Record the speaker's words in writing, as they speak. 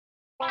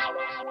The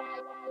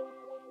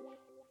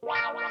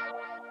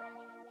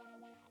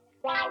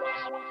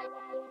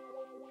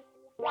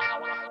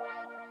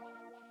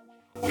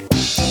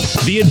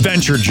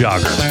Adventure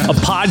Jogger, a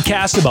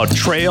podcast about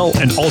trail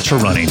and ultra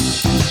running.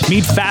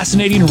 Meet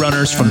fascinating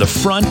runners from the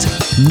front,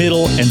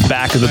 middle, and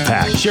back of the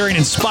pack, sharing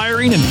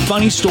inspiring and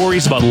funny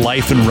stories about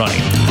life and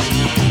running.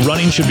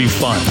 Running should be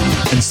fun,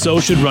 and so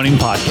should running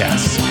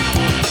podcasts.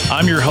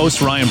 I'm your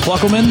host, Ryan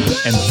Pluckelman,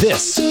 and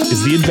this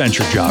is The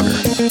Adventure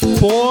Jogger.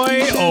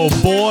 Boy, oh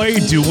boy,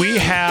 do we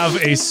have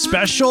a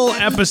special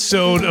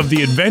episode of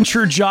The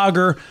Adventure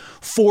Jogger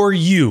for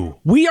you.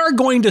 We are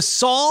going to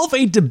solve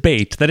a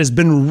debate that has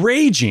been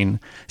raging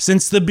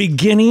since the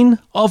beginning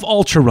of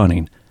ultra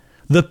running.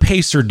 The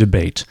pacer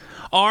debate.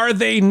 Are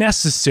they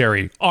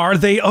necessary? Are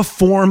they a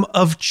form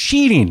of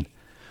cheating?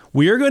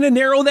 We are going to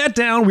narrow that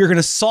down. We're going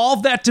to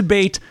solve that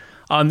debate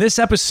on this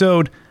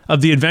episode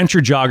of The Adventure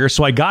Jogger.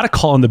 So I got to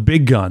call in the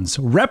big guns.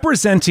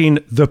 Representing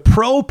the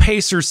pro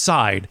pacer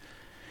side,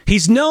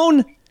 he's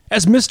known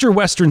as Mr.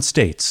 Western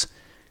States.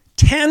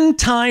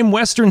 10-time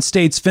Western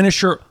States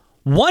finisher.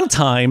 One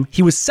time,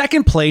 he was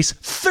second place,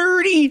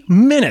 30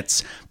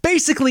 minutes.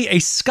 Basically, a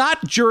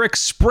Scott Jurek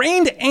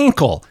sprained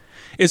ankle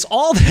is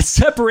all that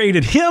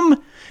separated him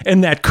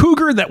and that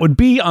cougar that would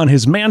be on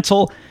his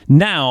mantle.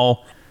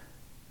 Now,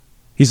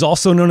 he's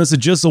also known as a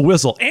Jizzle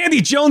Whizzle.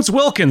 Andy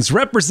Jones-Wilkins,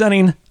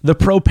 representing the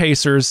Pro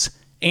Pacers.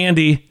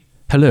 Andy,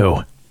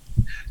 hello.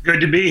 Good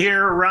to be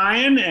here,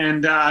 Ryan,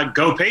 and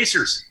go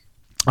Pacers.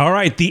 All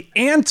right, the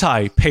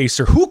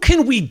anti-Pacer. Who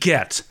can we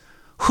get?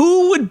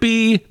 Who would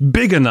be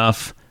big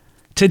enough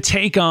to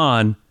take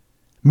on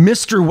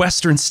Mr.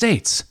 Western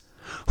States?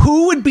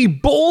 Who would be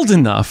bold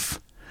enough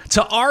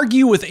to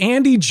argue with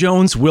Andy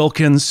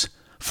Jones-Wilkins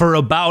for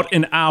about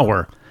an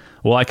hour?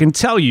 Well, I can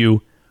tell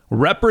you,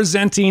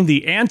 representing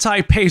the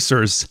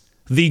anti-Pacers,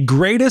 the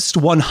greatest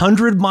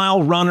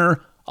 100-mile runner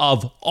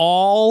of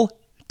all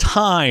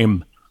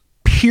time,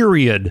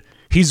 period.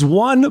 He's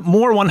won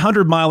more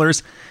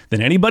 100-milers than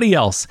anybody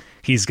else.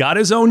 He's got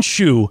his own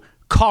shoe.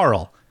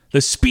 Karl, the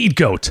speed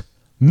goat.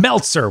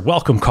 Meltzer.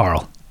 Welcome,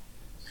 Karl.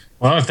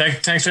 Well,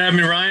 thanks for having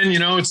me, Ryan. You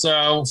know, it's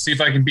we'll see if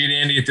I can beat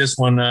Andy at this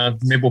one.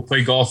 Maybe we'll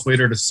play golf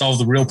later to solve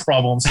the real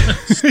problems.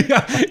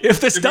 Yeah,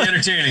 if this does,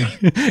 entertaining.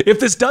 If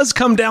this does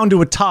come down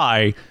to a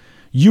tie,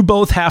 you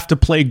both have to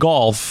play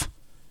golf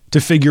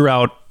to figure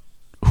out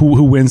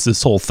who wins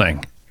this whole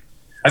thing.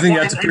 I think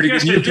that's a pretty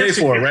good thing to pay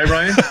for, right,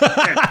 Ryan?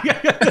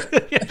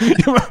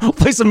 We'll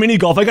play some mini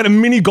golf. I got a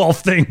mini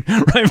golf thing,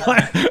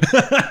 right?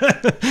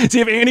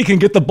 See if Andy can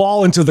get the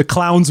ball into the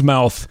clown's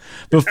mouth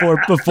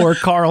before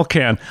Karl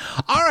can.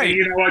 All right.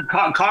 You know what?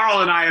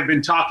 Karl and I have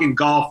been talking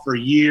golf for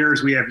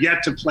years. We have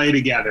yet to play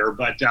together,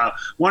 but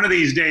one of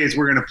these days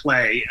we're going to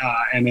play,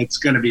 and it's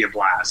going to be a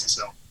blast.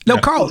 So, now,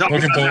 Karl,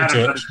 looking forward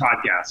to it.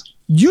 Podcast.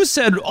 You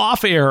said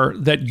off air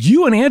that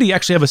you and Andy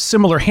actually have a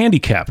similar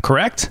handicap,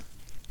 correct?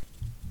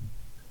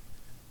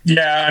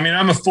 Yeah, I mean,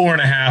 I'm a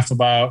 4.5,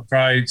 about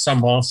probably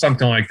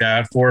something like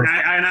that.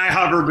 I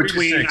hover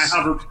between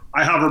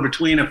I hover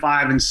between a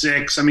 5 and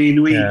 6. I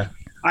mean,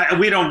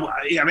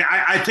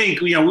 I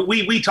think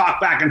we talk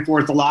back and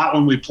forth a lot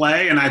when we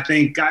play, and I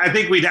think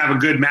we'd have a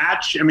good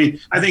match. I mean,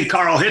 I think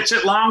Karl hits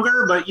it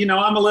longer, but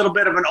I'm a little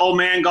bit of an old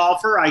man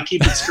golfer. I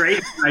keep it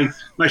straight.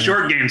 My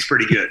short game's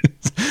pretty good.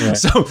 Right.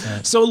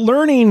 So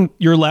learning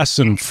your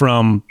lesson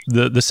from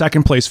the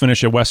second place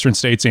finish at Western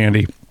States,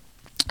 Andy.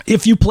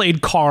 If you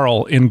played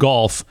Karl in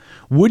golf,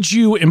 would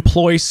you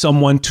employ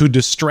someone to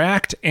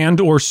distract and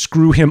or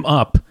screw him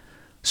up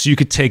so you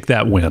could take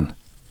that win?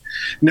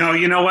 No,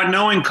 you know what?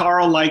 Knowing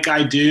Karl like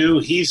I do,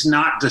 he's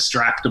not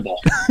distractible.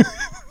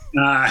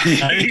 I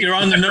think you're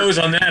on the nose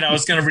on that. I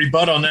was going to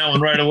rebut on that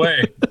one right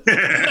away.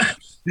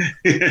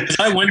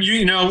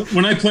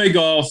 When I play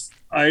golf,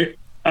 I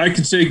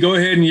can say, go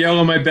ahead and yell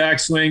on my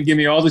backswing, give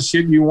me all the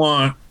shit you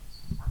want.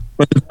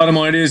 But the bottom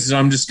line is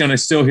I'm just going to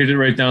still hit it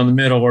right down the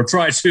middle, or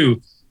try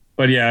to.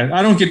 But yeah,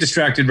 I don't get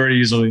distracted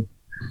very easily.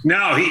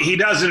 No, he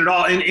doesn't at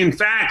all. In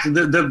fact,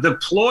 the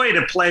ploy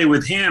to play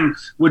with him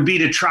would be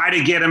to try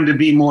to get him to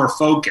be more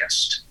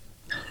focused.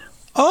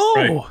 Oh,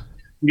 right.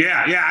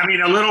 Yeah. I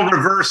mean, a little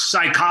reverse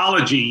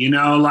psychology,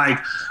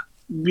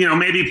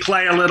 maybe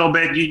play a little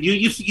bit.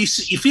 You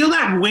feel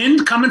that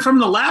wind coming from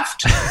the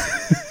left?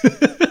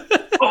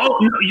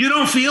 Oh, you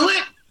don't feel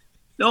it?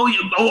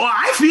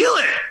 I feel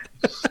it.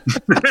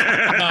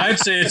 I'd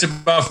say it's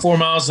about 4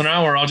 miles an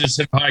hour. I'll just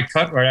hit a high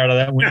cut right out of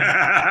that window.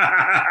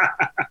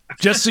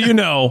 Just so you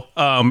know,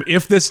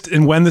 if this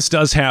and when this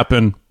does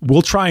happen,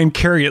 we'll try and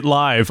carry it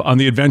live on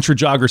the Adventure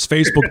Joggers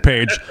Facebook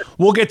page.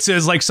 We'll get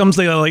to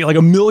something like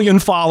 1 million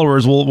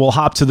followers. We'll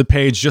hop to the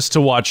page just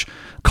to watch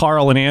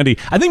Karl and Andy.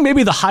 I think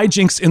maybe the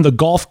hijinks in the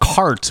golf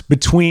cart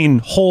between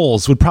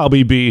holes would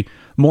probably be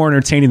more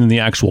entertaining than the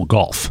actual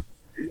golf.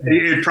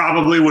 It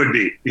probably would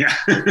be, yeah.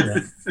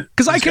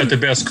 Because I can got the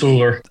best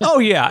cooler. Oh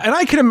yeah, and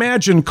I can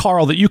imagine,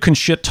 Karl, that you can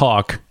shit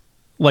talk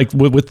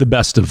with the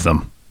best of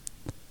them.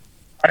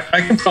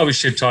 I can probably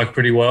shit talk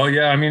pretty well.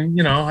 Yeah, I mean,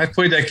 I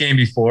played that game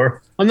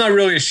before. I'm not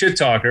really a shit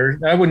talker.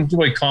 I wouldn't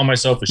really call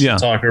myself a shit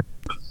talker.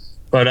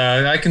 But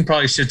I can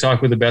probably shit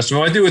talk with the best of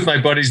them. I do with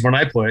my buddies when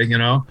I play,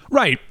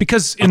 Right,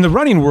 because in the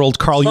running world,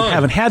 Karl, you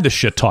haven't had to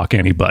shit talk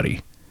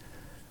anybody.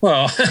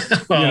 Well,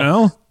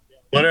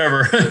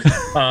 whatever.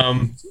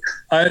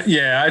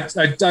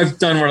 I've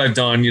done what I've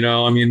done.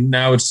 I mean,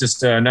 now it's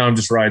just now I'm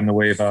just riding the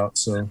wave out.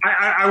 So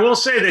I will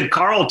say that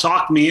Karl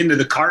talked me into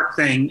the kart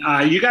thing.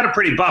 You got a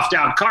pretty buffed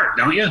out kart,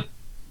 don't you?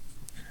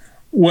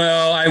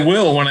 Well, I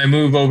will when I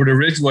move over to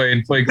Ridgeway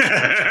and play.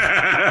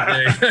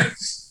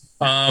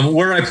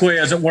 Where I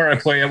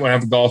play when I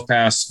have a golf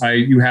pass,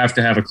 you have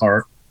to have a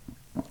cart.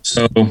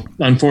 So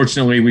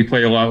unfortunately, we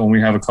play a lot when we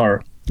have a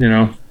cart.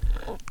 Do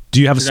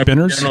you have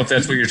spinners? I don't know if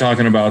that's what you're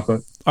talking about,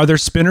 but are there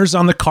spinners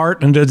on the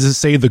cart? And does it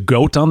say the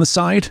goat on the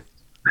side?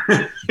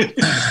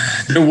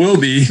 There will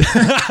be.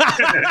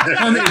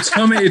 It's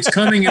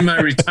coming in my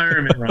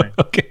retirement, Ryan.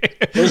 Okay.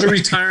 Those are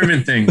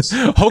retirement things.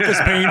 Hoka's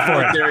paying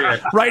for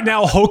it. Right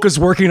now, Hoka's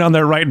working on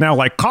that right now.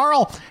 Like,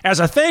 Karl,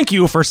 as a thank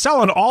you for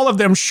selling all of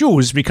them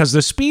shoes, because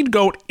the Speed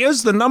Goat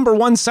is the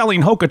 #1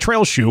 selling Hoka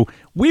trail shoe,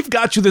 we've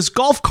got you this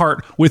golf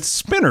cart with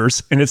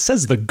spinners, and it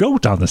says the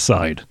goat on the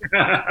side.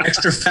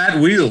 Extra fat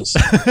wheels.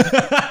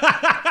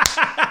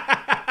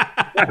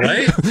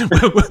 Right?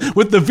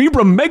 With the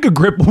Vibram Mega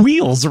Grip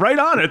wheels right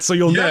on it, so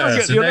you'll never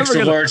get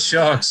extra large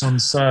shocks on the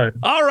side.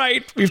 All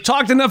right, we've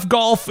talked enough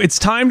golf. It's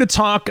time to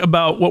talk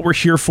about what we're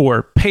here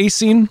for.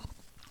 Pacing.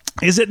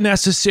 Is it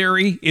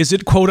necessary? Is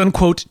it quote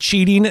unquote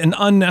cheating and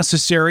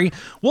unnecessary?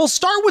 We'll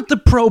start with the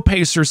pro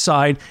pacer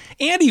side.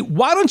 Andy,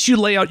 why don't you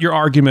lay out your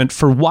argument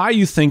for why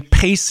you think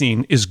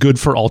pacing is good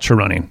for ultra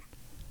running?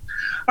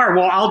 All right,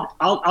 well,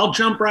 I'll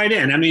jump right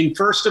in. I mean,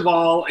 first of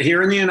all,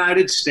 here in the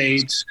United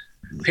States,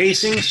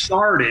 pacing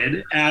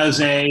started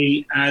as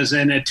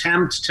an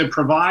attempt to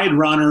provide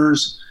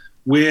runners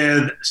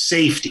with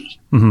safety,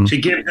 to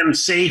give them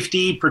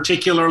safety,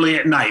 particularly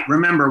at night.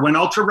 Remember, when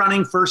ultra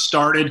running first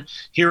started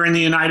here in the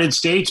United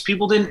States,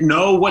 people didn't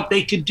know what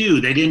they could do.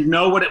 They didn't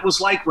know what it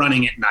was like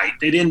running at night.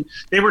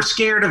 They were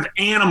scared of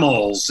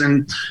animals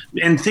and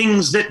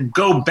things that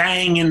go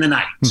bang in the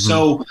night.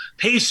 So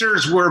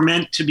pacers were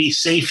meant to be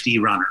safety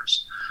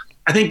runners.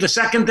 I think the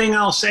second thing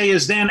I'll say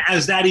is then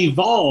as that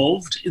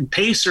evolved,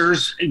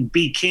 pacers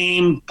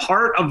became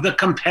part of the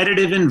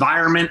competitive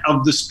environment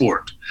of the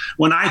sport.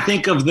 When I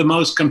think of the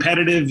most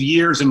competitive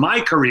years in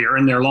my career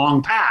in their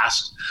long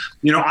past,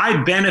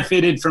 I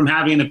benefited from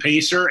having a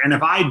pacer. And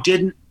if I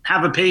didn't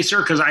have a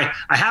pacer, because I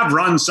have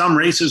run some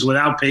races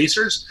without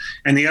pacers,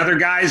 and the other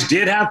guys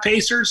did have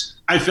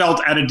pacers, I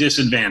felt at a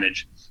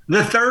disadvantage.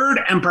 The third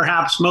and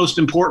perhaps most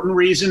important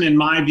reason, in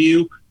my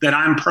view, that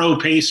I'm pro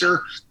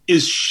pacer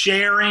is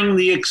sharing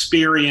the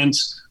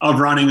experience of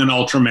running an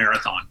ultra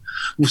marathon.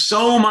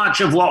 So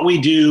much of what we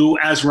do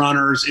as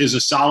runners is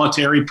a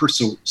solitary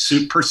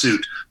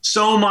pursuit.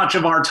 So much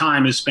of our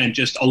time is spent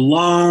just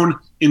alone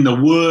in the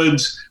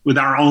woods with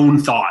our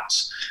own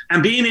thoughts.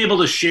 And being able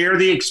to share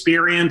the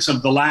experience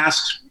of the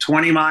last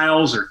 20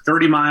 miles or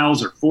 30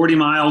 miles or 40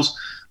 miles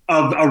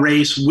of a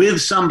race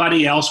with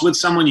somebody else, with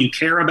someone you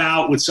care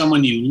about, with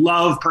someone you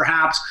love,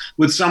 perhaps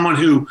with someone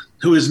who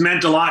has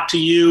meant a lot to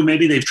you.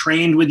 Maybe they've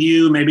trained with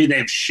you. Maybe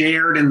they've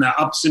shared in the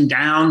ups and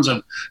downs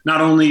of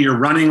not only your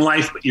running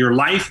life, but your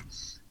life,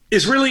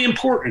 is really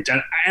important.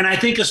 And I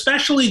think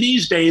especially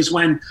these days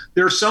when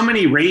there's so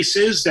many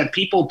races that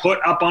people put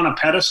up on a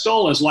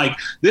pedestal as like,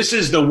 this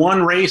is the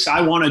one race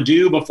I want to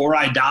do before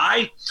I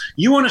die.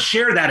 You want to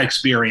share that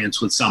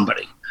experience with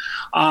somebody.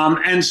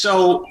 And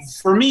so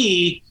for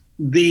me,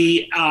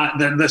 the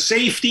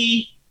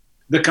safety,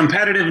 the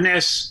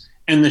competitiveness,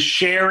 and the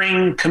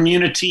sharing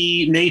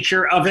community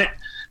nature of it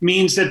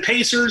means that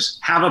pacers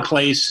have a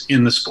place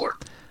in the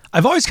sport.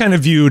 I've always kind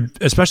of viewed,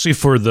 especially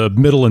for the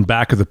middle and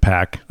back of the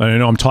pack, and I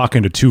know I'm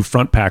talking to two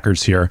front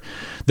packers here,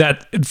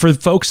 that for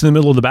folks in the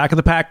middle of the back of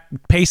the pack,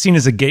 pacing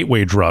is a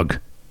gateway drug.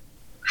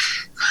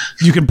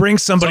 You can bring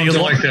somebody Something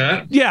along, like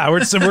that. Yeah,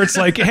 where it's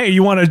like, hey,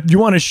 you want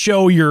to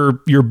show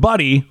your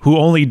buddy who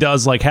only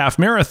does like half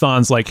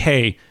marathons, like,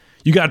 hey,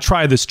 you got to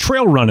try this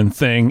trail running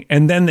thing,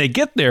 and then they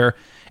get there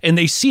and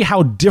they see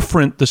how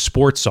different the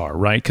sports are,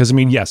 right? Because I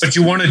mean, yes, but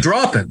you want to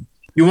drop him.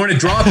 You want to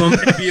drop him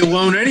and be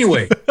alone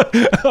anyway.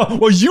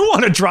 Well, you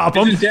want to drop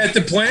him. Isn't that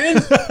the plan?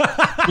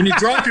 When you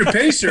drop your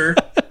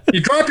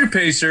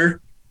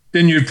pacer,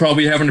 then you're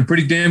probably having a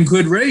pretty damn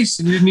good race,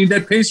 and you need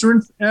that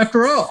pacer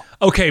after all.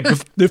 Okay,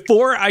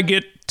 before I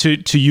get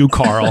to you,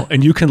 Karl,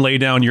 and you can lay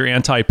down your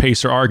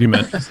anti-pacer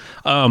argument,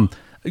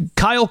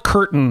 Kyle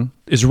Curtin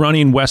is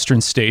running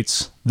Western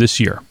States this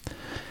year.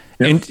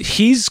 Yep. And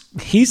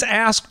he's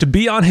asked to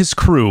be on his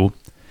crew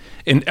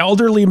an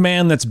elderly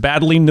man that's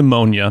battling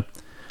pneumonia,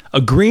 a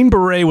Green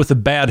Beret with a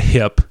bad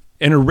hip,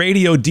 and a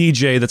radio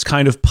DJ that's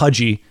kind of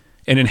pudgy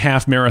and in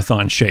half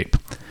marathon shape.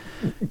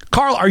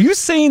 Karl, are you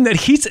saying that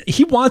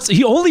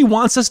he only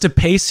wants us to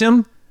pace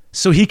him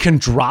so he can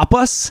drop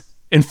us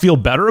and feel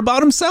better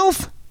about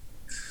himself?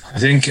 I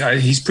think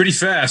he's pretty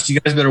fast. You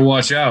guys better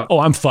watch out. Oh,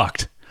 I'm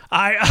fucked.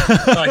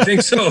 I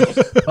think so.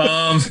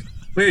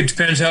 It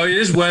depends how it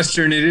is.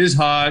 Western, it is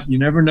hot. You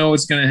never know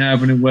what's going to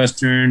happen at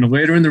Western. The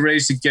later in the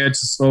race it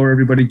gets, the slower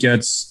everybody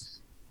gets.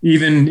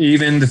 even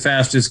the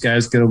fastest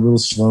guys get a little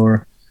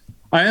slower.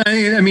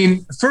 I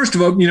mean, first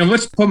of all,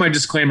 let's put my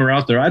disclaimer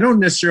out there. I don't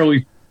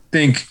necessarily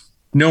think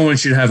no one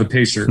should have a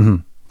pacer. Mm-hmm.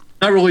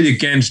 Not really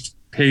against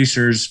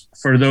pacers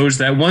for those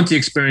that want the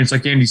experience,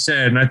 like Andy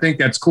said, and I think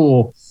that's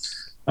cool.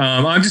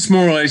 I'm just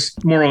more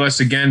or less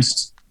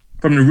against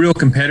from the real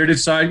competitive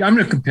side. I'm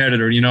a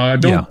competitor,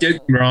 don't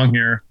get me wrong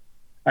here.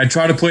 I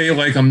try to play it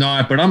like I'm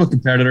not, but I'm a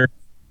competitor.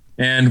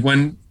 And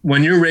when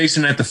you're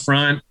racing at the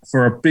front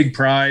for a big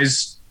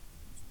prize,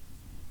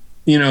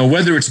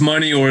 whether it's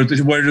money or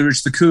whether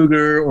it's the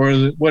Cougar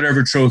or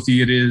whatever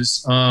trophy it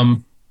is,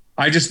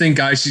 I just think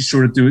guys should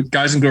sort of do it.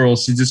 Guys and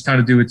girls should just kind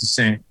of do it the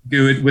same.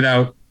 Do it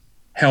without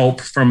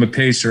help from a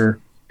pacer,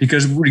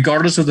 because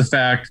regardless of the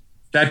fact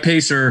that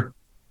pacer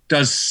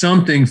does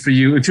something for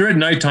you. If you're at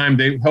nighttime,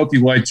 they help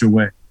you light your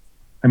way.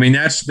 I mean,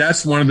 that's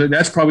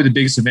probably the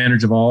biggest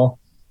advantage of all.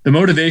 The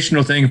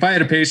motivational thing. If I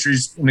had a pacer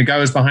and the guy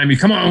was behind me,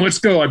 come on, let's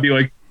go. I'd be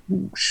like,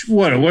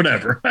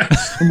 whatever. I'm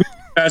as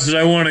fast as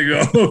I want to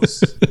go.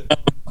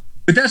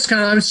 But that's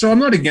kind of, so I'm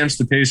not against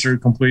the pacer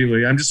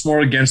completely. I'm just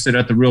more against it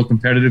at the real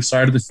competitive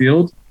side of the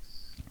field.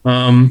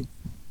 At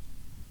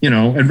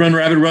Run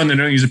Rabbit Run, they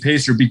don't use a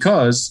pacer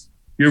because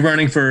you're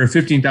running for a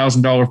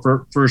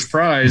 $15,000 first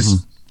prize.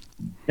 Mm-hmm.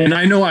 And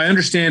I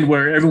understand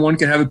where everyone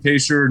can have a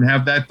pacer and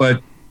have that,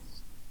 but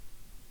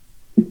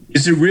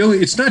is it really,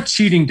 it's not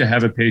cheating to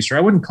have a pacer.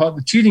 I wouldn't call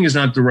it, cheating is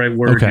not the right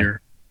word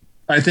here.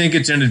 I think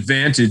it's an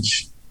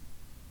advantage.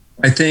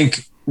 I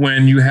think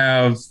when you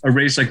have a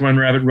race like Run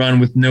Rabbit Run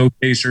with no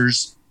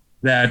pacers,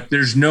 that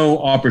there's no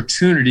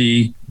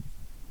opportunity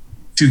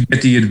to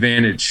get the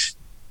advantage.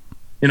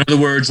 In other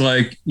words,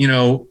 like,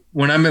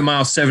 when I'm at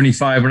mile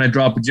 75, when I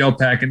drop a gel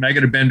packet and I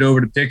got to bend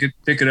over to pick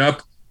it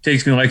up,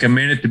 takes me like a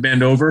minute to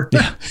bend over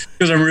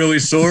because I'm really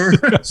sore.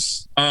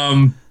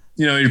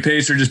 Your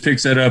pacer just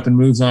picks that up and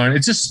moves on.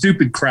 It's just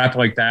stupid crap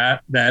like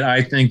that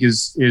I think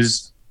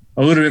is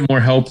a little bit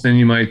more help than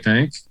you might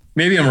think.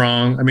 Maybe I'm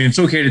wrong. I mean, it's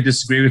okay to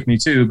disagree with me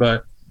too,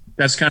 but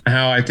that's kind of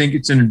how I think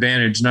it's an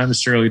advantage. Not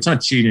necessarily, it's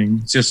not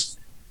cheating. It's just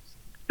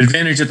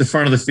advantage at the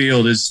front of the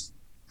field is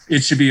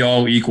it should be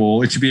all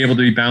equal. It should be able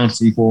to be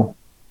balanced equal.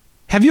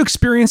 Have you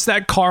experienced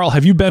that, Karl?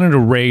 Have you been at a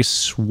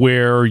race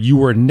where you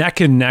were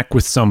neck and neck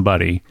with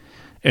somebody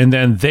and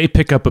then they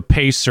pick up a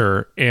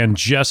pacer and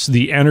just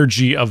the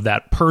energy of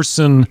that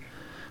person,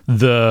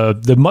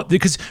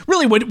 because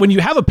really when you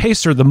have a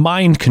pacer, the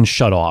mind can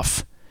shut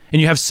off and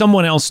you have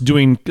someone else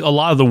doing a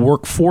lot of the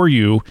work for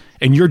you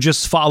and you're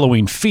just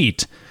following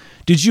feet.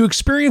 Did you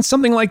experience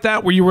something like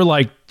that where you were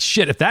like,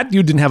 shit, if that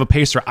dude didn't have a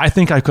pacer, I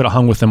think I could have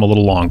hung with him a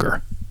little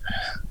longer?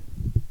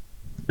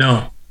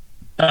 No.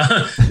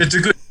 It's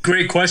a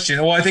great question.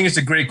 Well, I think it's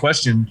a great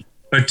question,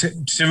 but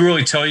to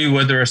really tell you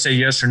whether I say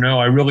yes or no,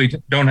 I really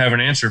don't have an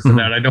answer for Mm-hmm.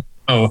 that. I don't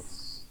know.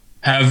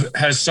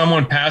 Has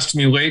someone passed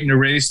me late in a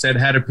race that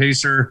had a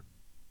pacer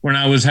when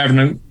I was having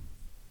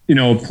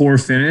a poor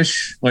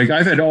finish? Like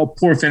I've had all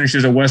poor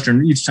finishes at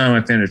Western. Each time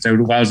I finished, I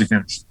would lousy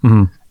finish.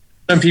 Mm-hmm.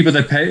 Some people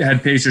that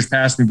had pacers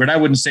pass me, but I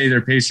wouldn't say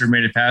their pacer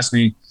made it past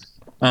me.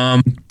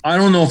 I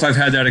don't know if I've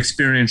had that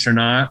experience or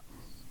not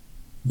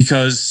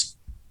because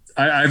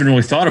I haven't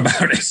really thought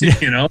about it,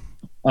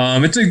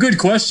 It's a good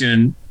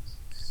question.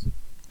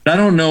 I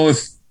don't know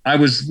if I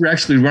was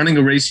actually running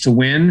a race to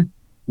win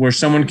where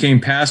someone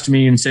came past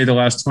me and say the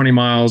last 20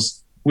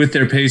 miles with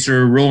their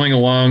pacer rolling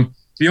along.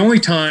 The only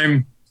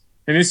time,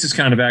 and this is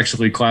kind of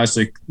actually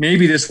classic,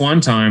 maybe this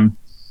one time,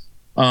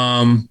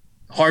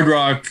 Hard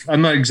Rock,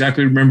 I'm not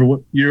exactly remember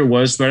what year it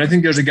was, but I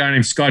think there's a guy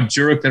named Scott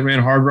Jurek that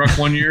ran Hard Rock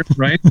one year,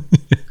 right?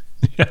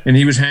 And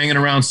he was hanging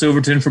around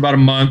Silverton for about a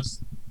month.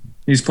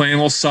 He's playing a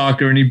little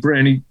soccer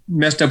and he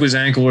messed up his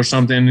ankle or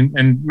something.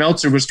 And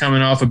Meltzer was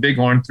coming off a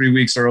bighorn 3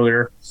 weeks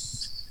earlier,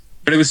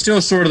 but it was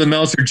still sort of the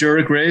Meltzer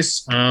Jurek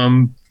race,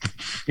 and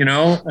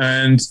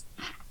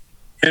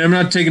I'm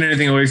not taking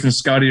anything away from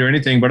Scotty or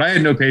anything, but I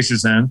had no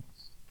pacers then.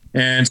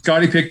 And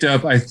Scotty picked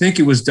up, I think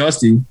it was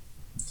Dusty,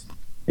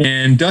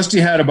 and Dusty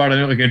had about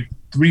a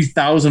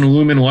 3,000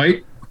 lumen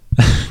light.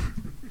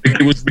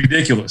 It was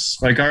ridiculous.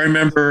 Like I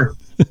remember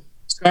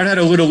Scott had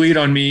a little lead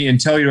on me in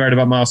Telluride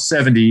about mile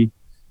 70.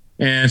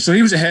 And so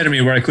he was ahead of me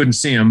where I couldn't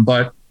see him,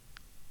 but,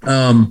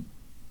 and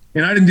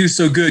I didn't do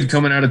so good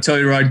coming out of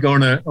Telluride,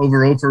 going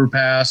over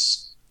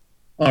Pass,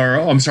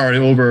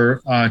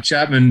 over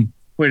Chapman.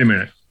 Wait a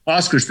minute.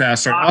 Oscar's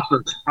Pass. Sorry.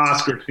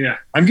 Oscar, yeah.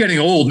 I'm getting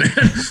old, man.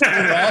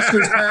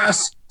 Oscar's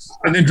Pass,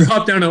 and then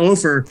drop down to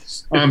Ophir.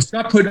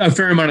 Scott put a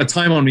fair amount of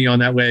time on me on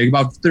that leg,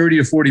 about 30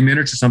 or 40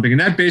 minutes or something.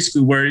 And that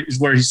basically where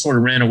he sort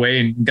of ran away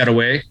and got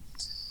away.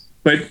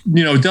 But,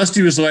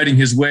 Dusty was lighting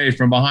his way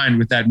from behind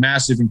with that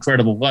massive,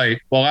 incredible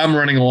light while I'm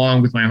running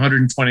along with my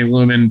 120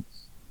 lumen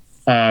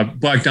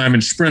Black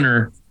Diamond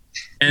Sprinter.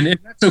 And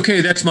if that's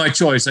okay. That's my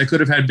choice. I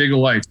could have had bigger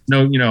lights.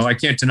 No, I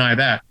can't deny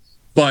that.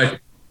 But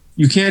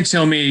you can't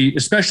tell me,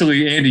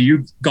 especially, Andy,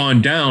 you've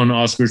gone down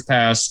Oscar's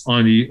Pass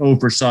on the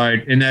Oprah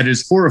side, and that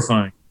is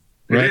horrifying.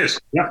 Right? It is.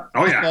 Yeah.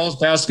 Oh, yeah.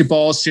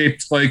 Basketballs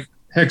shaped like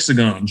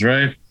hexagons,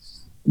 right?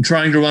 And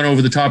trying to run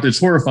over the top, it's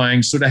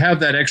horrifying. So to have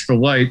that extra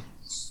light,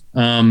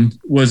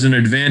 was an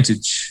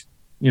advantage.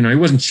 You know, he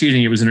wasn't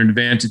cheating. It was an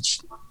advantage.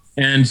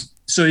 And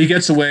so he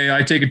gets away.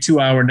 I take a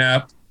 2-hour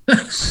nap,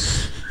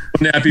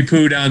 nappy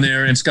poo down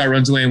there, and Scott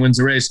runs away and wins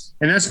the race.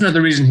 And that's not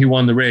the reason he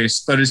won the race,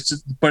 but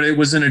it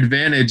was an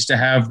advantage to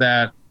have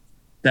that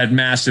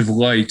massive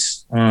light.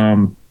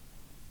 And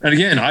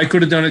again, I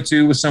could have done it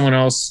too with someone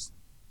else.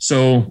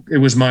 So it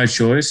was my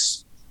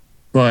choice.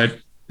 But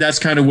that's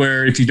kind of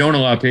where, if you don't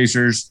allow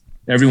pacers,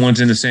 everyone's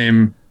in the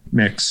same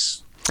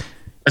mix.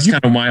 That's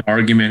kind of my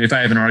argument, if I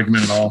have an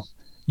argument at all.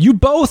 You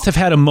both have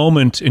had a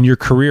moment in your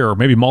career, or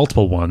maybe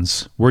multiple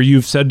ones, where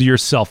you've said to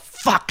yourself,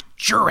 fuck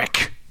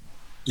Jurek.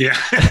 Yeah.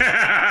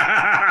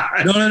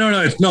 No.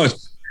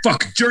 It's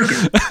fuck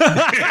Jerker.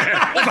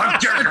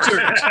 Fuck Jerker.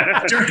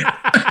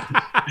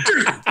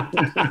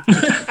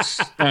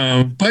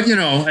 But, you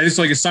know, it's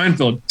like a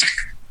Seinfeld.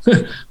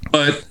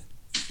 But,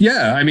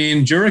 yeah, I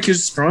mean, Jurek is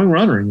a strong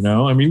runner, you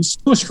know. I mean, he's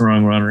still a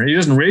strong runner. He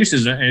doesn't race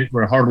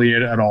hardly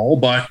at all,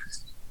 but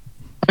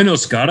I know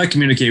Scott. I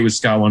communicate with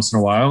Scott once in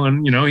a while,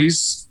 and, you know,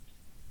 he's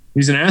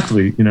an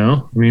athlete, you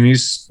know. I mean,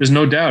 there's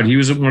no doubt. He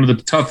was one of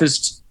the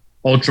toughest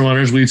ultra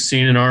runners we've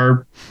seen in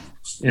our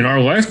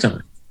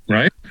lifetime,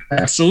 right?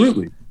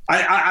 Absolutely.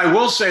 I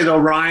will say, though,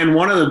 Ryan,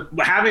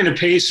 having a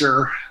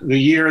pacer the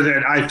year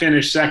that I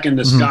finished second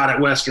to Scott at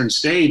Western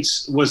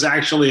States was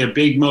actually a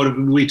big motive.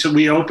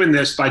 We opened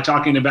this by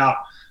talking about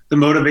the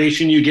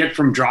motivation you get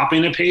from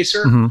dropping a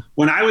pacer.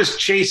 When I was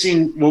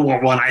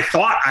when I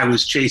thought I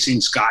was chasing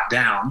Scott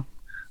down,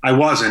 I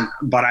wasn't,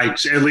 but I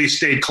at least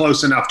stayed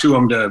close enough to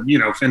him to, you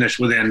know, finish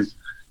within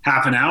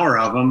half an hour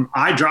of him.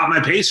 I dropped my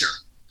pacer.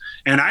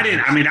 And I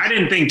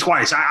didn't think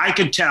twice. I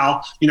could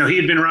tell, you know, he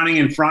had been running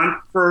in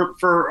front for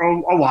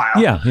a while.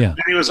 Yeah. And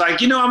he was like,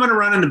 you know, I'm going to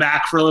run in the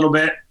back for a little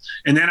bit.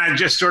 And then I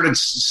just sort of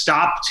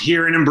stopped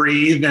hearing him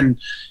breathe. And,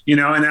 you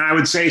know, and then I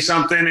would say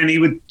something and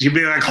he'd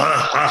be like,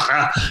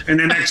 and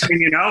the next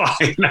thing you know,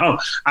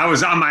 I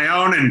was on my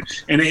own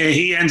and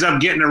he ends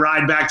up getting a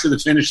ride back to the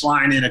finish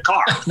line in a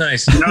car.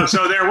 Nice. You know,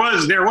 so there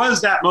was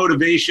that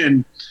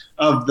motivation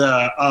of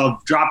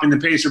dropping the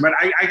pacer. But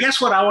I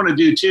guess what I want to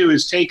do too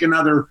is take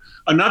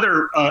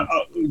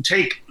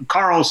take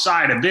Karl's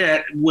side a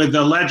bit with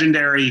a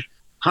legendary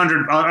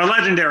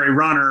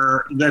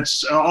runner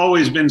that's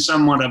always been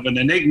somewhat of an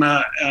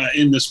enigma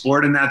in the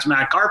sport, and that's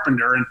Matt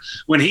Carpenter. And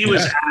when he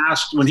was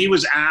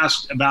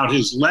asked about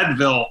his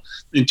Leadville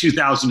in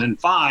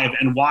 2005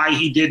 and why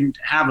he didn't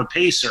have a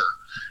pacer,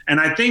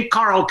 and I think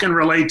Karl can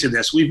relate to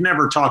this. We've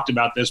never talked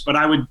about this, but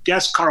I would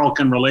guess Karl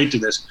can relate to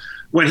this.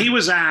 When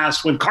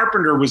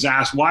Carpenter was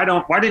asked, why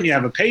didn't you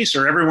have a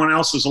pacer? Everyone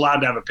else is allowed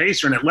to have a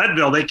pacer. And at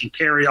Leadville, they can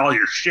carry all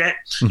your shit.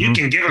 You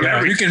can give them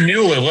everything. You can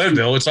mule at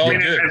Leadville. It's all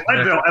good.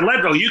 At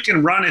Leadville, you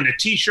can run in a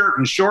T-shirt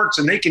and shorts,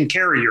 and they can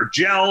carry your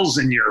gels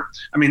and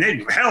they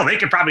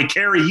could probably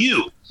carry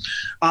you.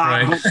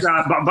 Right.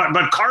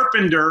 But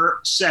Carpenter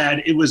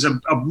said, it was a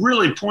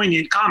really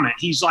poignant comment.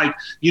 He's like,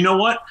 you know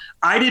what?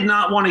 I did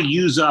not want to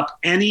use up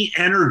any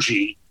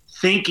energy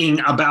thinking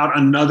about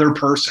another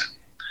person.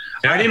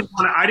 Yeah. I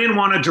didn't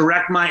want to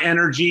direct my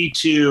energy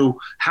to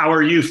how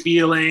are you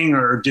feeling,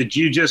 or did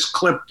you just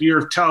clip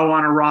your toe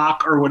on a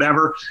rock or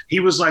whatever. He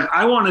was like,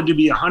 I wanted to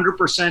be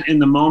 100% in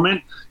the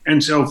moment.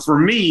 And so for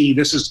me,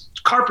 this is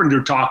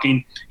Carpenter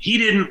talking. He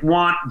didn't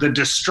want the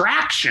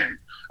distraction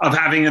of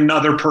having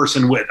another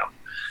person with him.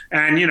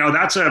 And, you know,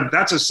 that's a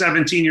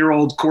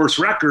 17-year-old course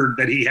record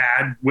that he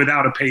had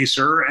without a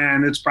pacer,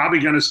 and it's probably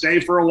going to stay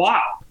for a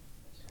while.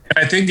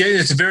 I think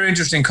it's a very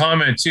interesting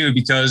comment too,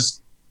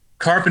 because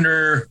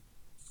Carpenter,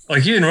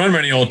 like, he didn't run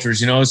many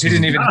ultras, you know, so he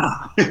didn't even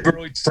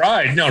really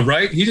try. No,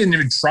 right? He didn't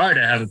even try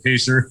to have a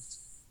pacer.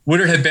 Would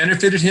it have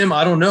benefited him?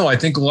 I don't know. I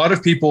think a lot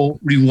of people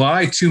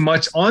rely too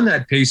much on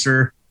that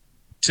pacer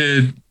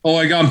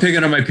I'm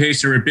picking up my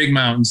pacer at Big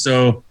Mountain,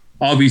 so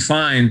I'll be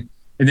fine.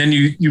 And then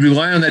you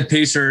rely on that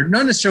pacer,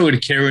 not necessarily to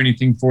carry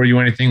anything for you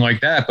or anything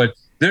like that, but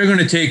they're going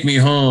to take me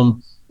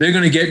home. They're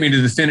going to get me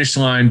to the finish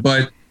line.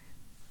 But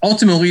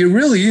ultimately, it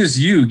really is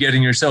you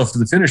getting yourself to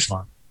the finish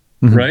line,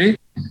 right?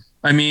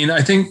 I mean,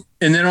 I think,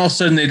 and then all of a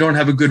sudden they don't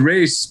have a good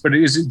race, but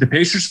is it the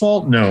pacer's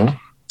fault? No,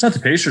 it's not the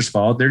pacer's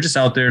fault. They're just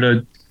out there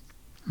to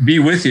be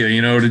with you,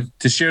 you know,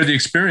 to share the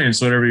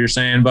experience, whatever you're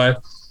saying.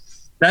 But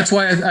that's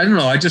why I don't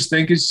know. I just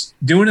think it's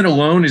doing it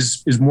alone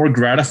is more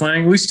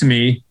gratifying, at least to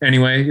me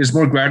anyway, is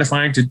more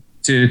gratifying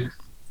to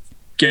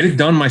get it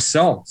done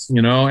myself.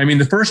 You know, I mean,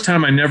 the first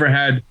time I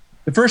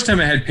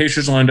had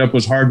pacers lined up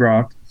was Hard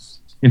Rock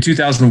in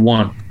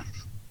 2001.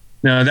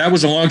 Now that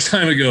was a long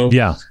time ago.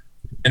 Yeah.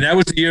 And that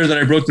was the year that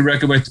I broke the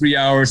record by 3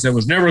 hours. That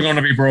was never going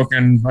to be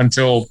broken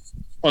until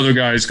other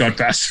guys got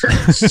faster.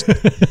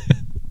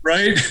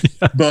 Right.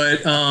 Yeah.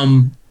 But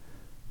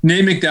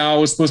Nate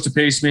McDowell was supposed to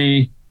pace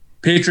me.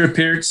 Petra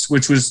Pearce,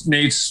 which was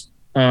Nate's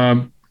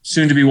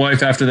soon-to-be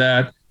wife after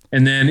that.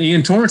 And then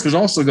Ian Torrance was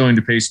also going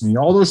to pace me.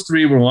 All those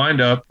three were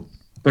lined up,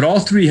 but all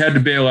three had to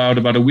bail out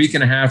about a week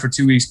and a half or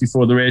 2 weeks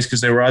before the race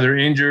because they were either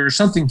injured or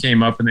something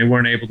came up and they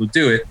weren't able to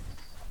do it.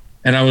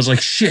 And I was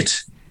like,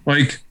 shit,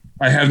 like,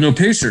 I have no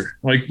pacer.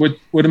 Like,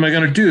 what am I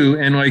going to do?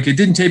 And, like, it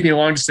didn't take me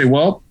long to say,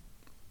 well,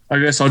 I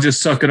guess I'll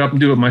just suck it up and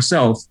do it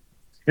myself.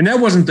 And that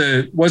wasn't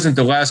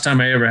the last time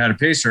I ever had a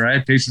pacer. I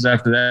had pacers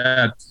after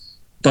that,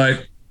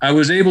 but I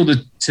was able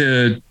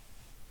to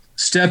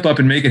step up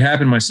and make it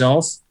happen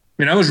myself.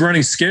 I mean, I was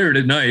running scared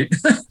at night.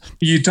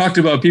 You talked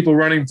about people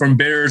running from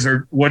bears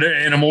or whatever,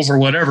 animals or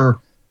whatever.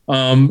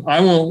 I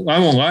won't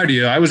lie to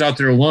you. I was out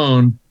there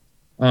alone,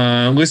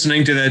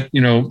 listening to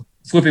that,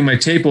 flipping my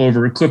tape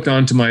over, clipped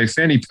onto my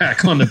fanny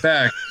pack on the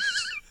back,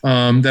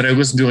 that I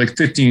listened to like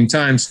 15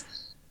 times.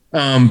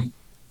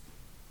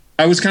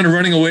 I was kind of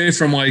running away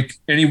from like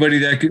anybody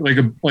that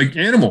could, like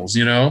animals,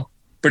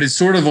 but it's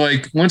sort of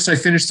like once I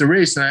finished the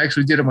race and I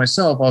actually did it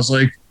myself, I was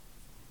like,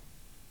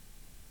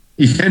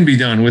 it can be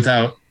done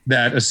without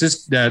that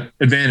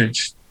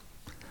advantage.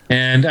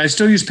 And I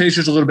still use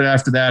pacers a little bit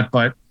after that,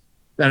 but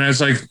then I was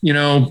like,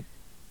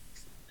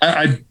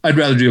 I'd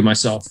rather do it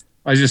myself.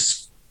 I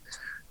just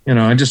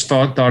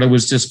thought it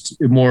was just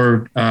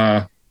more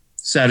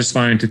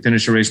satisfying to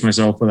finish a race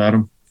myself without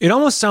him. It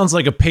almost sounds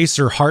like a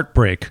pacer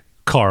heartbreak,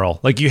 Karl.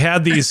 Like you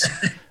had these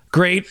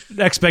great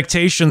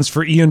expectations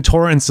for Ian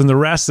Torrance and the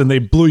rest, and they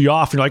blew you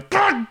off. And you're like,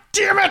 God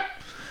damn it!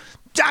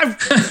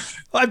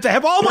 I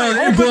have all my.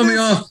 They blew me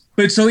off.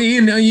 But so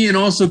Ian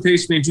also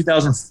paced me in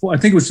 2004. I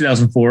think it was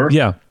 2004.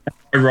 Yeah,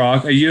 Hard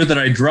Rock, a year that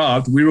I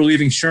dropped. We were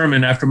leaving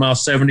Sherman after mile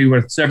 70. We're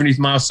at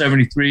mile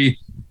 73,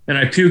 and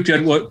I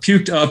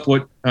puked up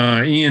what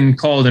Ian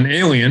called an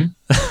alien,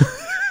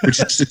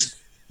 which is this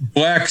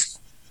black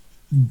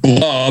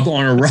blob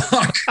on a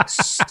rock.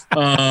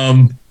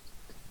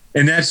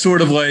 And that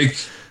sort of like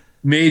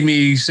made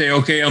me say,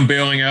 okay, I'm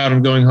bailing out.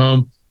 I'm going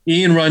home.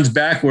 Ian runs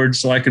backwards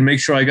so I can make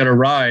sure I got a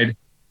ride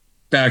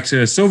back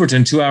to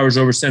Silverton, 2 hours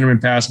over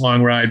Centerman Pass,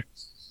 long ride.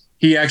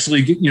 He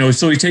actually,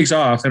 so he takes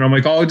off and I'm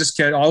like, I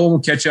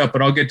won't catch up,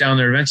 but I'll get down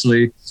there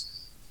eventually.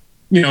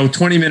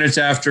 20 minutes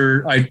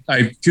after I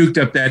puked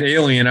up that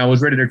alien, I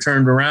was ready to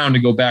turn around to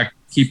go back,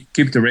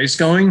 keep the race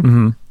going.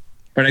 Mm-hmm.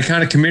 But I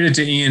kind of committed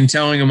to Ian,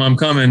 telling him I'm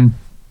coming.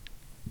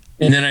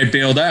 And then I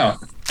bailed out.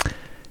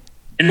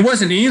 And it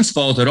wasn't Ian's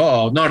fault at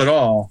all. Not at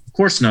all. Of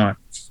course not.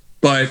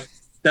 But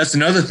that's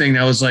another thing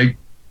that was like,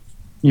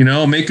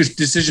 make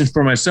decisions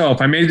for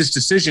myself. I made this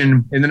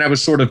decision and then I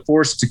was sort of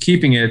forced to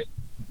keeping it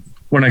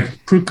when I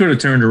could have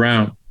turned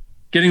around.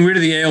 Getting rid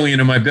of the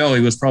alien in my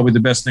belly was probably the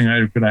best thing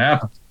that could have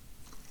happened.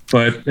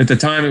 But at the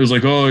time it was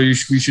like, oh, you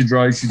should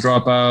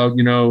drop out.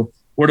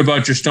 What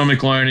about your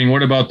stomach lining?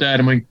 What about that?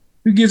 I'm like,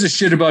 who gives a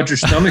shit about your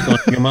stomach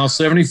lining? I'm mile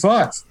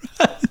 75.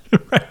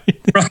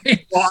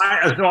 Right. Well,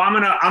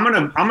 I'm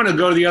gonna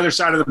go to the other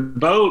side of the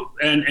boat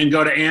and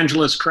go to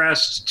Angeles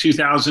Crest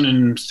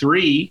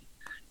 2003,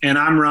 and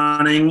I'm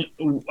running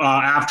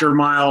after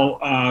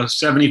mile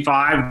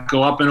 75,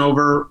 go up and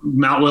over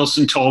Mount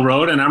Wilson Toll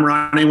Road, and I'm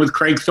running with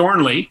Craig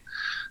Thornley,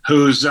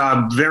 who's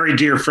a very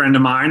dear friend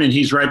of mine, and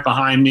he's right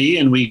behind me.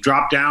 And we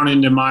drop down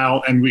into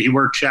and we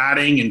were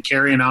chatting and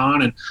carrying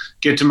on and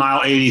get to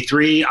mile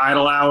 83,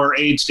 idle hour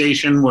aid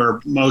station, where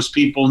most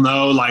people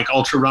know like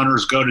ultra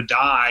runners go to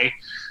die.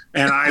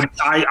 And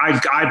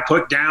I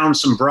put down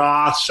some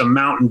broth, some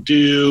Mountain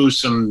Dew,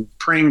 some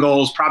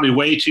Pringles, probably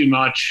way too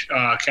much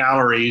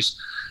calories.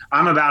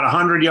 I'm about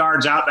 100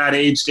 yards out that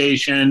aid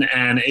station,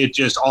 and it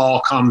just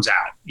all comes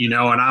out,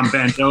 and I'm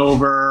bent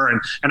over,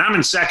 and I'm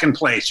in second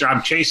place. So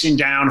I'm chasing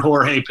down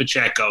Jorge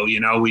Pacheco,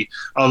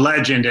 a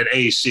legend at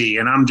AC,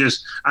 and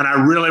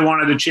I really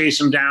wanted to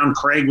chase him down.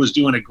 Craig was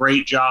doing a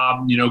great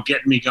job,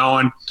 getting me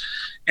going.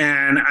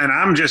 And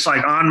I'm just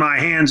like on my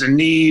hands and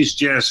knees,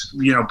 just,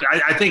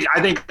 I think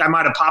I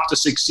might have popped a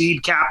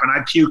Succeed cap and I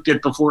puked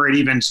it before it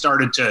even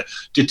started to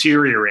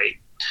deteriorate.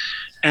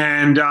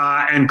 And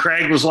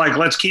Craig was like,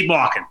 let's keep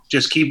walking.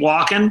 Just keep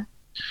walking.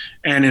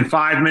 And in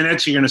 5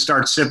 minutes, you're going to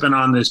start sipping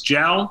on this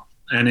gel.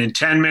 And in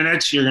 10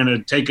 minutes, you're going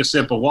to take a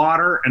sip of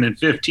water. And in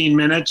 15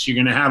 minutes, you're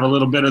going to have a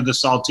little bit of the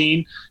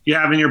saltine you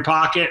have in your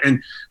pocket.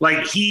 And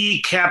like,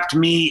 he kept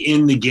me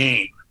in the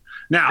game.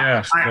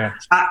 Now,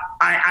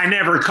 I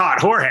never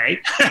caught Jorge.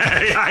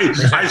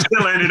 I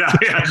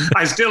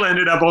still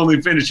ended up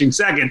only finishing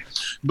second.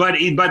 But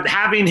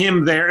having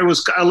him there, it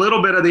was a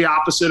little bit of the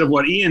opposite of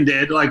what Ian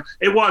did. Like,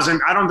 it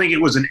wasn't. I don't think it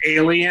was an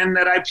alien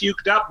that I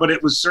puked up, but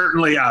it was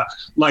certainly a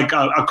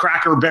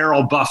Cracker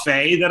Barrel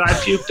buffet that I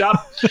puked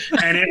up,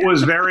 and it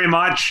was very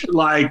much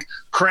like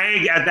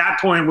Craig at that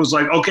point was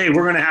like, okay,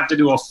 we're going to have to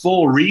do a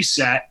full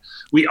reset.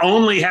 We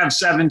only have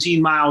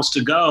 17 miles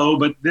to go,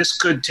 but this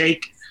could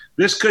take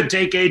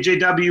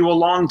AJW a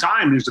long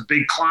time. There's a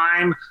big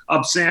climb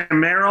up San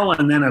Merrill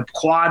and then a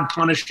quad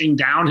punishing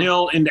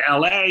downhill into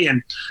LA.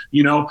 And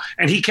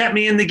he kept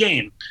me in the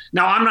game.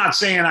 Now, I'm not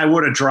saying I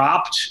would have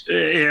dropped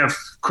if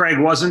Craig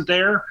wasn't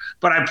there,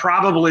 but I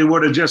probably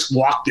would have just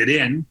walked it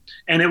in.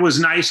 And it was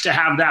nice to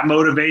have that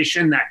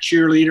motivation, that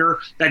cheerleader,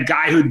 that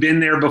guy who'd been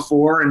there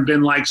before and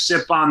been like,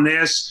 sip on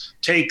this,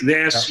 take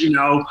this, you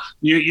know,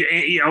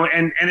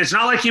 and it's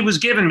not like he was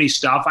giving me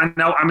stuff. I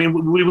know. I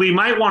mean, we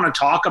might want to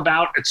talk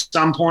about at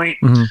some point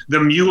the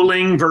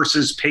muling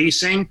versus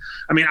pacing.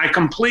 I mean, I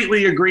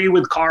completely agree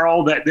with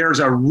Karl that there's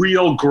a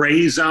real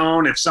gray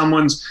zone if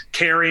someone's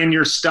carrying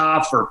your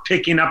stuff or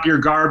picking up your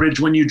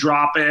garbage when you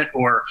drop it,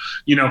 or,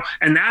 you know,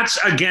 and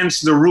that's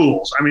against the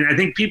rules. I mean, I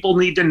think people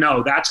need to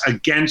know that's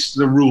against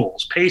the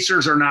rules.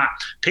 Pacers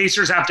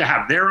have to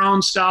have their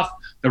own stuff.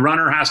 The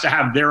runner has to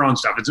have their own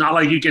stuff. It's not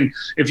like you can,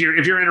 if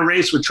you're in a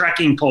race with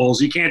trekking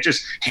poles, you can't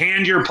just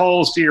hand your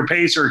poles to your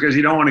pacer because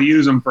you don't want to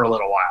use them for a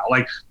little while.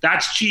 Like,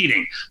 that's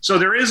cheating. So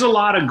there is a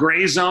lot of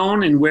gray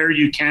zone in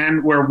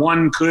where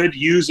one could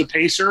use a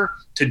pacer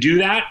to do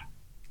that.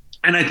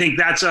 And I think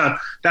that's a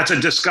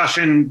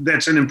discussion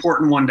that's an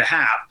important one to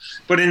have.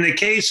 But in the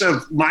case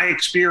of my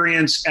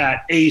experience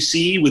at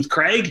AC with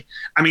Craig,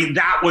 I mean,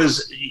 that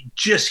was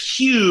just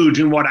huge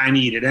in what I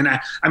needed. And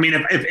I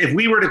mean, if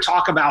we were to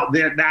talk about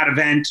that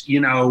event, you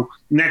know,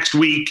 next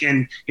week,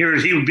 and he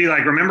would be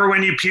like, remember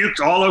when you puked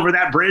all over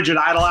that bridge at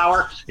idle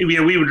hour?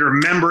 We would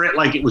remember it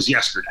like it was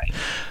yesterday.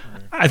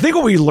 I think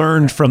what we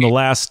learned from the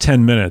last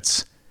 10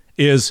 minutes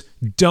is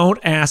don't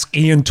ask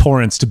Ian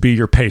Torrance to be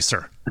your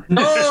pacer.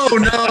 No.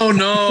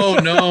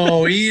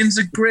 Ian's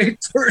a great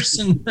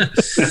person.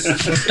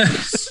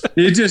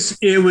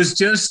 It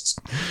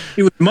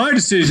was my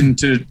decision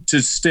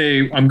to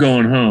stay. I'm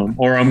going home,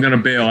 or I'm going to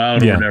bail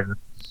out, or whatever.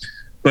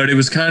 But it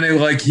was kind of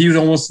like he would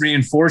almost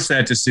reinforce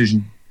that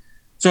decision.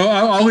 So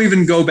I'll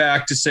even go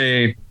back to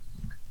say,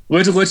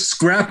 let's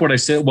scrap what I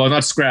said. Well,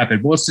 not scrap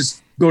it, but let's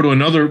just go to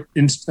another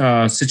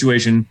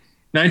situation.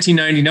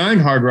 1999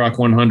 Hard Rock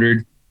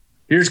 100.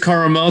 Here's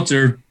Karl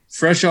Meltzer,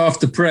 fresh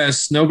off the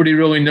press. Nobody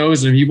really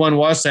knows him. He won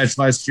Wasatch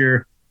last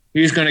year.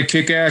 He's going to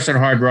kick ass at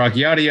Hard Rock,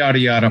 yada, yada,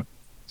 yada.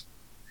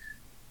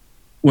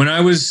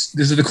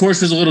 The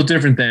course was a little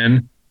different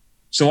then.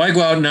 So I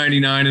go out in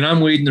 99 and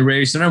I'm leading the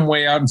race and I'm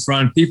way out in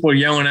front. People are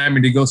yelling at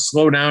me to go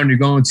slow down. You're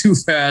going too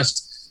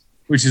fast,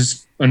 which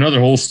is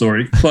another whole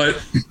story.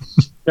 But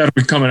that'll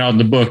be coming out in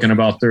the book in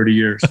about 30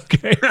 years.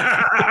 Okay.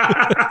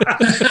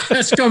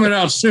 That's coming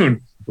out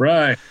soon.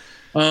 Right.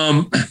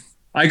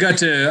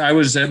 I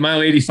was at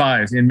mile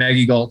 85 in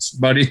Maggie Gulch,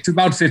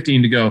 about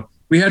 15 to go.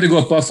 We had to go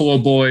up Buffalo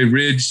Boy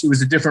Ridge. It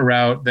was a different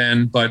route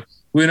then, but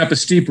we went up a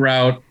steep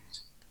route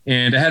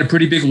and I had a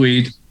pretty big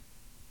lead.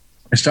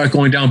 I started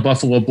going down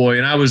Buffalo Boy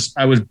and I was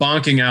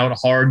bonking out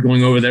hard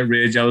going over that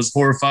ridge. I was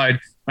horrified.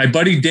 My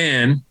buddy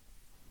Dan,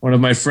 one of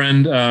my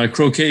friend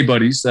croquet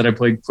buddies that I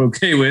played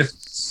croquet with,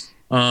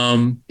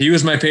 he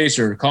was my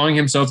pacer, calling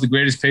himself the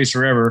greatest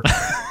pacer ever.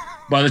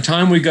 By the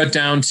time we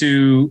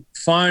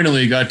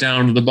finally got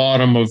down to the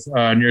bottom of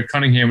near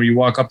Cunningham, where you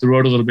walk up the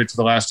road a little bit to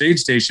the last aid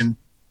station,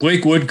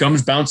 Blake Wood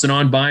comes bouncing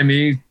on by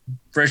me,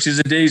 fresh as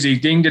a daisy,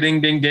 ding, ding,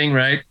 ding, ding,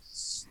 right?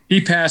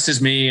 He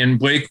passes me and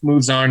Blake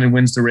moves on and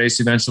wins the race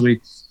eventually.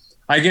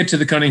 I get to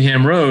the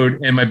Cunningham Road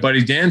and my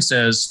buddy Dan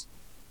says,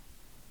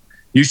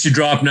 you should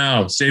drop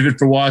now. Save it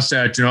for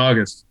Wasatch in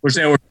August. Or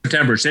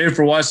September. Save it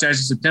for Wasatch in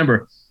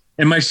September.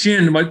 And my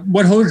shin,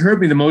 what hurt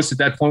me the most at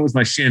that point was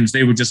my shins.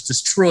 They were just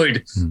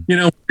destroyed. You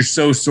know, you're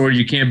so sore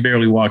you can't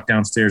barely walk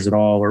downstairs at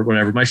all or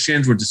whatever. My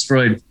shins were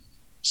destroyed.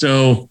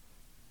 So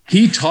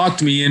he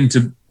talked me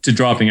into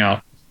dropping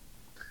out.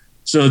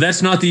 So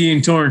that's not the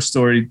Ian Torrance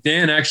story.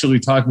 Dan actually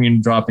talked me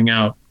into dropping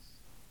out.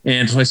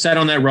 And so I sat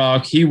on that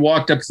rock. He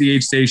walked up to the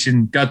aid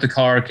station, got the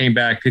car, came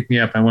back, picked me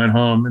up. I went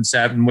home and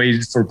sat and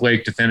waited for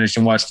Blake to finish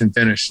and watched him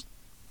finish.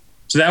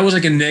 So that was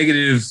like a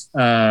negative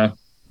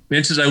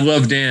instance. I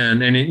love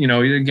Dan. And, you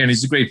know, again,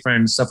 he's a great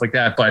friend and stuff like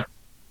that. But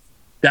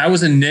that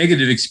was a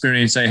negative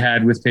experience I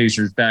had with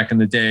pacers back in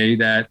the day,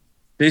 that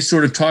they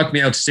sort of talked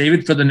me out, save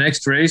it for the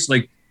next race.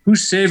 Like,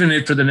 who's saving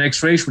it for the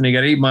next race when they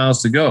got 8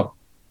 miles to go?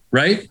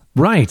 Right?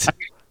 Right. I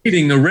was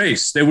leading the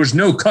race. There was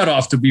no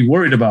cutoff to be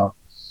worried about.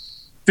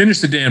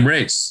 Finish the damn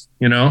race,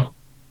 you know?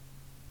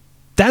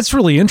 That's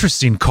really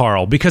interesting,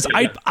 Karl, because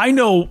I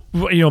know,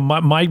 you know,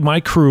 my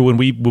crew, when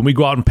we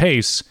go out and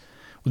pace,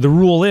 the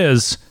rule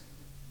is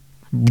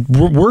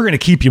we're going to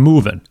keep you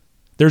moving.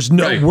 There's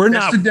no, right. We're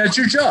that's not. That's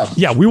your job.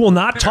 Yeah, we will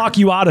not talk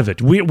you out of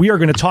it. We are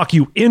going to talk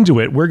you into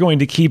it. We're going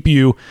to keep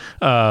you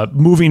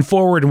moving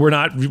forward, and we're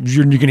not.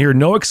 You can hear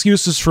no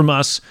excuses from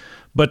us.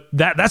 But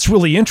that's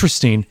really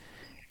interesting.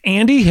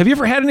 Andy, have you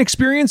ever had an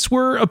experience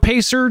where a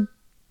pacer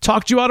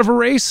talked you out of a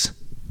race?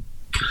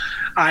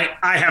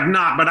 I have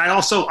not, but I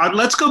also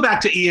let's go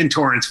back to Ian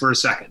Torrance for a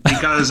second,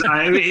 because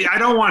I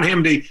don't want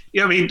him to.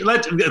 I mean,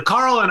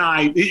 Karl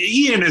and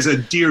Ian is a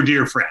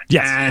dear friend,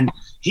 yes, and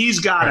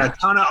he's got a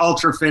ton of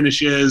ultra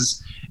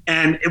finishes.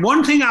 And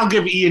one thing I'll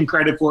give Ian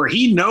credit for,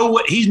 he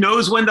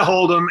knows when to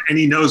hold them and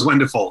he knows when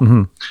to fold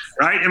them,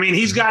 right? I mean,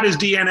 he's got his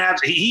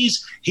DNFs.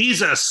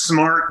 He's a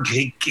smart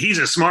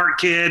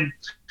kid.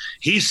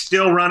 He's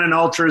still running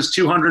ultras,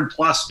 200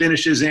 plus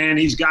finishes in.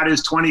 He's got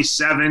his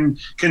 27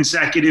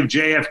 consecutive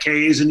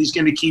JFKs, and he's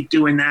going to keep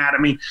doing that.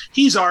 I mean,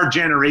 he's our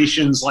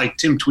generation's like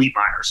Tim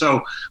Tweetmeyer.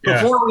 So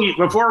before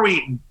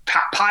we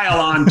pile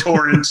on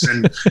Torrance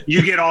and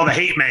you get all the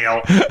hate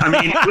mail, I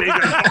mean,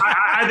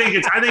 I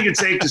think it's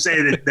safe to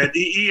say that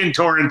Ian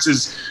Torrance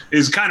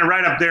is kind of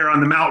right up there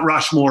on the Mount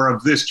Rushmore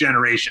of this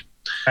generation.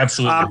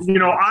 Absolutely.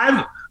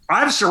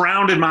 I've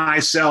surrounded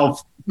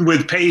myself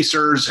with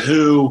pacers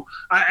who,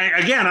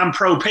 I'm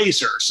pro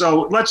pacer.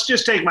 So let's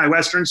just take my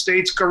Western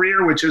States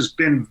career, which has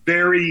been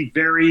very,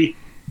 very,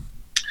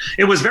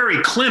 it was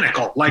very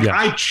clinical.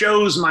 I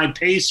chose my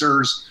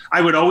pacers.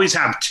 I would always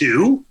have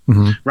two,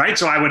 right?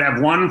 So I would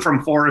have one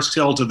from Forest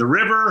Hill to the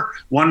river,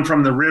 one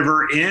from the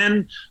river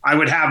in. I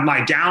would have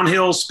my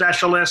downhill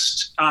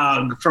specialist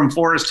from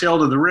Forest Hill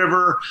to the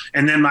river,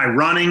 and then my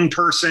running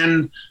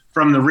person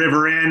from the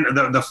river in.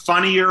 The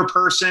funnier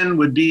person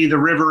would be the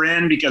river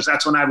in, because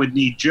that's when I would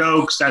need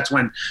jokes. That's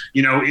when,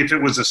 if it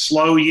was a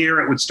slow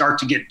year, it would start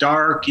to get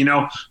dark.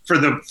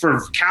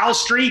 For Cal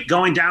Street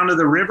going down to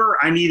the river,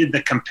 I needed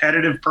the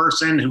competitive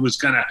person who was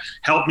going to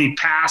help me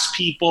pass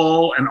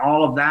people and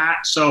all of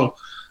that. So,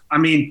 I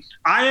mean,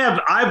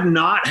 I've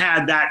not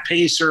had that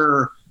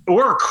pacer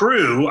or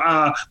crew.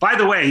 By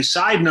the way,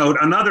 side note,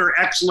 another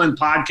excellent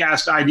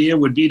podcast idea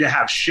would be to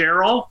have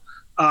Cheryl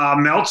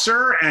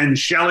Meltzer and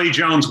Shelley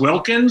Jones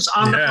Wilkins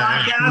on the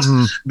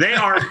podcast.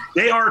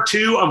 They are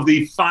two of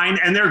the fine,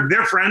 and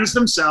they're friends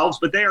themselves,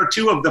 but they are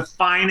two of the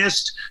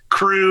finest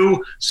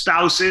crew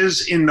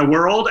spouses in the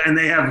world, and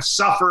they have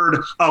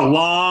suffered a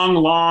long,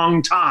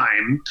 long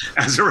time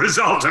as a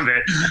result of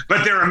it.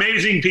 But they're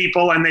amazing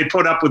people, and they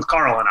put up with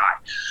Karl and I.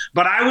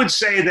 But I would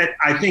say that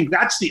I think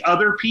that's the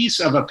other piece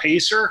of a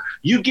pacer.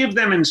 You give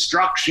them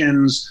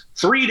instructions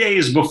 3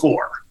 days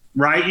before.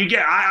 Right.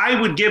 I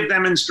would give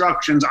them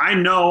instructions. I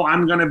know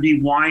I'm going to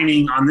be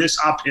whining on this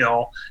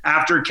uphill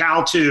after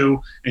Cal 2,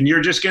 and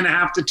you're just going to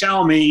have to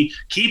tell me,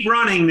 keep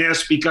running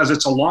this because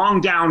it's a long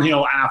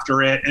downhill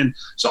after it. And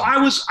so I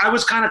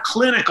was kind of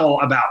clinical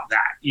about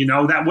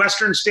that. That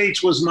Western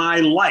States was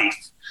my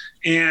life.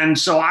 And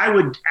so I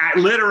would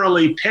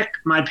literally pick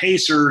my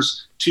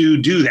pacers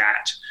to do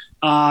that.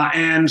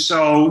 And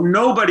so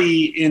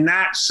nobody in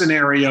that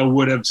scenario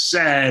would have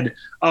said,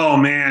 oh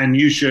man,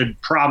 you should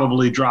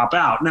probably drop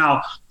out.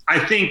 Now, I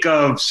think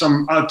of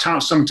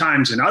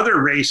sometimes in other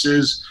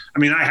races, I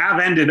mean, I have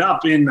ended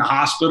up in the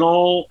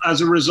hospital as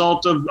a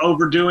result of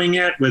overdoing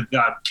it with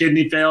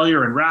kidney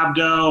failure and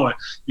rhabdo.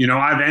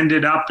 I've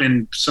ended up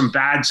in some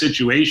bad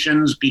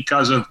situations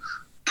because of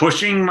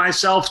pushing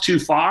myself too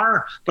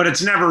far, but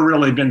it's never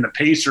really been the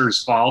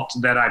pacer's fault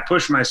that I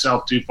push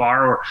myself too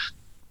far, or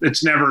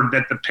it's never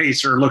that the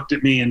pacer looked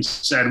at me and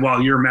said,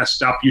 well, you're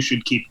messed up, you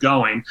should keep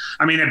going.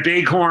 I mean, at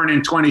Bighorn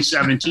in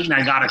 2017,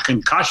 I got a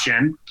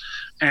concussion,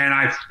 and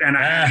I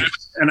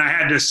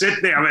had to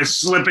sit there. I was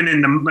slipping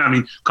in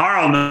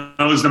Karl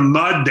knows the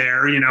mud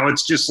there,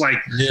 it's just like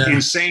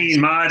insane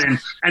mud. And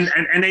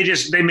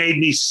they made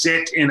me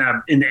sit in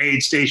the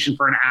aid station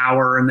for an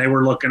hour, and they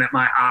were looking at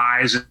my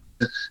eyes, and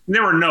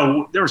there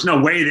was no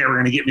way they were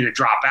going to get me to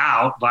drop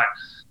out, but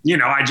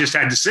I just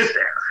had to sit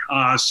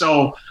there.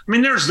 So, I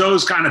mean, there's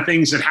those kind of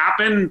things that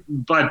happen,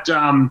 but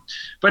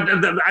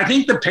I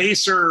think the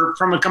pacer,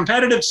 from a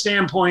competitive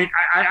standpoint,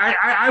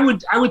 I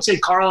would say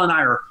Karl and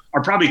I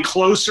are probably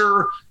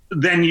closer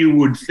than you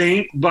would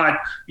think. But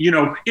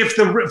if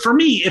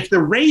the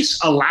race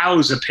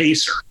allows a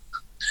pacer,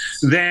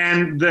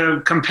 then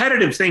the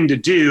competitive thing to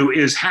do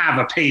is have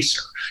a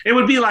pacer. It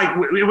would be like,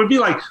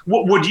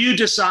 would you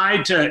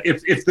decide to,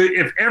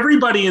 if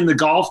everybody in the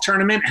golf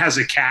tournament has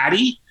a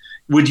caddy,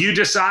 would you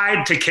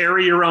decide to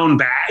carry your own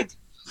bag?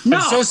 No.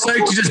 I'm so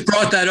psyched you just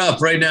brought that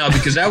up right now,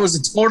 because that was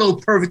a total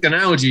perfect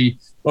analogy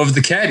of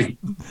the caddy.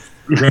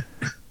 Right?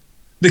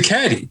 The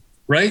caddy,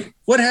 right?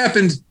 What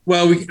happened?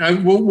 Well, we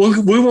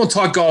won't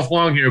talk golf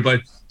long here,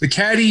 but the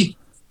caddy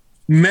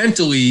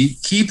mentally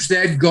keeps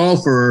that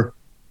golfer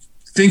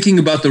thinking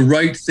about the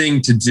right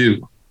thing to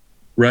do,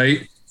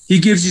 right? He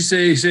gives you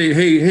say,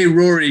 hey,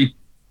 Rory,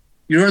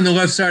 you're on the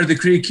left side of the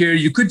creek here.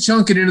 You could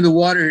chunk it into the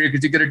water here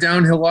because you got a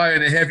downhill lie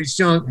and a heavy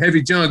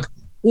junk,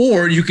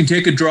 or you can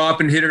take a drop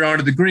and hit it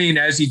onto the green,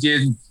 as he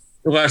did in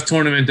the last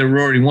tournament that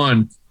Rory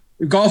won.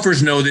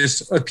 Golfers know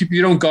this. People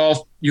you don't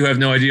golf, you have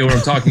no idea what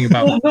I'm talking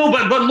about. No,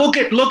 but look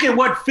at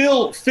what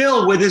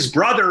Phil with his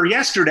brother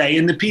yesterday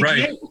in the PGA.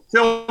 Right.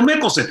 Phil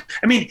Mickelson.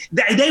 I mean,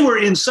 they were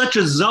in such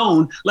a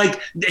zone. Like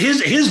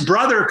his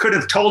brother could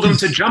have told him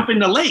to jump in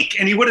the lake,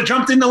 and he would have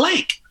jumped in the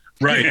lake.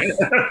 Right.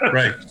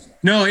 Right.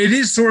 No, it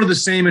is sort of the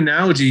same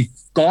analogy.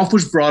 Golf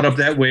was brought up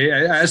that way,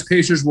 as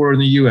pacers were in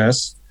the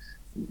U.S.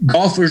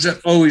 Golfers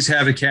always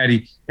have a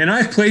caddy. And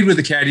I've played with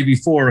a caddy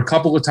before a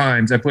couple of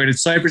times. I played at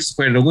Cypress, I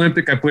played at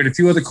Olympic, I played a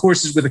few other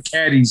courses with the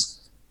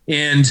caddies.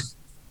 And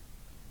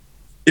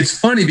it's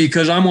funny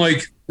because I'm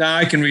like,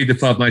 I can read the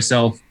putt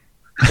myself.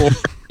 Or,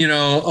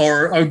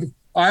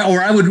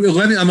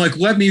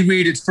 let me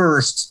read it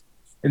first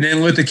and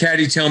then let the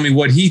caddy tell me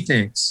what he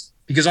thinks.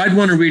 Because I'd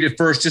want to read it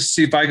first just to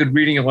see if I could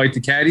reading it like the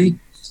caddy.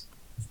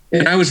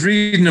 And I was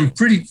reading them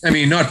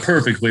not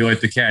perfectly like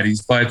the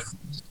caddies, but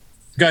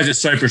the guys at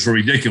Cypress were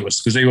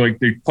ridiculous because they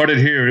put it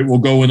here, it will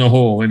go in the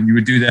hole, and you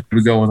would do that, it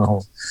would go in the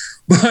hole.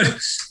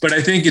 But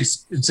I think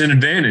it's an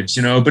advantage,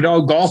 But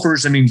all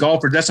golfers,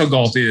 that's how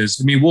golf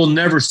is. We'll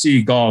never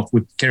see golf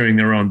with carrying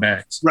their own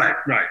bags. Right.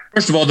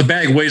 First of all, the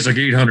bag weighs like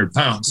 800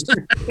 pounds.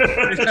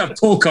 They have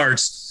pull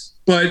carts,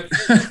 but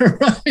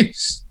right.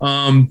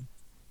 I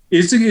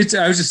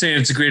was just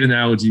saying, it's a great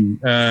analogy.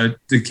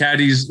 The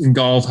caddies in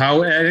golf,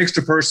 how an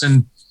extra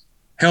person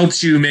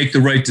helps you make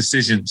the right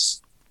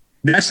decisions.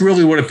 That's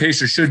really what a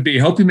pacer should be.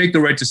 Help you make the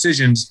right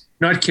decisions,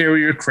 not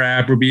carry your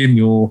crap or be a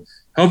mule.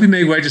 Help you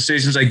make right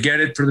decisions. I get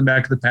it for the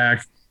back of the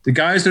pack. The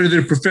guys that are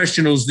the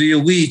professionals, the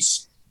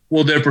elites,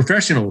 well, they're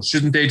professionals.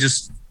 Shouldn't they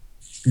just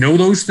know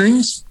those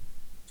things?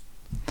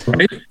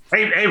 Right?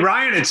 Hey,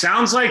 Ryan, it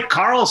sounds like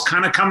Karl's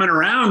kind of coming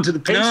around to the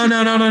pacer. No.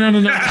 No.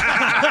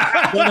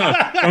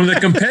 From the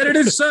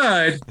competitive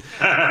side,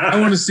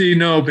 I want to see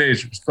no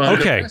pacers. But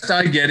okay. The rest,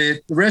 I get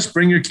it. The rest,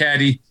 bring your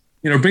caddy.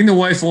 Bring the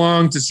wife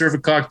along to serve a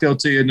cocktail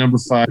to you at number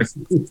 5.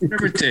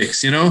 Whatever it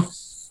takes,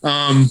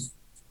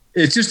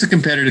 It's just the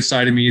competitive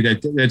side of me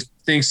that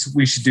thinks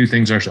we should do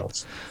things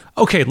ourselves.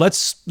 Okay,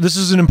 this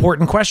is an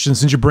important question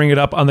since you bring it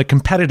up on the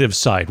competitive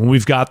side. When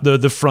we've got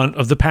the front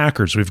of the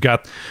packers, we've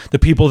got the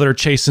people that are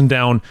chasing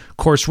down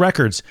course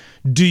records.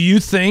 Do you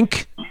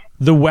think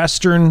the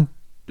Western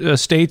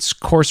States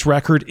course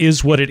record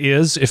is what it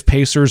is if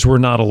pacers were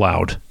not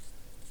allowed?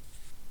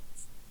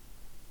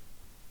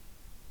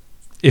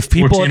 If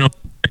people,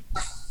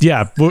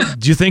 yeah,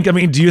 do you think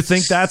we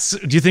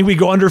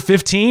go under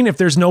 15 if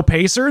there's no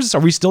pacers?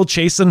 Are we still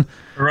chasing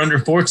or under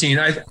 14?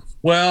 I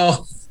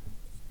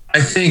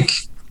think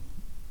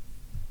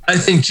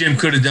Jim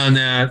could have done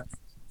that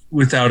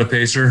without a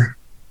pacer.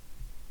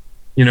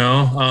 I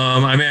don't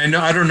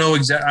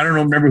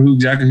remember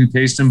exactly who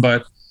paced him,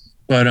 but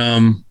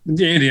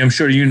Andy, I'm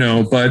sure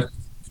but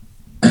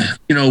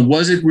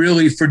was it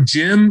really for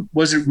Jim?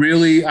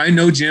 I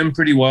know Jim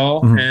pretty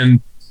well, mm-hmm.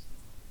 and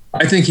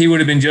I think he would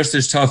have been just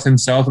as tough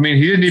himself.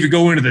 He didn't even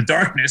go into the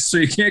darkness, so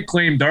you can't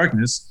claim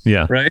darkness.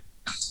 Yeah. Right.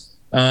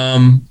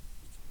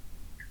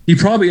 He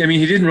probably,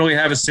 he didn't really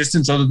have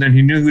assistants other than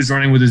he knew he was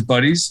running with his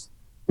buddies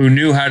who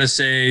knew how to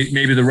say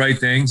maybe the right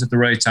things at the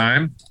right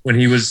time when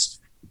he was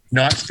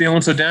not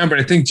feeling so down. But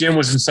I think Jim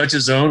was in such a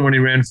zone when he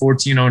ran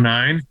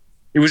 14:09.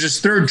 It was his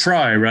third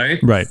try, right?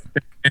 Right.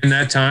 In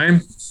that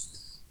time,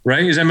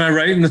 right? Am I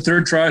right in the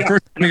third try? Yeah.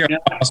 First time he got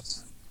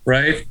lost,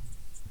 right?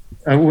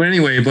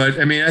 Anyway, but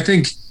I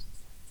think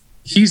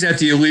he's at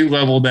the elite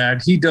level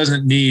that he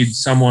doesn't need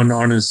someone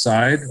on his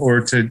side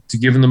or to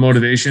give him the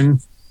motivation.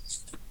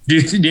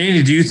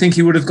 Danny, do you think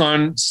he would have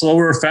gone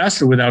slower or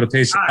faster without a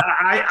pacer?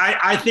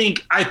 I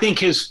think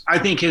his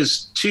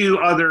 2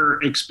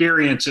 other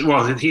experiences.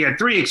 Well, he had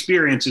 3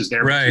 experiences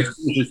there. Right.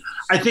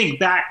 I think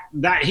that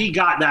he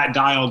got that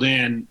dialed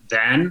in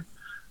then.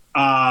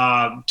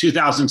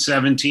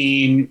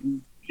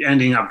 2017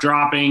 ending up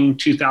dropping.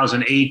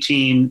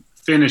 2018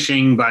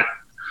 finishing, but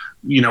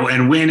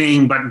and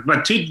winning. But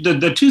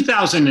the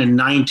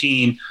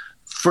 2019.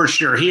 For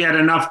sure. He had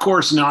enough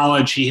course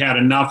knowledge. He had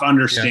enough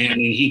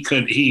understanding. Yeah.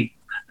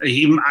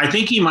 I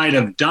think he might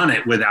have done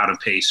it without a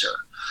pacer.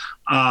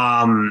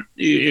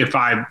 If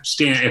I'm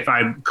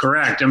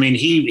correct.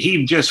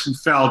 He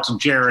just felt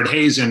Jared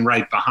Hazen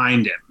right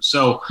behind him.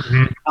 So,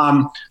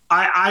 mm-hmm.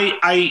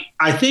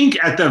 I think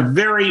at the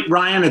very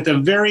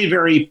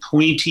very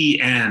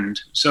pointy end.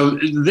 So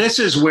this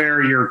is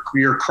where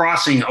you're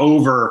crossing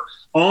over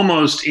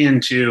almost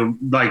into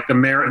like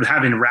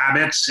having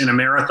rabbits in a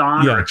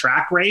marathon or a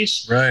track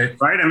race. Right.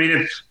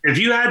 If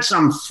you had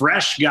some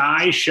fresh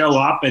guy show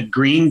up at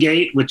Green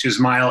Gate, which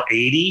is mile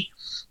 80,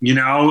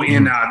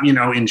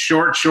 in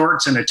short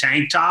shorts and a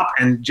tank top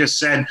and just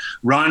said,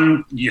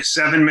 run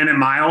 7-minute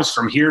miles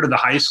from here to the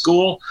high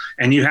school.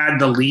 And you had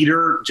the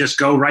leader just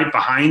go right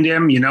behind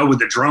him, with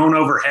the drone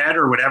overhead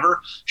or whatever.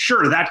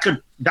 Sure. That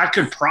could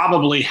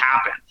probably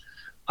happen.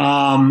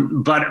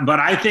 But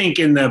I think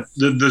in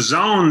the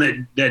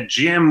zone that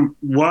Jim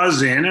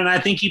was in, and I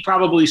think he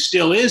probably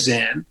still is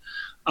in,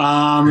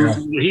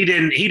 he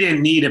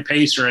didn't need a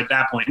pacer at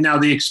that point. Now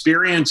the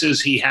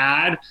experiences he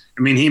had,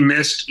 he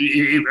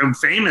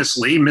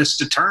famously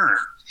missed a turn.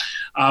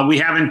 We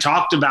haven't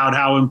talked about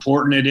how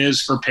important it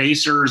is for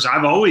pacers.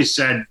 I've always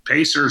said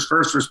pacers'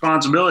 first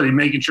responsibility,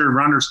 making sure the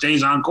runner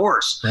stays on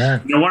course.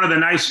 Right. One of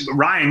the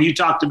Ryan, you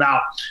talked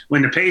about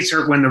when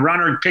the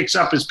runner picks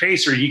up his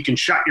pacer, you can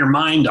shut your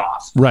mind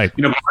off. Right.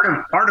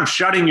 Part of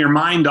shutting your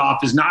mind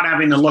off is not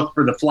having to look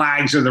for the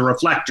flags or the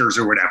reflectors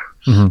or whatever.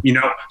 Mm-hmm.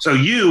 So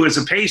you as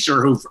a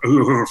pacer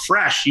who are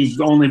fresh,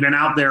 you've only been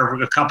out there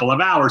for a couple of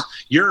hours,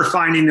 you're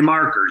finding the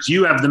markers.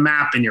 You have the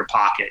map in your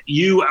pocket.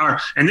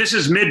 And this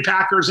is mid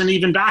packers and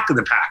even back of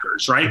the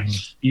packers, right?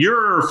 Mm-hmm.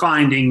 You're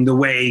finding the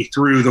way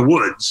through the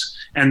woods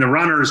and the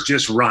runner's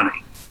just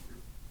running.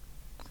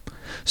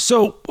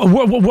 So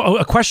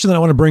a question that I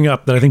want to bring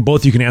up that I think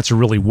both of you can answer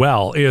really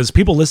well is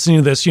people listening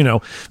to this,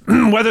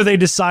 whether they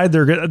decide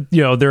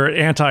they're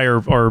anti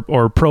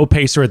or pro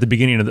pacer at the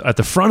beginning at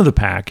the front of the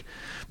pack,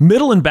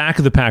 middle and back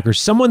of the pack, or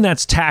someone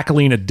that's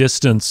tackling a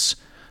distance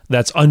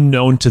that's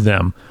unknown to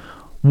them.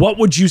 What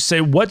would you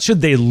say? What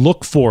should they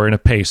look for in a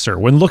pacer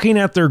when looking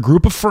at their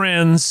group of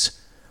friends?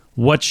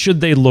 What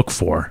should they look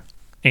for?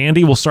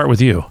 Andy, we'll start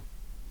with you.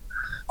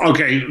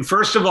 Okay,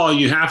 first of all,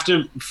 you have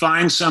to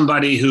find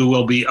somebody who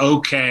will be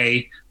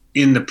okay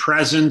in the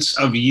presence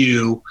of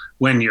you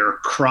when you're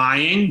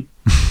crying.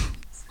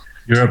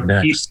 You're up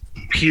next.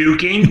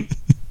 Puking,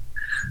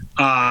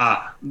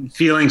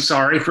 feeling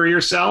sorry for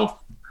yourself,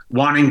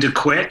 wanting to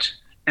quit,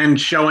 and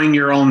showing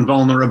your own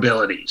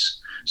vulnerabilities.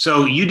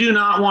 So you do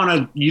not want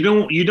to. You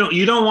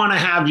don't want to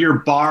have your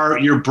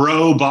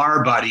bro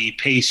bar buddy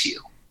pace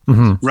you,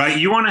 right?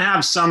 You want to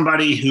have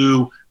somebody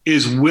who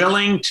is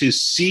willing to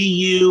see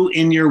you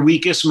in your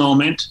weakest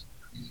moment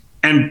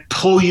and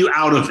pull you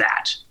out of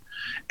that.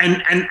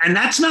 And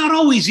that's not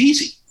always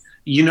easy.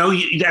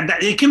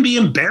 It can be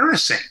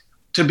embarrassing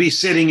to be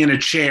sitting in a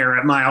chair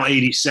at mile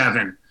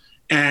 87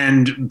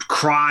 and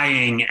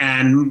crying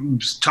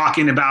and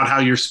talking about how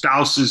your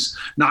spouse is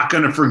not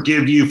going to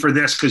forgive you for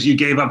this because you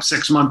gave up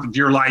 6 months of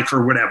your life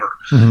or whatever.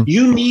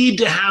 You need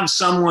to have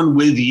someone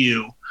with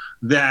you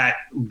that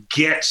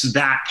gets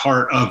that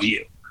part of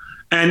you.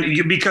 And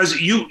because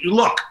you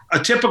look, a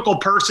typical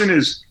person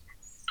is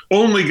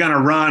only going to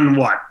run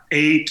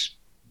 8,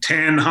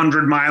 10,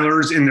 100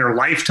 milers in their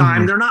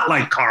lifetime. They're not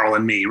like Karl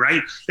and me,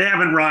 right? They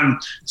haven't run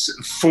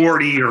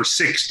 40 or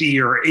 60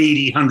 or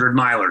 80, 100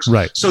 milers.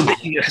 Right. So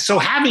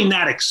having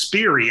that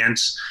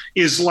experience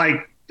is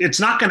like, it's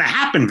not going to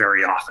happen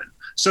very often.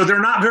 So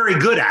they're not very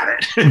good at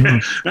it.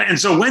 And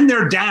so when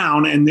they're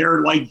down and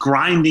they're like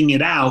grinding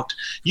it out,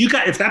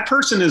 if that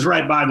person is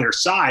right by their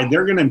side,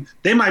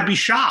 they might be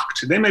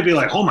shocked. They might be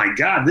like, oh my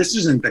God, this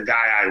isn't the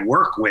guy I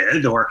work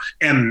with or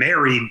am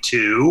married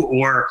to,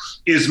 or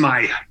is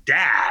my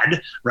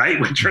dad, right?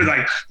 Which are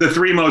like the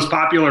 3 most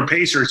popular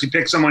pacers. You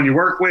pick someone you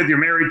work with, you're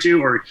married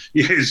to, or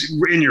is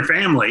in your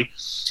family.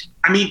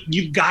 I mean,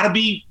 they've got to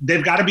be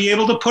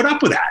able to put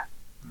up with that.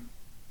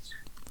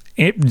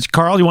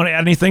 Karl, you want to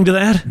add anything to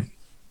that?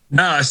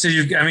 No, so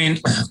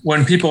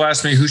when people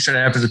ask me who should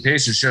I have as a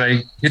pacer, should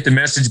I hit the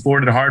message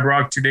board at Hard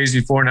Rock 2 days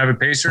before and have a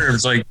pacer? It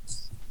was like,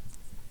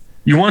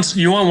 you want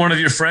one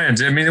of your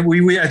friends. I mean,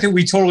 I think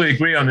we totally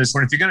agree on this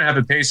one. If you're going to have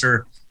a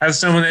pacer, have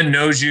someone that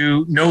knows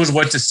you, knows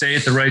what to say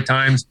at the right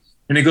times.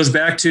 And it goes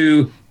back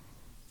to,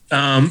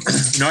 I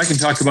can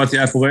talk about the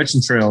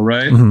Appalachian Trail,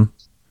 right?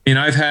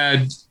 I've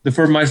had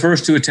my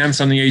first 2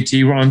 attempts on the AT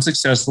were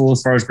unsuccessful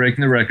as far as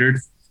breaking the record.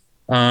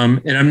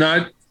 And I'm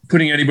not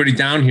putting anybody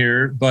down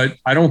here, but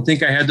I don't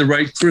think I had the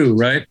right crew,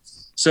 right?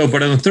 So,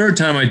 but on the 3rd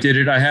time I did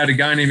it, I had a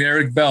guy named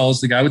Eric Bells,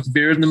 the guy with the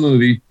beard in the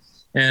movie,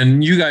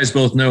 and you guys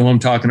both know who I'm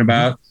talking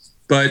about,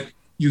 but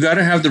you got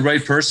to have the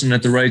right person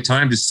at the right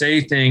time to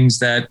say things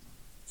that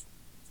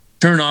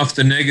turn off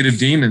the negative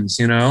demons,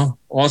 All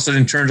of a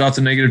sudden turns off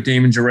the negative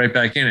demons, you're right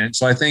back in it.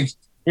 So I think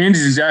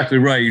Andy's exactly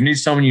right. You need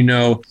someone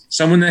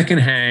someone that can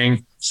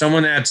hang,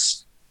 someone that's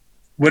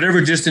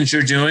whatever distance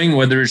you're doing,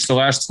 whether it's the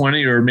last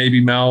 20 or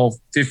maybe mile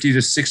 50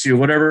 to 60 or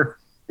whatever,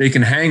 they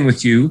can hang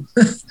with you.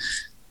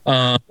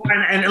 And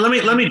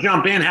let me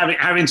jump in,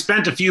 having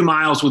spent a few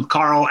miles with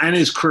Karl and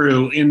his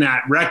crew in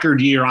that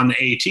record year on the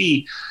AT.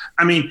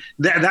 I mean,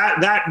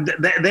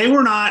 they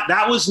were not.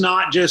 That was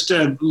not just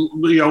rainbows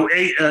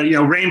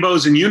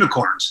and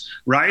unicorns,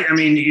 right? I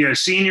mean,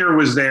 Senior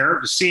was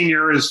there.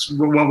 Senior is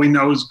what we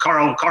know is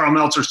Karl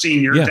Meltzer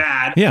Senior,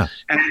 dad. Yeah.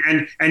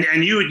 And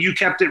you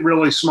kept it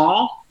really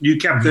small. You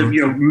kept the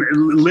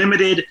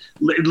limited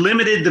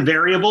the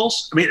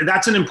variables. I mean,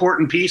 that's an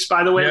important piece,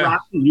 by the way, Yeah.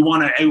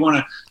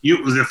 Ron.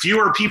 The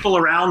fewer people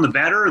around, the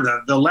better.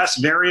 The less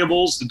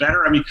variables, the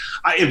better. I mean,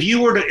 if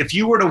you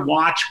were to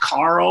watch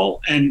Karl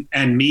and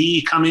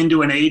me come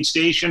into an aid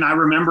station, I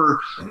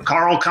remember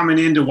Karl coming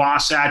into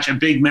Wasatch, a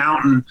big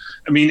mountain.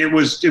 I mean,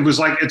 it's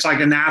like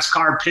a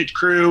NASCAR pit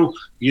crew.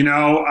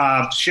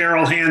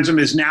 Cheryl hands him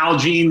his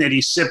Nalgene that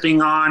he's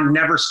sipping on,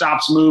 never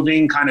stops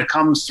moving, kind of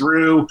comes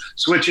through,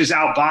 switches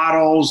out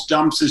bottles,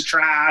 dumps his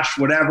trash,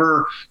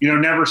 whatever,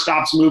 never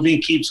stops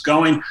moving, keeps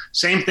going.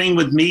 Same thing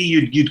with me.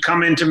 You'd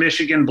come into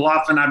Michigan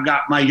Bluff and I've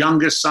got my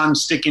youngest son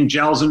sticking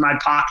gels in my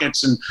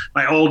pockets and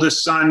my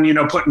oldest son,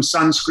 putting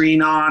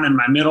sunscreen on, and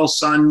my middle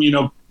son,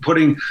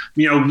 putting,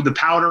 the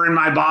powder in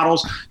my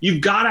bottles.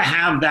 You've got to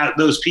have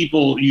those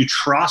people you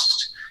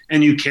trust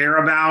and you care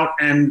about,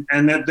 and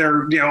that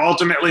they're,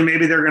 ultimately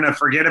maybe they're going to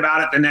forget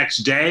about it the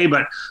next day,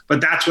 but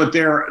that's what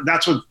they're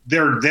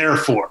there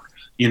for,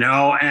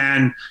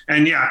 and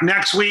yeah,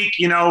 next week,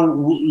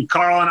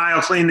 Karl and I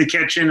will clean the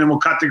kitchen and we'll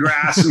cut the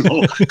grass and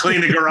we'll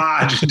clean the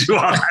garage and do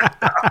all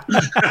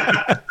that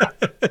stuff.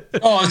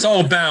 Oh, it's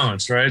all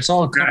balanced, right? It's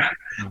all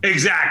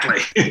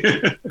exactly.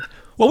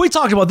 Well, we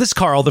talked about this,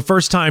 Karl, the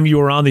first time you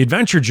were on the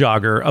Adventure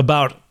Jogger,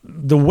 about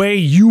the way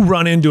you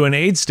run into an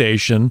aid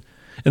station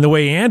and the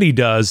way Andy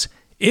does.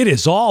 It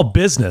is all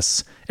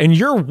business. And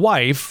your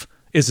wife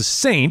is a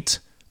saint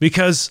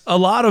because a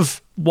lot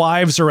of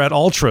wives are at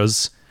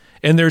ultras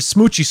and there's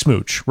smoochy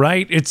smooch,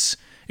 right? It's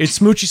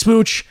smoochy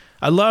smooch.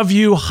 I love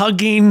you,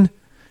 hugging,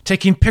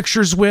 taking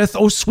pictures with,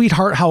 oh,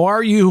 sweetheart, how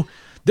are you?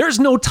 There's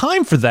no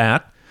time for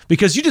that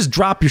because you just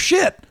drop your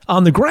shit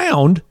on the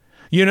ground,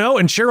 you know,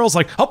 and Cheryl's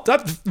like, oh,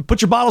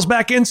 put your bottles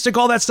back in, stick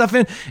all that stuff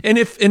in. And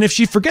if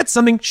she forgets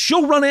something,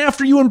 she'll run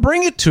after you and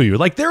bring it to you.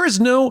 Like there is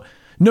no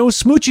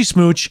smoochy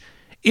smooch.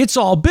 It's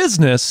all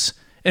business.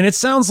 And it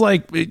sounds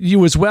like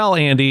you as well,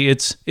 Andy.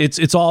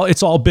 It's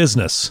all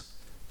business.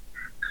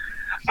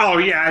 Oh,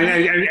 yeah.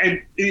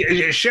 And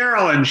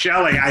Cheryl and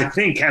Shelley, I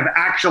think, have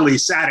actually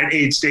sat at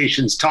aid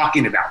stations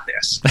talking about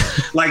this.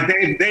 Like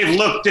they've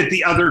looked at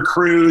the other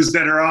crews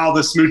that are all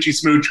the smoochy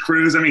smooch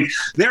crews. I mean,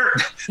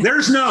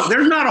 there's not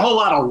a whole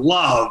lot of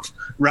love,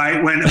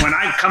 right? When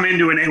I come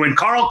into when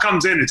Karl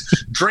comes in,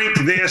 it's drink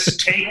this,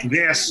 take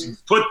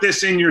this, put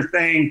this in your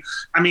thing.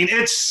 I mean,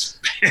 it's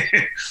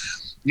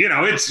you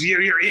know,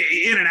 you're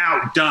in and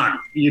out, done,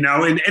 you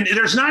know, and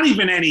there's not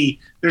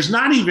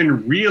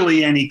even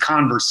really any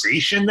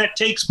conversation that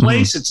takes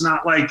place. It's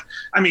not like,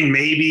 I mean,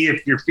 maybe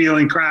if you're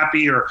feeling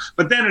crappy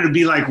but then it'd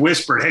be like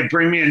whispered, hey,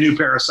 bring me a new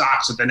pair of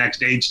socks at the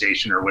next aid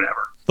station or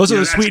whatever. Those are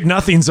the sweet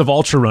nothings of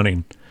ultra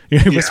running.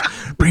 Yeah.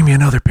 Bring me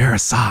another pair of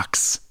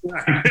socks.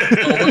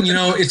 Well, you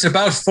know, it's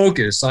about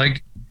focus.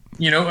 Like,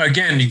 you know,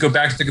 again, you go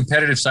back to the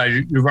competitive side,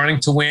 you're running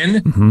to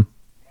win. Mm-hmm.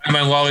 Am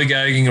I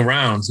lollygagging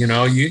around? You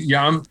know,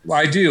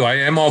 I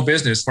am all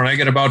business. When I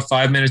get about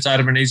 5 minutes out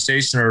of an aid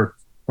station, or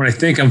when I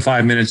think I'm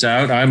 5 minutes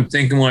out, I'm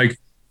thinking like,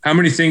 how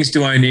many things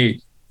do I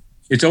need?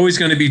 It's always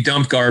going to be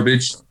dump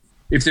garbage.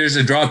 If there's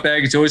a drop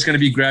bag, it's always going to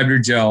be grab your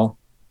gel,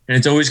 and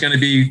it's always going to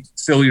be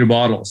fill your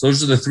bottles.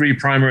 Those are the three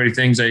primary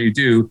things that you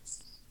do.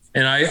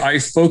 And I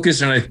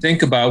focus and I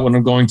think about what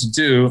I'm going to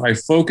do. I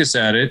focus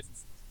at it.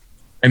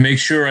 I make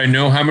sure I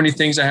know how many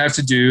things I have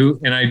to do,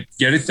 and I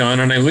get it done,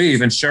 and I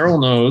leave. And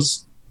Cheryl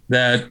knows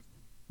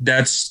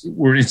that's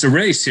where it's a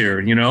race here,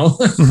 you know?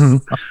 Mm-hmm.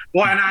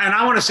 Well, and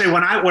I want to say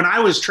when I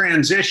was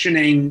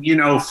transitioning, you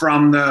know,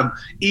 from the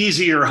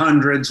easier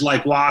hundreds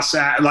like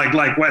Wasatch,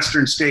 like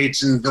Western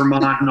States and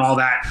Vermont and all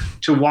that,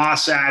 to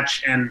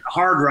Wasatch and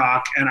Hard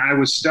Rock, and I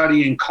was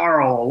studying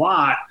Karl a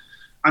lot.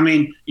 I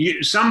mean,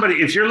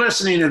 if you're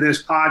listening to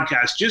this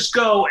podcast, just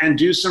go and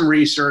do some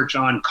research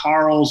on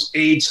Karl's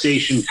aid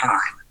station time.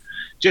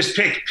 Just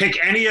pick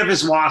any of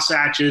his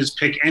Wasatches,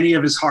 pick any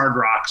of his Hard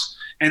Rocks,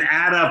 and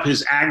add up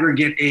his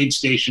aggregate aid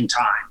station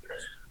time.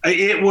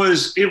 It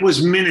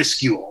was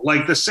minuscule.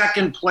 Like the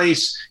second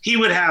place, he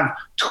would have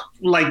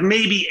like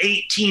maybe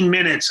 18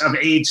 minutes of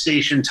aid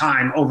station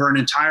time over an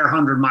entire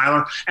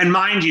 100-miler. And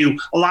mind you,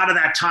 a lot of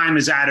that time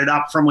is added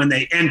up from when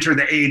they enter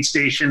the aid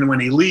station and when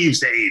he leaves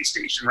the aid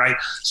station, right?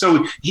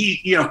 So he,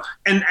 you know,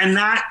 and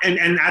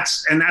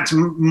that's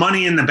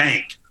money in the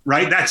bank,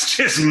 right? That's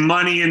just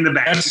money in the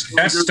bank.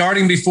 That's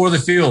starting before the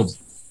field.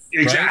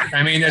 Exactly. Right?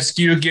 I mean,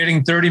 you're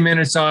getting 30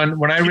 minutes on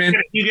when I ran.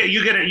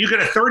 You get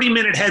a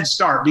 30-minute head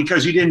start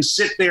because you didn't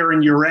sit there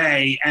in your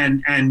A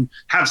and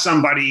have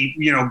somebody,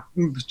 you know,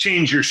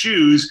 change your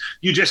shoes.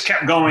 You just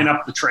kept going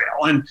up the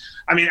trail. And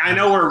I mean, I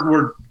know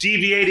we're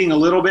deviating a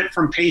little bit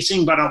from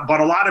pacing, but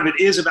a lot of it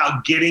is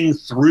about getting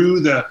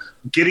through the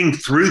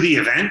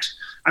event.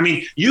 I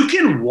mean, you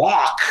can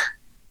walk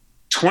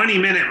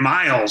 20-minute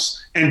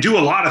miles and do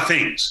a lot of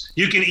things.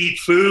 You can eat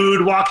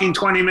food walking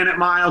 20-minute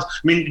miles. I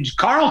mean,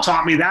 Karl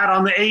taught me that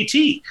on the AT.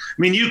 I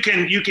mean, you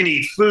can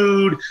eat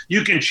food,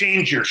 you can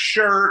change your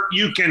shirt,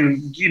 you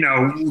can, you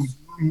know,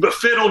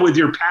 fiddle with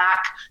your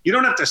pack. You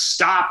don't have to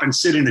stop and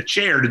sit in a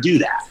chair to do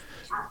that.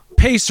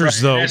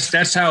 Pacers, though.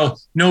 That's how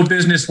No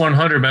Business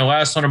 100, my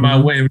last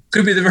 100-mile win,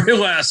 could be the very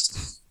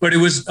last, but it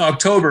was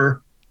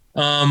October.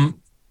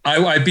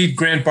 I beat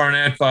Grant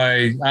Barnett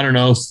by, I don't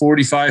know,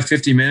 45,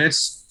 50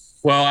 minutes.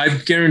 Well, I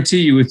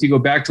guarantee you, if you go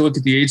back to look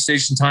at the aid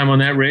station time on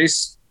that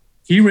race,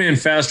 he ran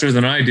faster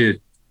than I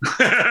did.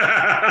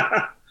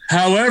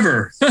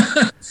 However,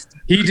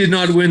 he did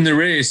not win the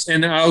race.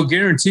 And I'll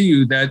guarantee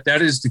you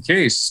that is the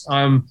case.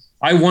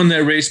 I won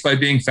that race by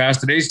being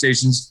fast at aid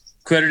stations,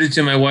 credited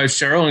to my wife,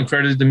 Cheryl, and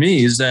credited to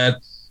me is that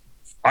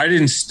I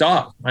didn't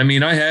stop. I mean,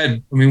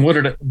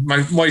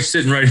 my wife's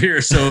sitting right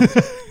here. So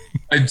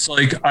it's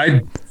like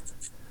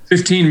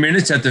 15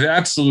 minutes at the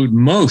absolute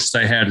most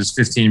I had is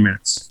 15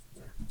 minutes.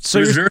 So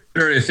it was very,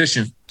 very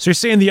efficient. So you're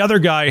saying the other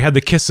guy had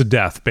the kiss of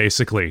death,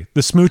 basically,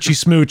 the smoochy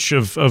smooch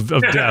of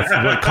death.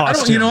 What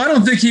cost him? I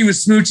don't think he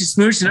was smoochy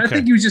smooch, and okay. I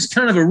think he was just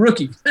kind of a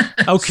rookie.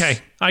 Okay,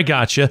 I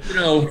gotcha. You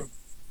know,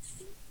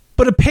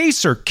 but a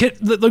pacer,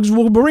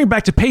 we'll bring it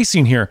back to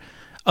pacing here.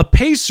 A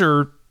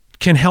pacer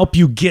can help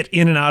you get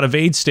in and out of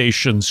aid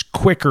stations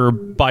quicker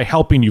by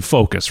helping you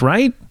focus,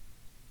 right?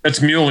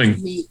 That's muling.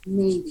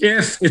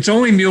 If it's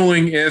only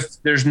muling if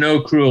there's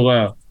no crew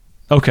allowed.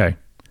 Okay.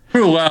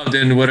 Crew allowed,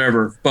 then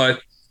whatever.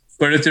 But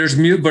if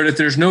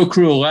there's no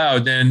crew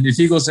allowed, then if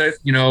he goes,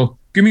 you know,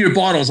 give me your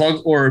bottles,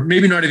 or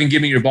maybe not even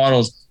give me your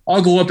bottles,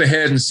 I'll go up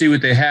ahead and see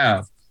what they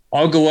have.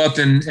 I'll go up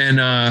and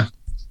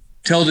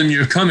tell them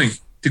you're coming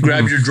to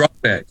grab your drop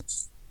bag.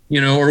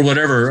 or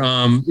whatever.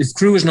 If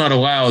crew is not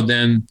allowed,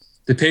 then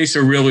the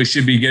pacer really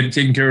should be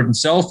taking care of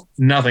himself,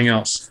 nothing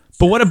else.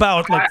 But what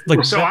about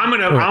so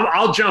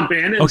I'll jump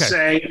in and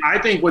say, I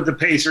think what the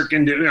pacer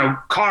can do,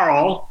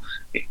 Karl,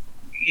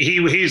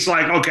 he's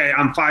like, okay,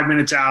 I'm 5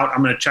 minutes out.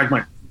 I'm going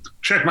to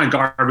check my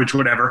garbage,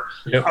 whatever.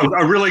 Yep.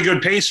 A really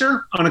good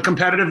pacer on a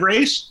competitive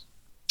race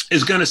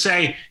is going to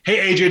say,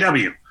 hey,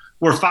 AJW,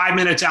 we're 5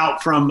 minutes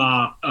out from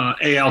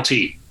ALT.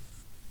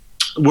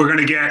 We're going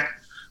to get,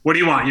 what do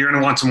you want? You're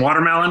going to want some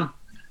watermelon.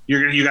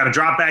 You got a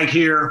drop bag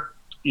here.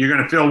 You're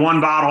going to fill one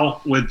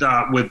bottle with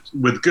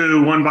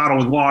goo, one bottle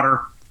with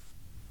water,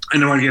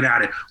 and then we're going to get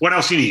at it. What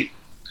else you need?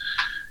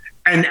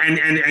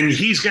 And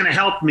he's going to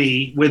help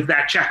me with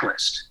that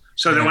checklist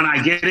so that when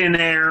I get in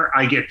there,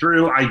 I get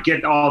through, I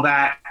get all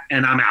that,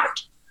 and I'm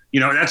out.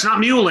 That's not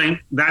muling.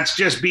 That's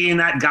just being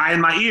that guy in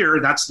my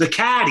ear. That's the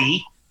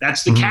caddy.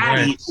 That's the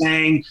caddy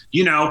saying,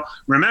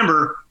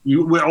 remember,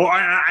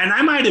 and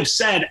I might have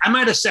said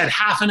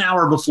half an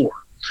hour before,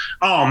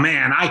 oh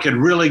man, I could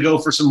really go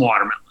for some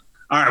watermelon.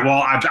 All right,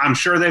 well, I'm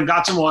sure they've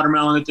got some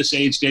watermelon at this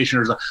aid station.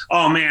 Or,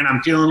 oh man,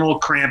 I'm feeling a little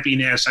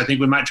crampiness. I think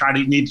we might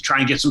need to try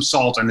and get some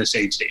salt on this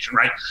aid station,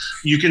 right?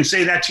 You can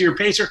say that to your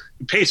pacer.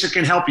 The pacer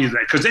can help you with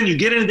that, because then you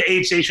get into the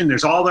aid station.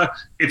 There's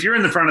if you're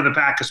in the front of the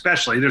pack,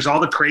 especially, there's all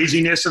the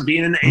craziness of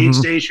being in the aid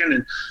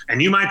station, and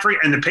you might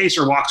and the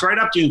pacer walks right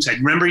up to you and says,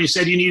 "Remember, you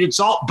said you needed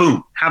salt?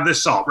 Boom, have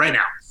this salt right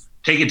now.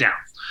 Take it down."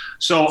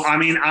 So, I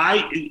mean,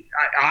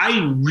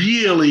 I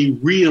really,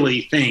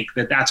 really think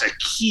that that's a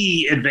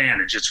key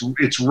advantage.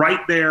 It's right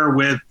there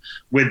with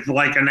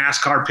like a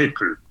NASCAR pit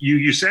crew.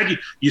 You said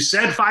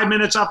 5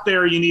 minutes up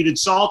there, you needed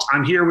salt.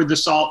 I'm here with the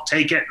salt.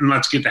 Take it, and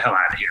let's get the hell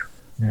out of here.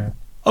 Yeah.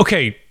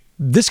 Okay,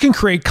 this can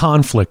create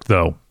conflict,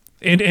 though.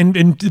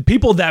 And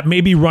people that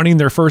may be running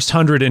their first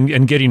 100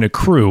 and getting a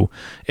crew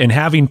and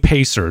having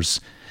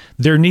pacers,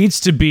 there needs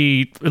to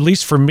be, at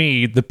least for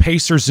me, the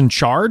pacers in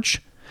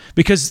charge.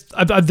 Because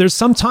there's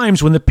some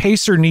times when the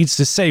pacer needs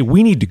to say,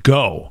 we need to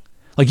go.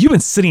 Like, you've been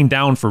sitting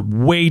down for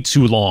way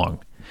too long.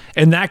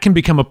 And that can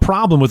become a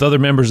problem with other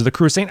members of the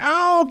crew saying,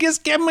 oh,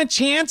 just give them a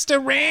chance to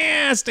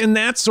rest and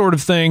that sort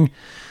of thing.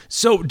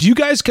 So do you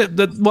guys,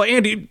 well,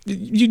 Andy,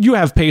 you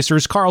have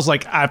pacers. Carl's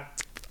like,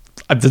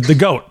 the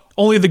goat.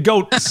 Only the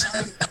goats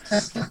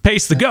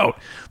pace the goat.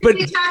 But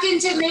you're talking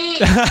to me.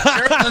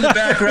 Cheryl in the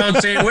background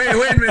saying, wait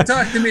a minute,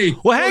 talk to me.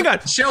 Well, hang on.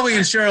 Shelly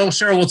and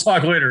Cheryl will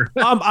talk later.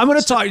 I'm going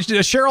to talk,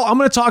 Cheryl, I'm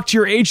going to talk to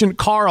your agent,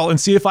 Karl, and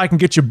see if I can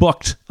get you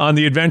booked on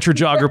the Adventure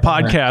Jogger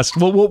podcast.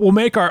 We'll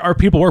make our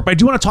people work. But I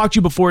do want to talk to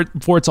you before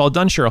it's all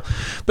done, Cheryl.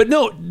 But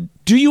no,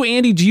 do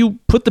you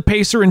put the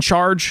pacer in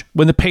charge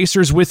when the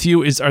pacer's with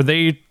you? Do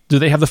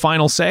they have the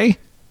final say?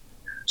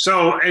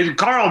 So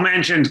Karl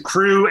mentioned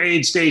crew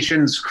aid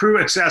stations, crew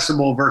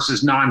accessible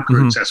versus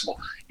non-crew accessible.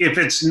 If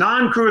it's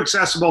non-crew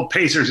accessible,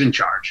 pacer's in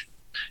charge.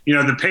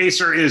 The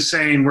pacer is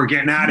saying, we're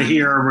getting out of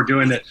here, we're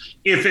doing it.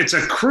 If it's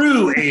a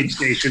crew aid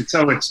station,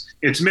 so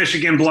it's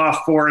Michigan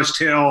Bluff, Forest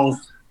Hill,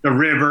 the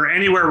river,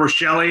 anywhere where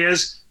Shelly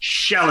is,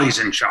 Shelly's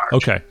in charge.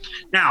 Okay.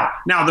 Now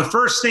the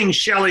first thing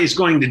Shelly's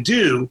going to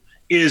do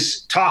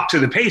is talk to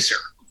the pacer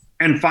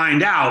and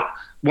find out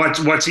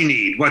what's he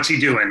need? What's he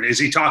doing? Is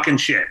he talking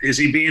shit? Is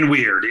he being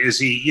weird? Is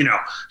he,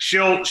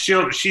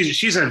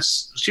 she's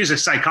a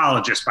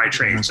psychologist by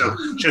trade. So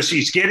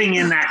she's getting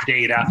in that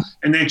data,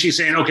 and then she's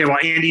saying, okay, well,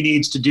 Andy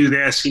needs to do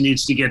this. He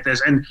needs to get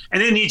this, and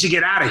then needs to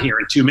get out of here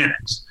in 2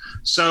 minutes.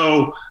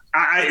 So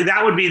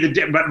that would be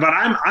but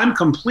I'm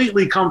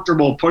completely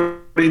comfortable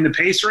putting the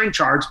pacer in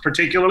charge,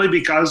 particularly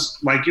because,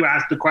 like you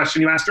asked the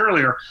question you asked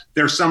earlier,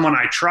 there's someone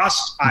I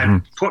trust.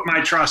 I've put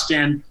my trust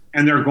in,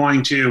 and they're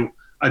going to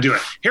do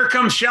it. Here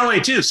comes Shelly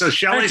too. So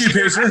Shelly's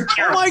here.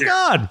 Oh my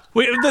God!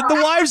 Wait,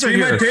 the wives are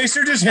here. My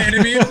pacer just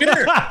handed me a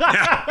beer.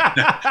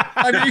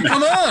 I mean,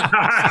 come on.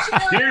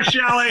 Here's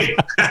Shelly.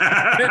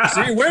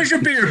 See, where's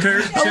your beer,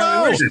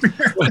 Hello. Where's your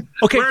beer?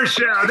 Okay. Where's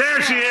Shelly?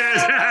 There she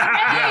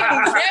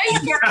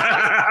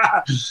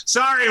is.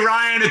 Sorry,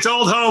 Ryan. It's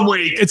old home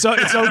week. It's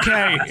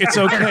okay. It's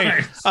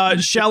okay.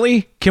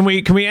 Shelly, can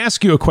we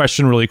ask you a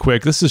question really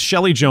quick? This is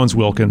Shelly Jones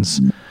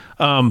Wilkins.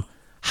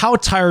 How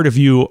tired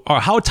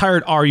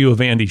are you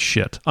of Andy's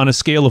shit on a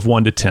scale of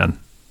 1 to 10?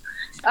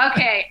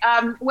 Okay.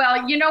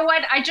 Well, you know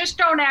what? I just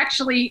don't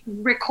actually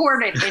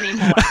record it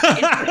anymore.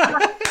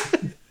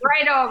 It's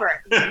right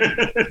over.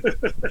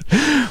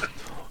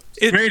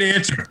 Great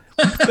answer.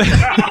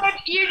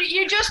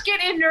 You just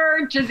get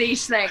inured to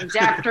these things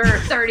after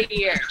 30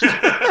 years.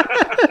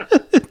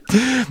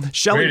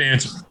 Shelly, great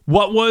answer.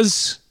 What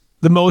was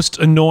the most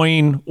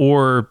annoying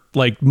or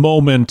like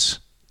moment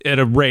at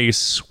a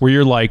race where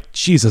you're like,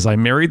 Jesus, I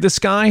married this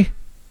guy?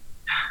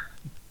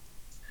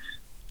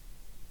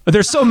 But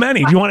there's so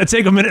many. Do you want to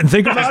take a minute and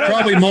think about it?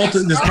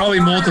 There's probably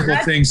multiple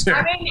things there.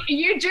 I mean,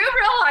 you do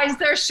realize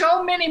there's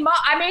so many.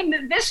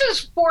 This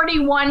is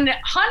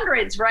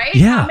 4100s, right?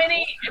 Yeah. How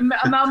many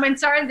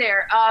moments are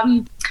there?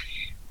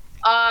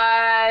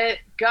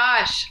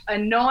 Gosh,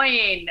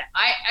 annoying.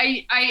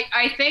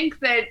 I think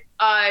that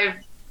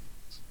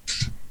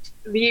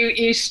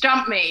You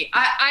stumped me.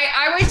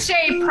 I would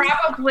say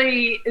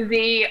probably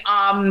the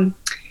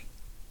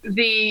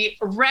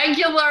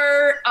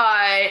regular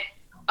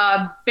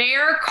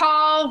bear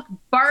call,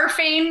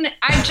 barfing.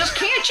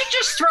 Can't you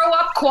just throw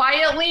up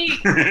quietly?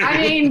 I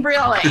mean,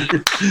 really.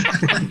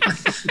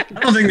 I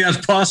don't think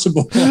that's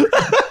possible. I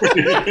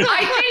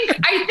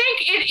think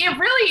it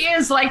really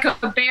is like a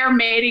bear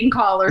mating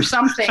call or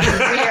something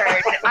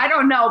weird. I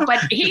don't know,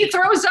 but he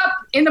throws up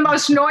in the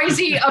most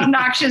noisy,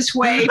 obnoxious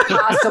way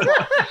possible.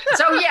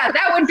 So yeah,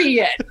 that would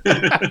be it.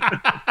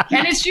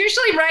 And it's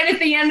usually right at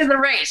the end of the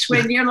race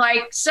when you're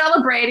like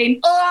celebrating.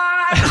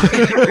 Oh!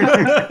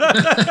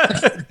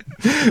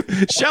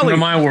 Shelly, in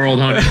my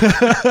world, honey.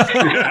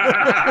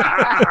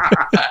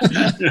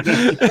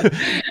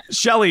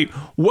 Shelly,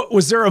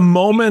 was there a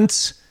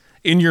moment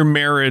in your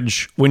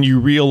marriage when you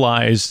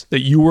realized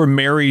that you were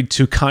married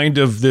to kind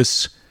of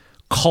this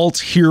cult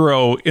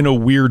hero in a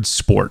weird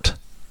sport?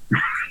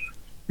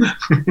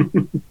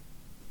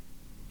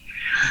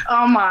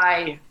 Oh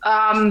my.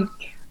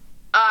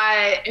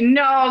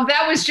 No,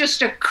 that was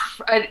just an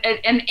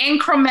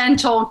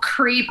incremental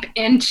creep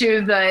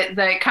into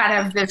the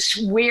kind of this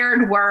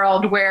weird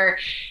world where,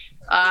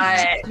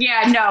 I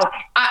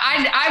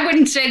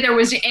wouldn't say there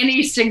was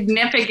any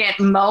significant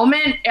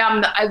moment.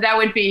 That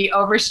would be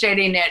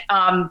overstating it.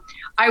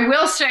 I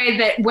will say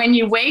that when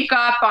you wake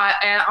up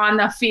on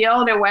the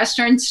field at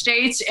Western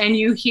States and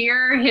you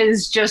hear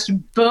his just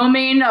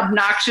booming,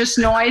 obnoxious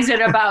noise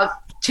at about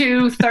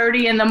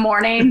 2:30 in the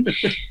morning,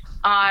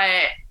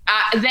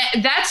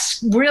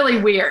 that's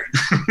really weird.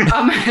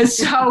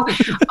 So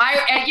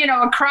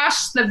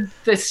across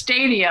the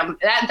stadium,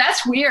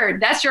 that's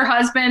weird. That's your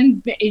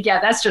husband. Yeah,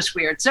 that's just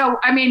weird. So,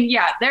 I mean,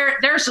 yeah,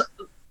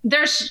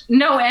 there's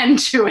no end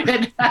to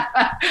it.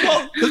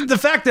 Well, the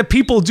fact that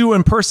people do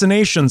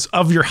impersonations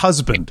of your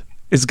husband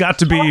has got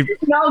to be. I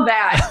didn't know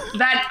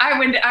that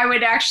I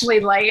would actually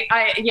like.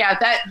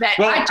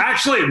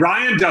 Actually,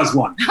 Ryan does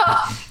one.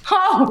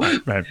 Oh.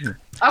 Right.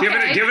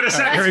 Okay. Give it a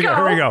second.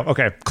 Here we go.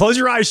 Okay. Close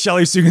your eyes,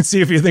 Shelly, so you can see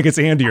if you think it's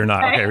Andy or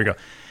not. Okay, here we go.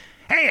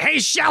 Hey,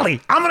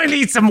 Shelly, I'm going to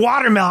need some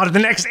watermelon at the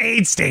next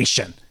aid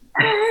station.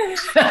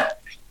 It's the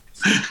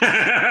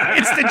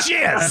jizz.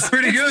 That's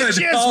pretty good. It's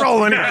the jizz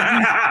rolling in.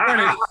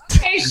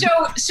 Okay,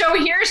 so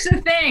here's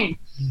the thing.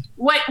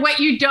 What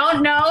you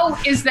don't know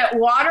is that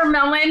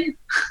watermelon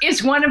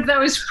is one of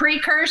those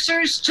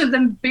precursors to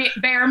the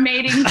bear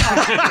mating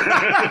call.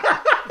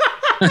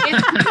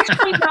 It's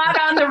usually not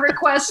on the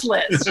request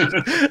list.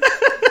 The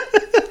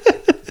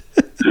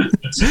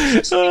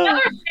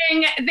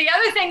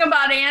other thing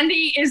about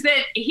Andy is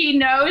that he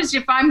knows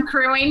if I'm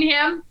crewing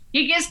him,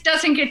 he just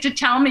doesn't get to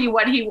tell me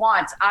what he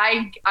wants.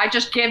 I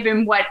just give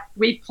him what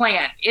we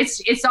plan.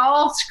 It's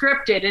all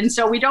scripted, and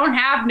so we don't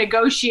have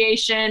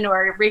negotiation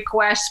or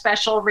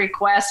special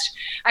request.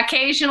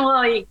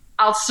 Occasionally,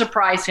 I'll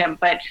surprise him,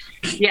 but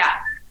yeah,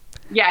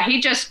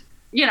 he just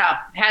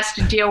has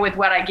to deal with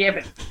what I give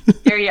him.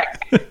 There you go.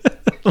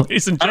 I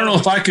don't know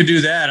if I could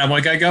do that. I'm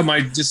like,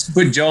 just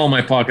put Joe in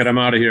my pocket. I'm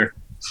out of here.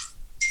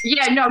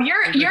 Yeah, no,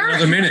 you're about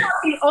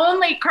the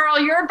only,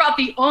 Karl, you're about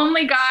the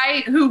only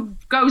guy who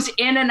goes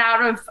in and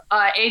out of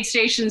aid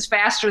stations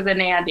faster than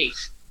Andy.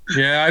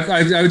 Yeah,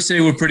 I would say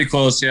we're pretty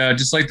close. Yeah,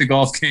 just like the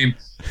golf game.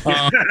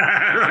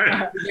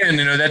 Again,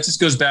 that just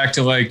goes back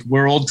to like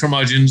we're old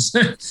curmudgeons.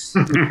 Yeah.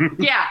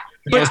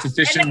 The most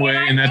efficient way,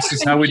 and that's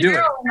just how we do it.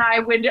 And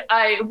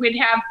I would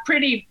have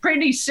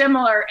pretty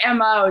similar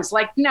MOs.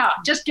 Like, no,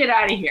 just get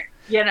out of here.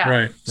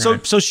 Right.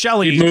 So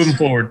Shelly, keep moving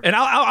forward. And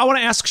I want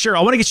to ask Cheryl.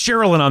 I want to get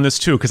Cheryl in on this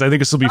too because I think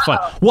this will be fun.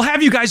 We'll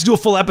have you guys do a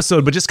full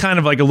episode, but just kind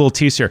of like a little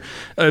tease here.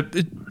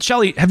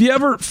 Shelly, have you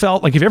ever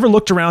felt like have you ever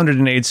looked around at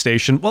an aid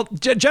station? Well,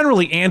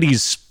 generally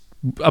Andy's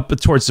up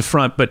towards the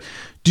front, but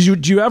do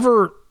you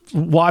ever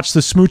watch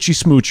the Smoochy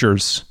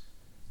Smoochers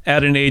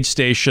at an aid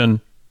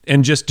station?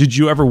 And just, did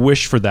you ever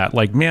wish for that?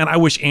 Like, man, I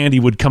wish Andy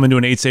would come into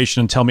an aid station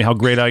and tell me how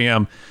great I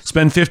am.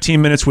 Spend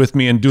 15 minutes with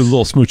me and do a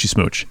little smoochy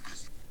smooch.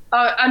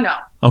 No.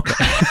 Okay.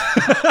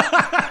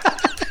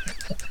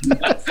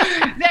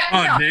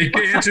 Nick,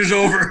 the answer's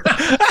over.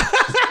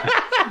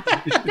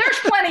 There's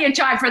plenty of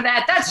time for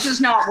that. That's just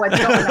not what's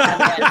going on.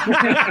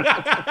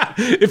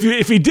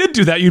 If he did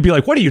do that, you'd be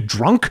like, what are you,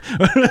 drunk?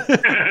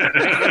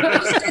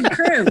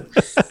 True.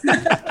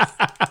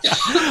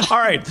 All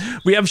right.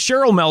 We have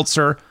Cheryl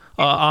Meltzer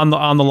on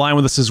the line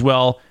with us as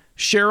well.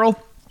 Cheryl,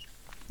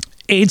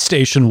 aid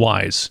station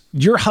wise,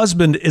 your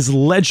husband is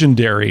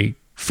legendary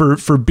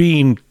for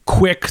being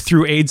quick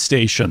through aid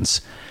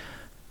stations.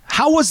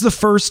 How was the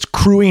first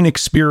crewing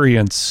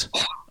experience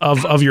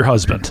of your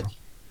husband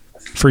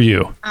for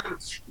you?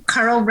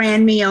 Karl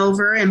ran me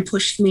over and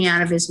pushed me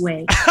out of his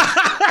way.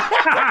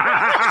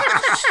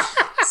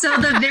 So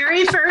the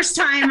very first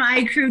time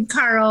I crewed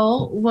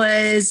Karl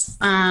was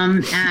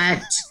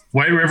at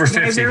White River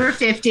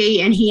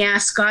 50, and he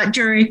asked Scott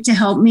Jurek to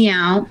help me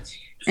out.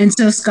 And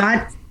so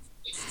Scott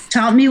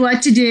taught me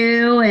what to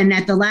do. And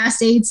at the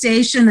last aid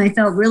station, I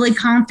felt really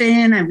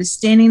confident. I was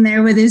standing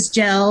there with his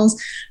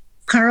gels.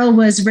 Karl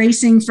was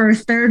racing for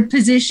third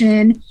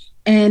position,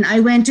 And I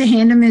went to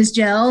hand him his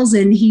gels,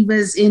 and he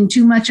was in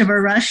too much of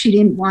a rush. He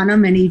didn't want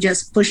them, and he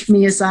just pushed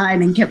me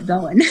aside and kept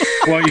going.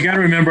 Well, you got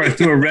to remember, I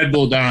threw a Red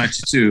Bull down at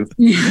you, too.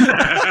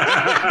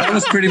 That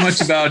was pretty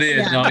much about it.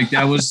 Yeah. Like,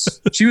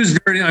 she was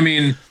very, I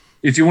mean,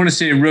 if you want to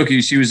say a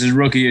rookie, she was as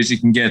rookie as you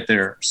can get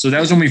there. So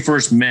that was when we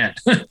first met.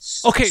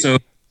 Okay. So,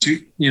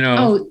 you know.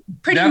 Oh,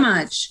 pretty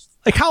much.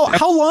 Like,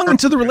 how long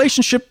into the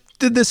relationship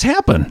did this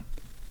happen?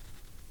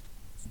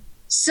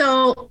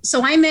 So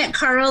I met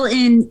Karl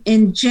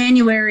in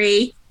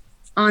January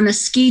on a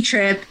ski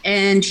trip,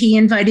 and he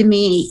invited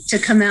me to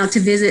come out to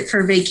visit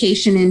for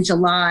vacation in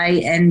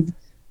July. And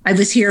I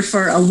was here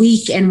for a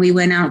week, and we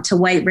went out to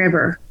White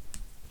River.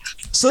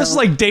 So this is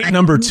like date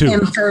number 2.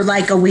 Him for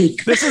like a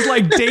week. This is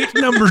like date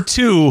number 2.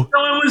 So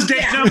it was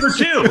date number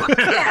 2.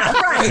 Yeah,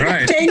 right.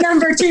 Right. Day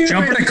number 2.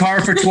 Jump in a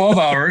car for 12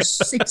 hours.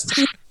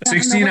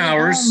 16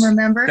 hours. Home,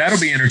 remember?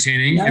 That'll be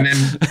entertaining. Yep. And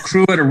then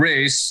crew at a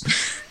race.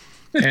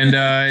 And,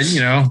 you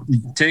know,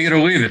 take it or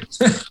leave it.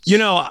 You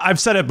know, I've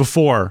said it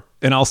before,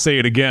 and I'll say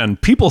it again.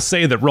 People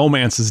say that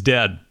romance is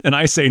dead, and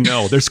I say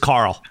no. There's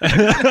Karl.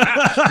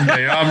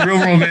 Yeah, I'm real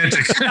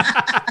romantic.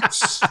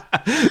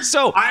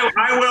 So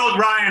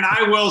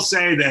I will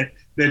say that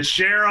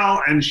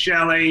Cheryl and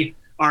Shelley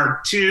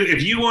are two.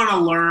 If you want to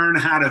learn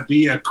how to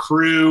be a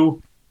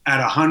crew at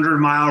a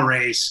 100-mile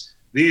race,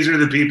 these are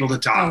the people to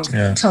talk to.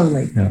 Yeah.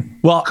 Totally. Yeah.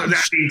 well,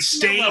 That means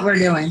What we're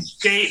doing.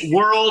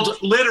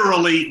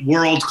 literally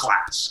world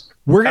class.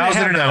 we're going to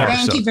have $1,000 an that hour. Thank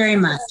episode. you very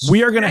much.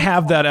 We are going to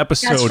have that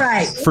episode That's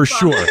right. for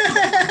sure.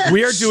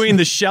 We are doing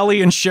the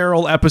Shelley and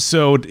Cheryl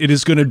episode. It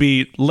is going to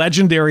be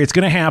legendary. It's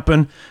going to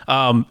happen.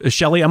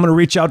 Shelley, I'm going to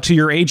reach out to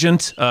your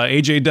agent,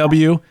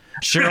 AJW.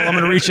 Cheryl, I'm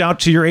going to reach out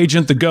to your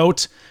agent, the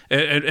GOAT,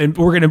 and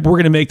we're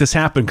going to make this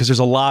happen because there's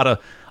a lot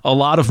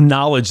of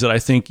knowledge that I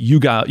think you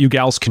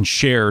gals can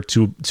share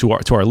to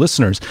our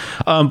listeners.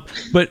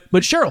 But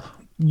Cheryl,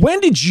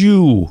 when did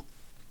you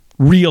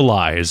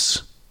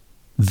realize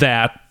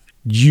that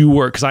you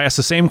were, because I asked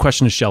the same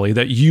question to Shelley,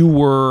 that you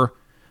were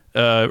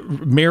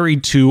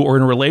married to or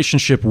in a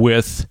relationship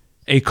with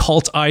a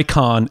cult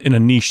icon in a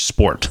niche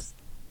sport?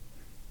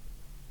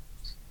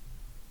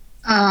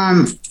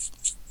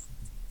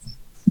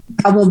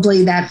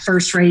 Probably that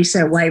first race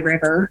at White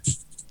River.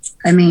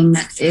 I mean,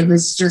 it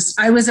was just,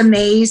 I was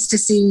amazed to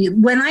see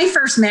when I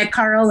first met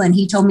Karl and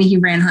he told me he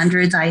ran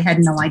hundreds. I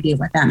had no idea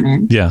what that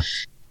meant. Yeah.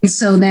 And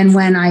so then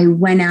when I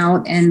went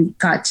out and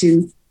got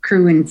to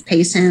crew and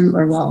pace him,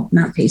 or well,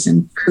 not pace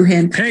him, crew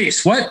him.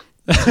 Pace, what?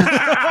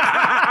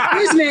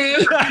 Excuse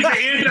me.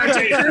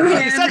 Crew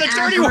him said the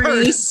dirty at the word.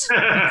 race.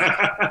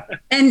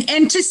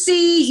 And to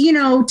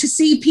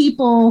see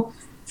people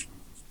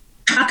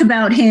talk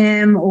about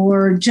him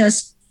or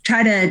just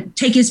try to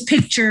take his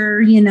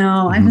picture,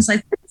 I was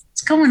like,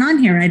 what's going on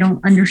here? I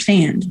don't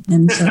understand.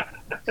 And so,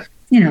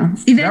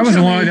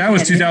 eventually. That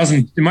was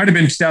 2000. It might have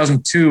been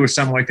 2002 or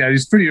something like that. It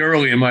was pretty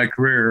early in my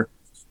career.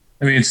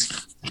 I mean,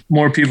 it's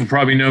more people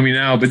probably know me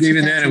now, but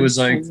even then it was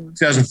like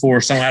 2004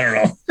 or something. I don't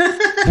know.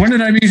 When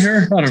did I meet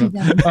her? I don't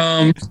know.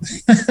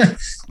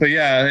 But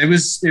yeah, it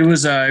was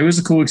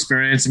a cool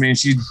experience. I mean,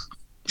 she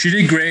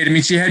did great. I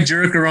mean, she had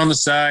Jerker on the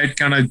side,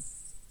 kind of,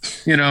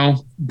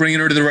 bringing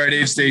her to the right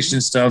aid station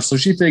and stuff. So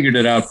she figured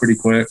it out pretty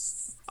quick.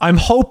 I'm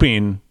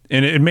hoping,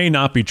 and it may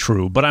not be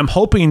true, but I'm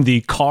hoping the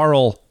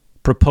Karl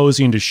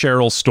proposing to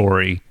Cheryl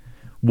story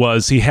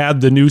was he had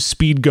the new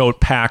Speed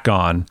Goat pack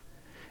on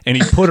and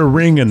he put a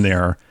ring in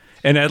there.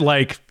 And at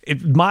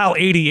mile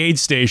 80 aid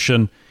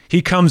station,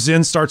 he comes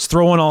in, starts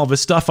throwing all of his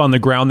stuff on the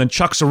ground, then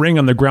chucks a ring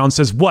on the ground,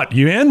 says, "What,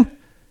 you in?"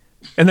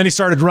 And then he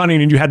started running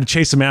and you had to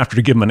chase him after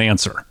to give him an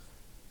answer.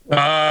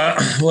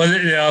 Well,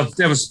 yeah,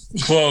 that was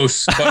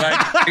close, but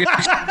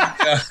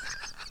I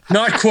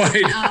not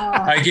quite. Oh.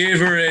 I gave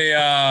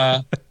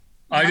her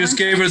I just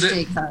gave her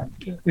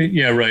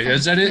yeah, right.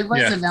 Is that it? It was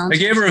Yeah. a Valentine's I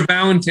gave her a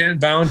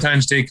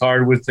Valentine's Day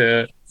card with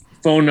the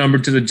phone number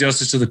to the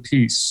Justice of the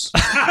Peace.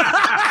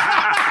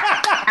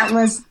 That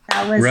was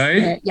Right?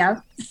 it.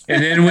 Yep.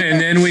 And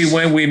then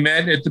we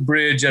met at the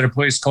bridge at a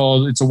place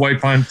called, it's a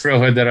White Pine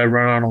Trailhead that I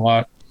run on a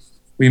lot.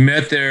 We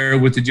met there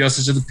with the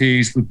Justice of the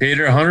Peace. We paid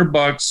her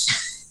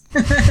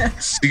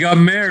 $100. We got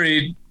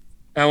married.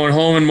 I went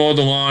home and mowed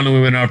the lawn and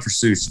we went out for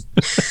sushi.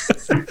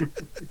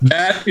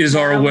 That is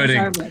our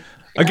wedding.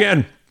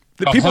 Again,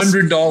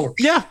 $100.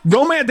 Yeah,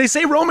 romance. They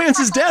say romance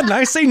is dead, and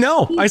I say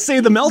no. I say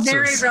the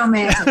Meltzers. Very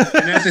romantic.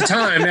 And at the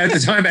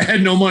time, I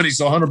had no money,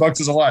 so $100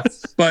 was a lot.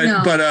 But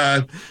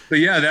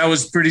yeah, that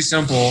was pretty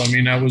simple. I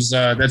mean,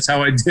 that's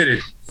how I did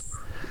it.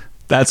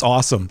 That's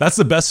awesome. That's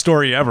the best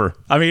story ever.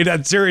 I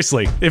mean,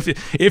 seriously,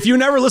 if you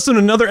never listen to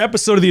another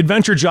episode of The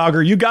Adventure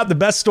Jogger, you got the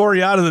best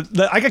story out of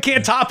I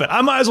can't top it.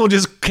 I might as well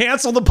just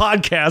cancel the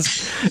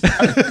podcast.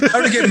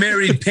 How to get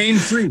married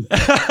pain-free.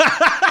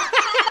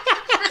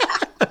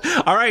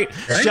 All right,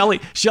 Shelley,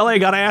 I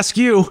got to ask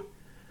you,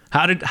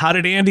 how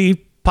did Andy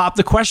pop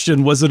the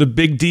question? Was it a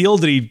big deal?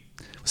 Did he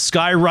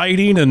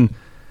skywriting and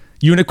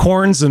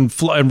unicorns and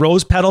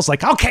rose petals?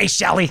 Like, okay,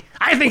 Shelley,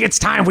 I think it's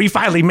time we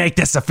finally make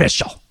this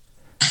official.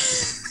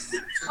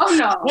 Oh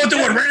no! We'll do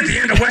it right at the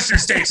end of Western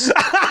States. Now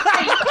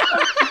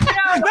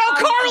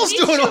Carl's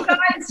these doing two it.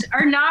 guys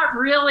are not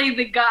really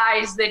the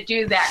guys that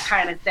do that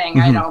kind of thing.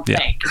 I don't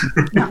think.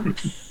 No.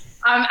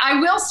 I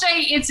will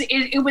say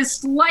it was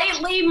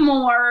slightly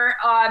more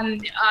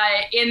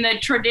in the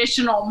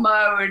traditional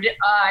mode.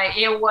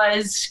 It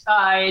was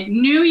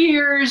New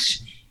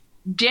Year's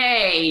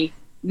Day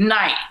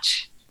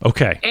night.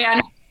 Okay.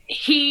 And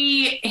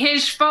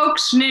his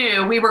folks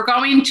knew we were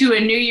going to a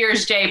New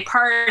Year's Day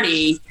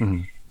party,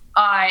 and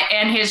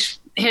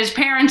his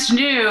parents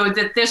knew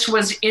that this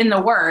was in the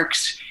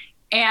works,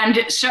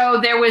 and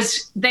so they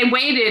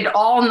waited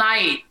all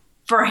night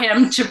for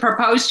him to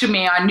propose to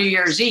me on New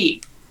Year's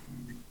Eve.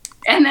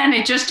 And then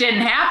it just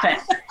didn't happen.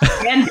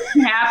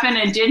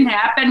 It didn't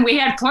happen. We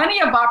had plenty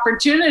of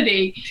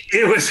opportunity.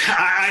 It was,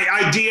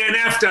 I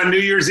DNF'd on New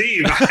Year's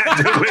Eve. I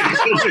had to wait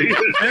till New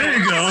Year's. There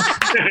you go.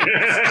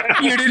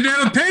 You didn't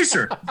have a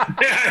pacer.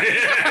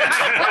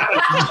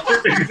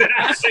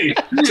 Exactly.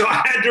 So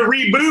I had to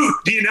reboot,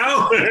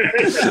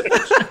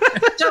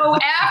 So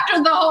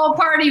after the whole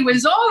party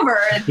was over,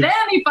 then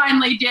he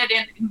finally did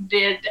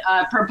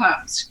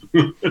propose.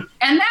 And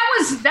that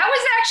was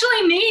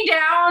actually knee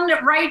down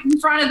right in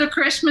front of the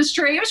Christmas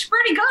tree. It was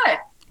pretty good.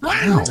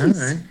 Wow.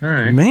 All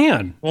right.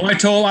 Man. Well, I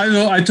told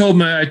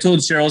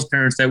Cheryl's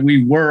parents that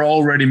we were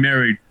already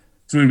married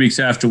 3 weeks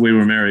after we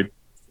were married.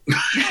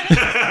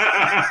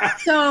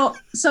 So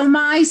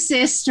my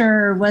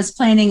sister was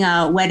planning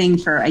a wedding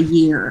for a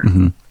year,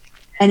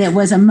 and it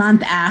was a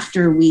month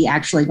after we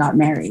actually got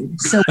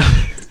married. So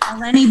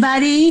tell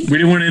anybody. We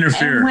didn't want to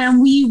interfere. And when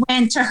we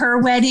went to her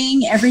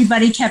wedding,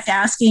 everybody kept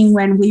asking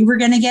when we were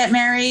going to get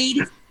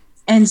married.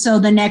 And so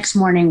the next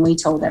morning we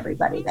told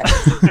everybody that.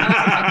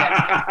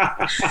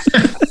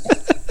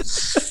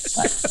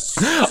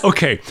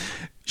 Okay.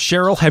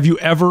 Cheryl, have you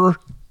ever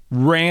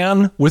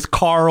ran with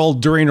Karl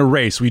during a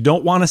race? We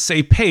don't want to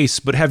say pace,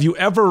 but have you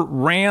ever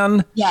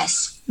ran?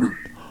 Yes.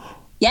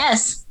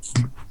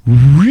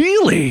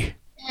 Really?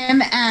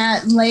 I'm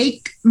at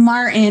Lake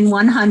Martin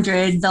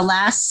 100, the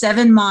last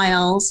 7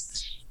 miles.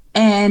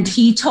 And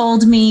he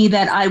told me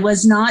that I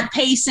was not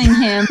pacing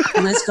him.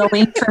 I was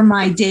going for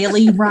my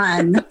daily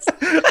run.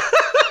 I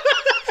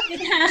did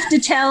have to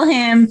tell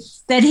him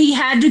that he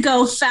had to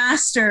go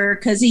faster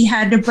because he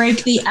had to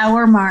break the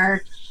hour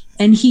mark.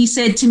 And he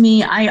said to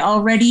me, I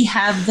already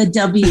have the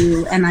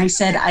W. And I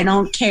said, I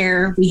don't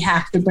care. We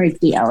have to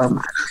break the hour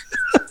mark.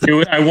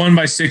 I won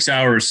by 6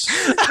 hours.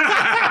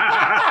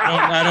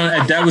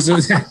 That was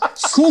a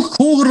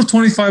cool little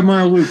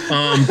 25-mile loop.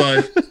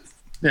 But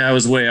yeah, I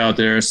was way out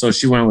there. So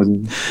she went with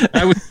me.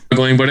 I was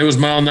struggling, but it was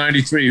mile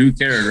 93. Who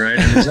cared, right?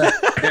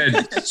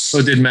 So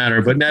it didn't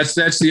matter. But that's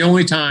the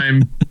only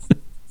time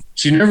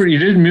you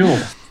didn't mule.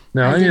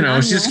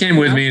 No, she just came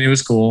with me and it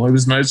was cool. It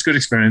was nice, good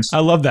experience. I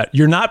love that.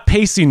 You're not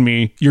pacing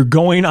me. You're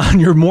going on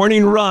your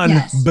morning run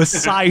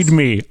beside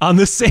me on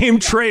the same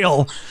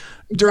trail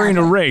during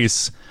a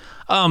race.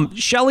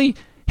 Shelly,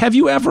 have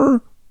you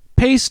ever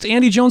paced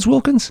Andy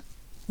Jones-Wilkins?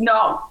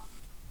 No.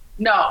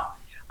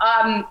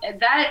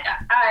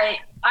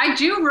 I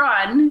do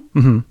run,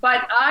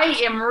 but I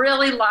am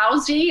really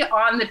lousy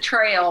on the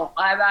trail.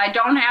 I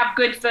don't have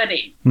good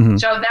footing,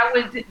 so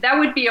that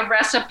would be a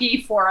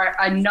recipe for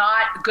a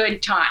not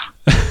good time.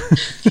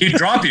 He'd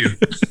drop you.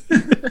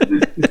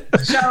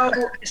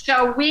 So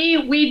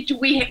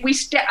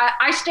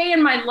I stay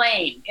in my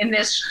lane in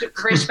this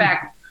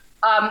respect.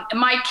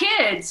 My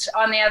kids,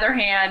 on the other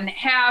hand,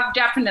 have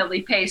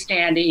definitely paced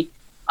Andy.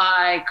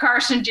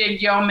 Carson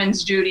did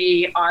yeoman's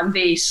duty on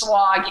the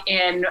slog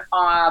in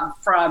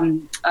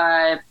from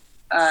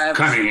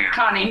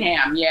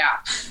Cunningham, yeah.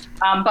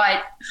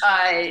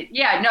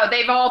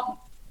 They've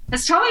all.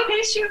 Has Tully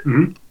paced you?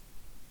 Mm-hmm.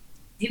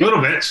 A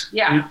little bit.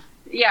 Yeah.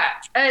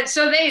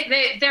 So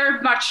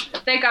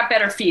they got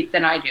better feet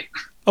than I do.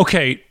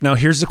 Okay, now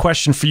here's the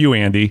question for you,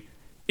 Andy.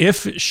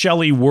 If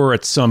Shelly were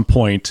at some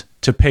point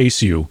to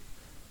pace you,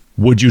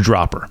 would you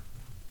drop her?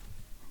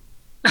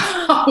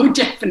 Oh,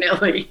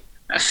 definitely.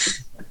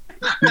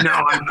 No,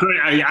 I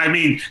couldn't. I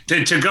mean,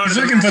 to go. He's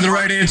looking for the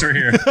right answer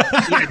here.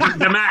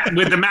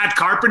 With the Matt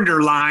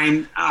Carpenter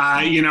line,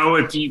 I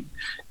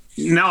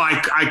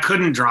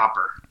couldn't drop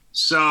her.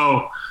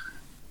 So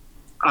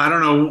I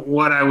don't know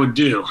what I would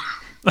do.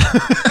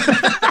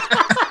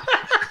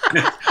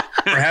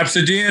 Perhaps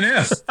a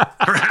DNF.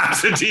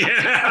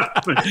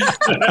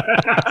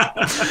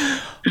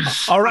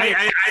 All right.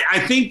 I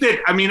think that,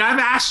 I've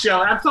asked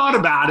Shelly, I've thought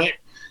about it,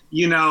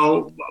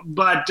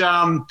 but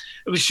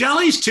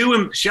Shelly's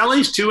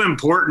too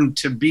important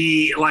to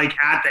be like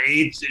at the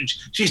age.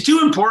 She's too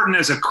important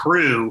as a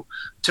crew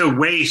to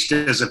waste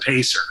as a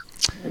pacer.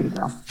 There you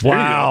go.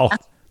 Wow.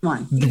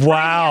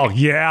 Wow.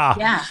 Yeah.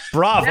 Yeah.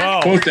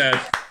 Bravo. Quote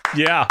that.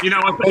 Yeah.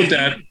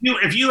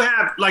 If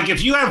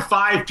you have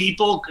 5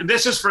 people,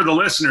 this is for the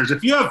listeners.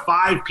 If you have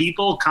 5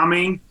 people come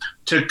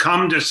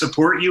to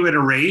support you at a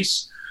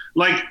race,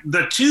 like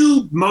the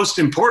 2 most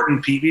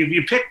important people, if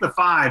you pick the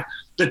 5,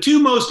 The two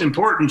most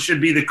important should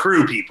be the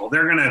crew people.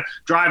 They're going to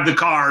drive the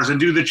cars and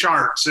do the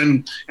charts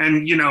and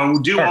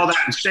do all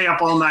that and stay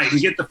up all night and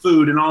get the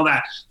food and all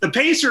that. The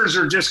pacers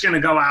are just going to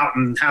go out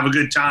and have a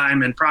good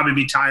time and probably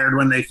be tired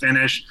when they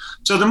finish.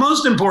 So the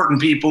most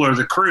important people are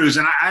the crews.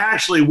 And I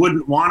actually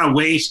wouldn't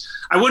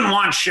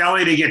want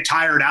Shelley to get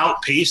tired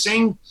out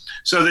pacing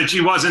so that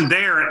she wasn't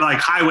there at like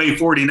Highway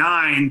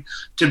 49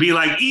 to be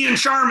like, Ian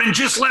Sharman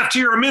just left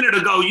here a minute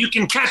ago. You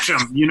can catch him,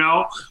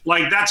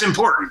 like that's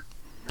important.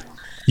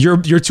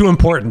 You're too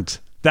important.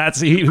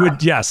 He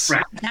would, yes.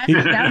 Right.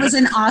 That was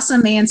an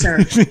awesome answer.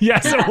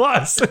 Yes, it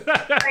was.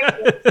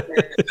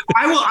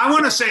 I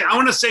want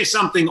to say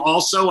something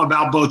also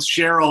about both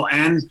Cheryl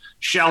and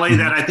Shelley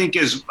that I think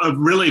is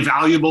really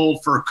valuable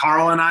for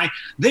Karl and I.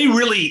 They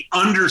really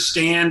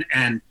understand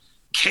and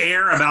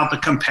care about the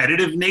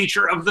competitive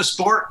nature of the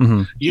sport.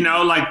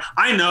 Like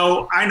I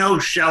know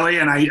Shelley,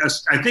 and I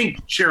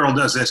think Cheryl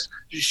does this.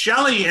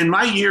 Shelley, in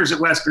my years at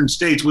Western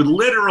States, would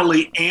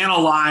literally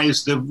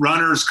analyze the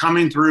runners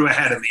coming through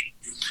ahead of me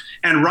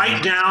and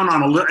write down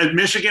at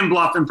Michigan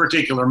Bluff in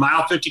particular,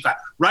 mile 55,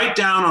 write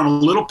down on a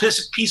little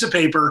piece of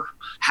paper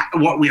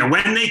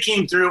when they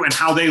came through and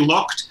how they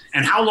looked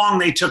and how long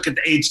they took at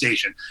the aid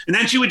station. And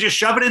then she would just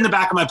shove it in the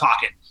back of my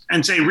pocket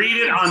and say, read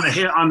it on the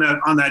hill, on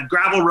that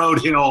gravel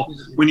road hill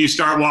when you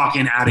start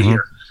walking out of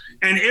here.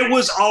 And it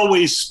was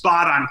always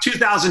spot on.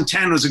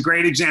 2010 was a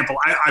great example.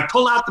 I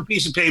pull out the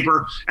piece of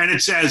paper and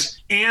it says,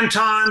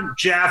 Anton,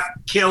 Jeff,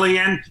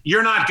 Killian,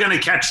 you're not going to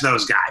catch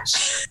those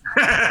guys.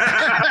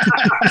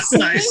 That's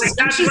what it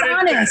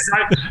says,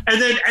 right?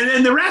 And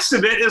then the rest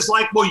of it is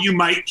like, well, you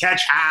might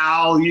catch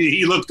Hal.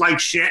 He looked like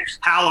shit.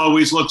 Hal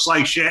always looks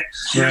like shit.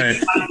 Right.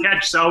 You might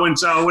catch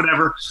so-and-so,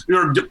 whatever.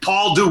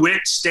 Paul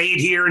DeWitt stayed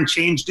here and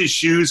changed his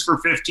shoes for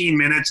 15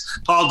 minutes.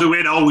 Paul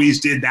DeWitt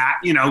always did that.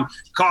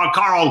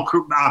 Karl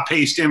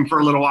paced him for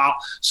a little while.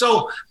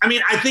 So,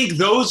 I think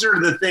those are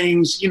the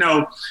things,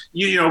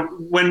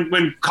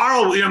 when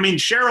Karl,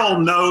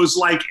 Cheryl knows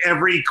like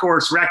every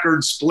course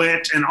record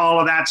split and all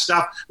of that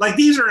stuff. Like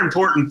these are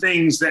important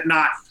things that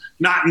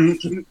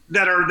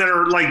that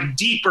are like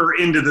deeper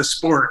into the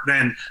sport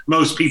than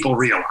most people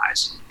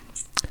realize.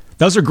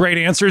 Those are great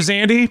answers,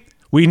 Andy.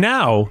 We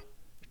now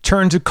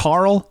turn to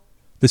Karl,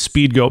 the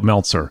speed goat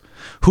Meltzer,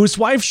 whose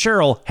wife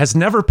Cheryl has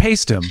never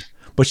paced him,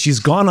 but she's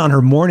gone on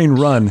her morning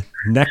run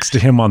next to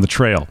him on the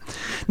trail.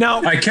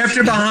 Now, I kept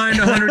her behind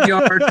 100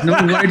 yards, no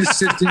light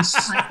assistance.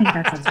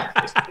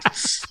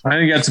 I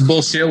think that's a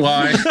bullshit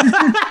lie.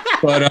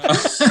 But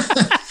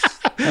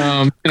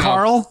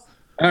Karl,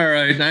 all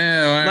right.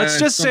 Let's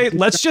just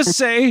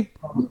say,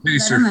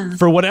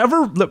 for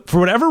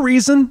whatever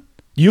reason,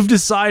 you've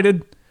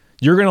decided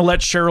you're going to let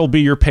Cheryl be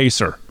your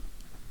pacer.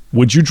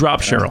 Would you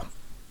drop Cheryl?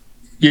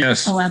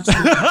 Yes. Oh,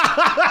 absolutely.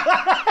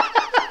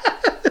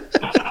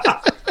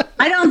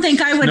 I don't think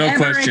I would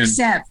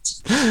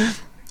accept.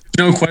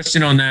 No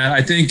question on that.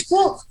 I think.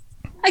 Well,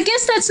 I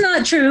guess that's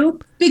not true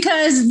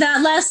because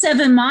that last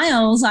 7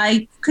 miles,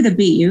 I could have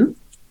beat you.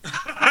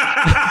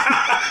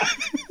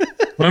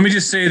 Let me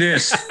just say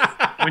this.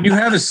 When you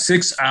have a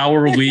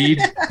 6-hour lead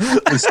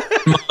with 7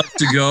 miles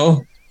to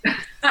go,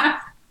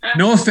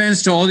 no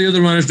offense to all the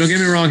other runners, don't get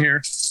me wrong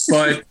here,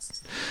 but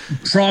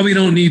probably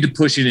don't need to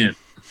push it in.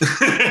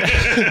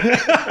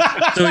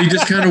 So you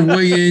just kind of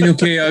weigh in.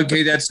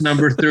 Okay, that's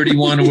number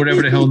 31 or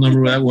whatever the hell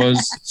number that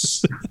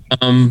was.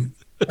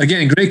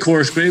 Again, great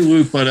course, great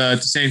loop, but at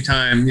the same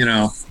time, I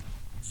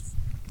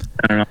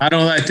don't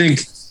know. I think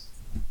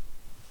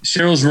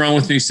Cheryl's run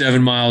with me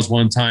 7 miles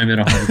one time at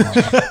 100 miles.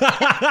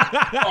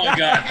 That's all I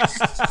got.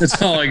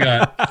 That's all I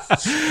got.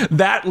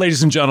 That,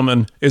 ladies and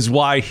gentlemen, is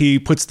why he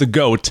puts the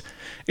GOAT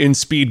in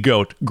Speed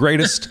Goat,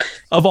 greatest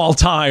of all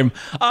time.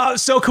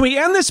 So can we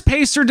end this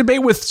pacer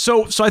debate with,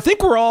 so I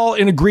think we're all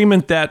in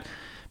agreement that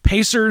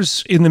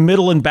pacers in the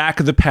middle and back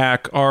of the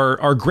pack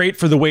are great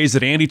for the ways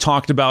that Andy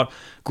talked about,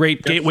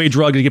 great gateway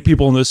drug to get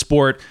people in the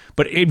sport.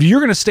 But if you're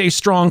going to stay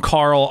strong,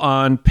 Karl,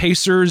 on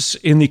pacers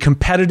in the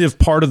competitive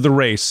part of the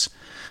race,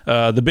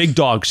 the big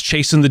dogs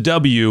chasing the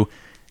W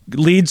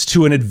leads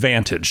to an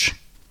advantage.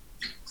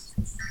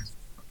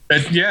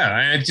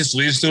 It just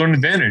leads to an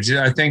advantage.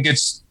 I think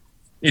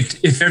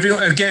if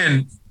everyone,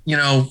 again,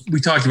 we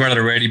talked about it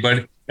already,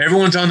 but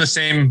everyone's on the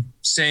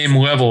same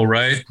level,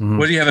 right? Mm-hmm.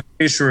 Whether you have a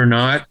pacer or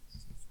not,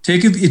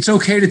 it's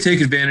okay to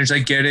take advantage. I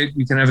get it.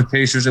 You can have a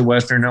pacers at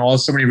Western and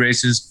so many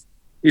races.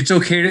 It's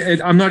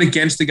okay. I'm not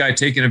against the guy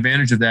taking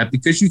advantage of that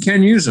because you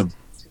can use them.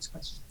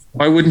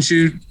 Why wouldn't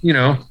you?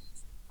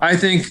 I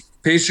think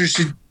pacers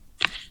should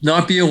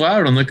not be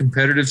allowed on the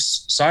competitive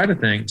side of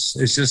things.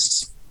 It's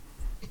just,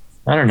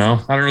 I don't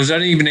know. Is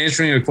that even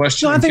answering your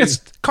question? No, I think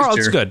Karl,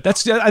 it's good.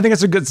 I think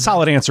it's a good,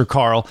 solid answer,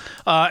 Karl.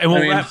 And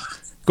we'll wrap.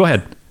 Go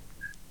ahead.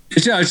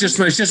 It's just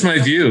my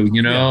view.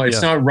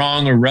 It's not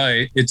wrong or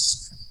right.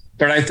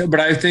 But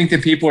I think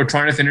that people are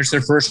trying to finish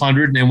their first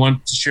 100 and they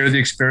want to share the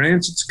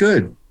experience. It's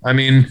good. I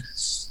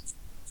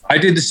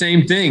did the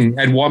same thing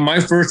at my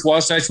first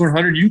Wasatch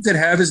 100. You could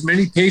have as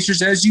many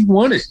pacers as you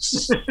wanted.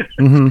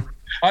 Mm-hmm.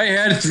 I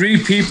had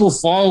 3 people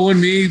following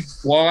me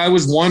while I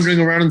was wandering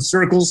around in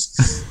circles,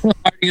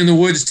 hiding in the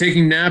woods,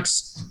 taking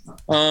naps,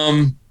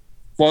 while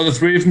the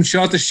 3 of them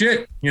shot the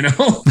shit,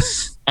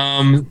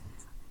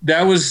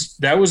 That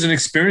was an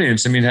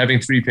experience. I mean, having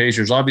 3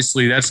 pacers,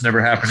 obviously that's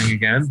never happening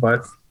again,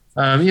 but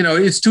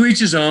it's to each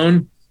his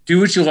own. Do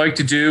what you like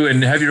to do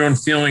and have your own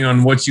feeling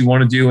on what you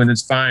want to do. And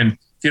it's fine.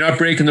 If you're not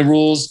breaking the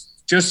rules,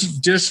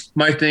 just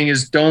my thing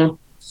is don't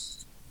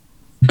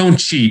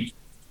cheat.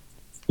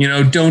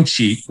 Don't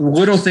cheat.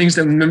 Little things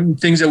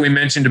that we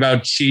mentioned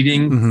about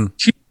cheating. Mm-hmm.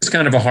 Cheating is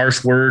kind of a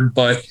harsh word,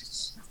 but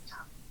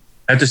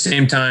at the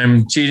same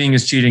time, cheating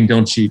is cheating.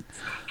 Don't cheat.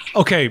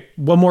 Okay,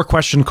 one more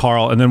question,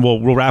 Karl, and then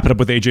we'll wrap it up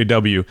with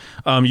AJW.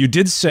 You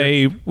did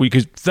say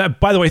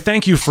by the way,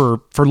 thank you for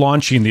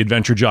launching the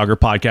Adventure Jogger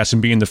podcast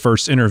and being the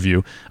first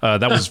interview.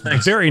 That was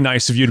very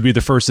nice of you to be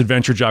the first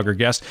Adventure Jogger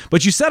guest.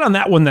 But you said on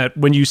that one that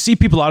when you see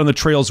people out on the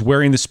trails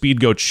wearing the Speed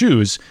Goat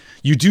shoes,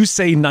 you do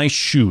say nice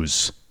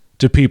shoes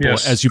to people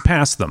as you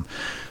pass them.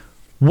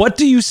 What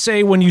do you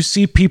say when you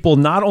see people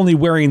not only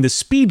wearing the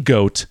Speed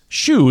Goat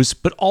shoes,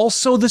 but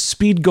also the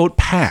Speed Goat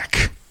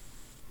pack?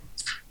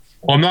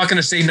 Well, I'm not going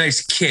to say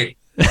nice kit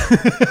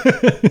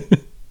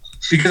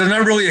because I'm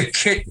not really a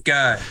kit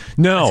guy.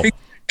 No. I think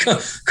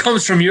it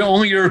comes from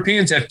only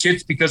Europeans have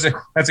kits because they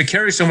have to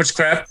carry so much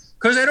crap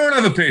because they don't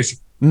have a pacer.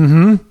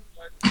 Mm-hmm.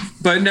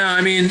 But no,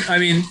 I mean,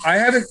 I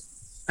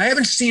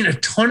haven't seen a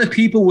ton of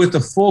people with the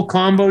full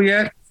combo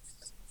yet.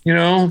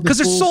 Because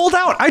they're sold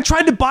out. I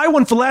tried to buy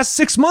one for the last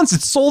 6 months.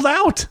 It's sold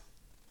out.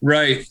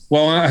 Right.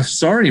 Well, I'm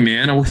sorry,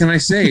 man. What can I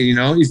say?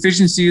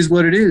 Efficiency is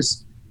what it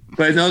is.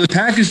 But no, the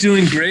pack is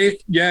doing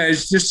great. Yeah,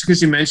 it's just because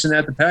you mentioned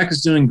that. The pack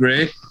is doing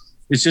great.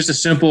 It's just a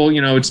simple,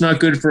 it's not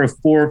good for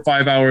 4 or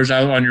 5 hours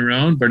out on your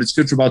own, but it's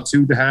good for about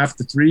 2.5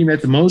 to 3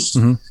 at the most.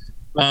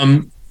 Mm-hmm.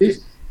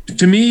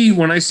 To me,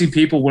 when I see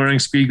people wearing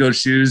Speed Goat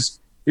shoes,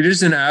 it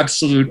is an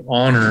absolute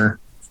honor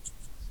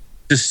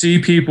to see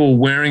people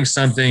wearing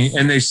something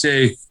and they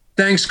say,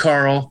 "Thanks,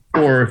 Karl,"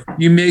 or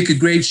 "You make a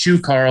great shoe,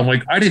 Karl." I'm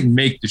like, I didn't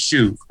make the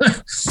shoe.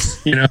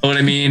 You know what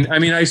I mean?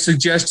 I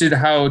suggested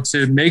how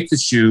to make the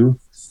shoe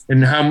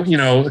and how,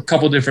 a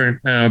couple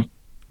different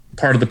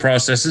part of the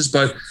processes.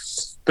 But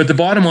the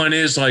bottom line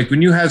is, like,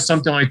 when you have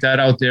something like that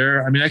out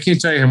there, I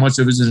can't tell you how much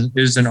of it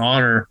is an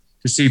honor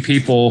to see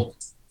people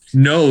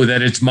know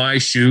that it's my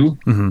shoe.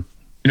 Mm-hmm.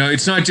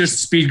 It's not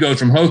just Speed Goat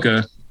from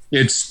Hoka.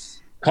 It's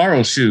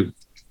Karl's shoe,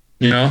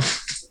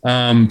 that's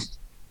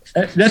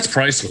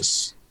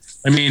priceless.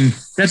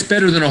 That's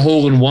better than a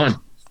hole-in-one.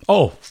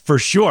 Oh, for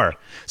sure.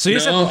 So for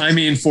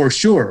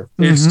sure.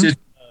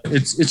 Mm-hmm.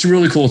 It's a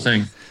really cool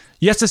thing.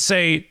 You have to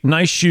say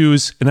nice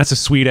shoes, and that's a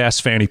sweet-ass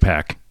fanny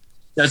pack.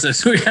 That's a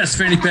sweet-ass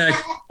fanny pack.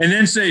 And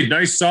then say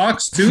nice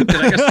socks, too.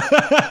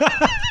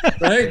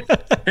 Right?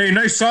 Hey,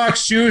 nice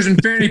socks, shoes,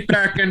 and fanny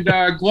pack, and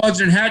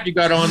gloves and hat you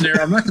got on there.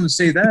 I'm not going to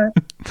say that.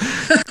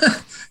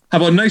 How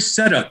about nice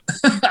setup?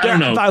 I don't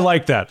know. I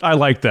like that.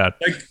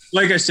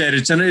 Like I said,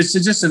 it's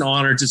just an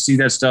honor to see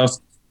that stuff.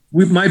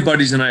 My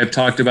buddies and I have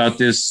talked about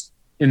this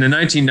in the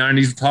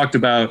 1990s. We talked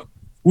about,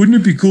 wouldn't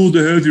it be cool to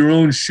have your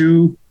own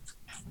shoe?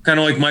 Kind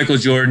of like Michael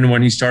Jordan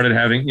when he started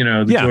having,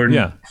 Jordan.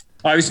 Yeah.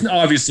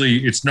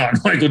 Obviously, it's not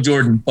Michael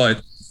Jordan,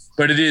 but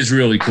it is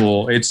really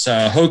cool. It's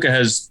Hoka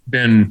has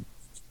been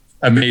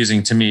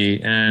amazing to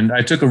me, and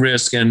I took a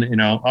risk, and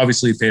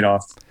obviously it paid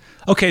off.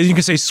 Okay, you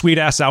can say sweet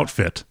ass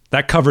outfit.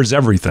 That covers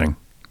everything.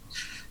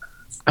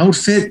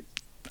 Outfit.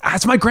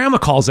 That's my grandma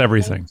calls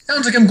everything.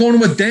 Sounds like I'm going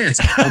to a dance.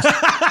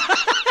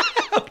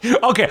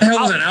 Okay. What the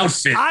hell is an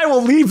outfit? I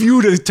will leave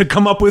you to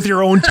come up with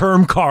your own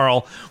term,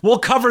 Karl. We'll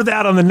cover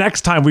that on the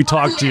next time we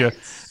talk to you.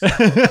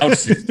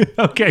 Outfit.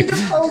 Okay. You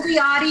poll the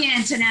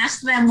audience and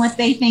ask them what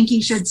they think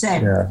he should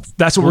say. Yeah.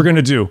 That's what we're going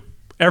to do.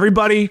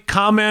 Everybody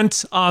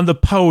comment on the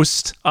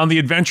post on the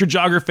Adventure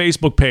Jogger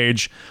Facebook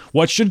page.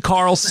 What should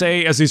Karl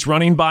say as he's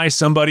running by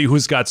somebody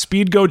who's got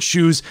Speed Goat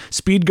shoes,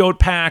 Speed Goat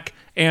pack,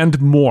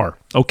 and more?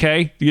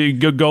 Okay?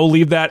 You go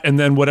leave that, and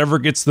then whatever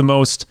gets the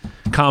most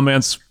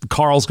comments,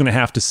 Karl's going to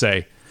have to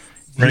say.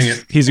 Bring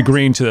it. He's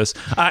agreeing to this.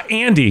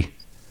 Andy,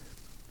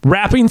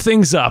 wrapping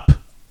things up,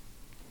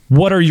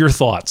 what are your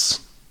thoughts?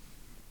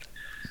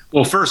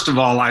 Well, first of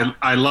all,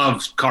 I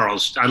love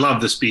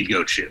the Speed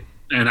Goat shoe.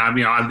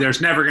 And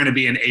there's never going to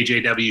be an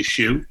AJW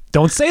shoe.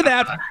 Don't say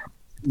that.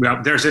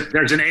 Well, there's an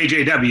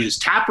AJW's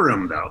tap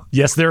room though.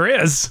 Yes, there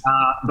is.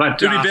 But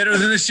could be better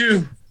than the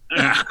shoe.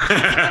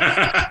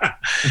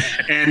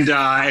 And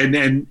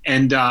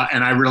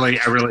I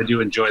really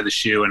do enjoy the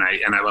shoe, and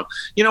I love.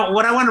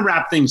 What I want to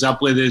wrap things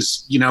up with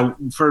is,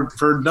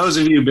 for those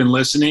of you who've been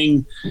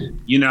listening,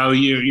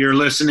 you're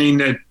listening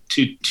to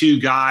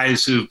 2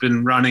 guys who've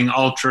been running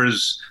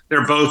ultras.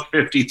 They're both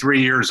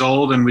 53 years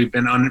old, and we've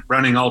been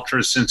running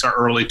ultras since our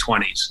early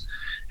 20s.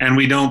 And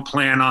we don't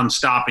plan on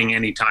stopping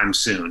anytime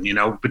soon.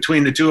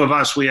 Between the 2 of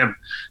us, we have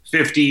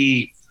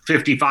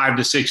 55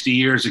 to 60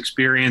 years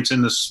experience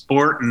in the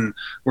sport, and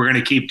we're going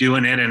to keep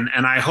doing it.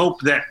 And I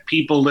hope that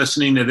people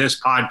listening to this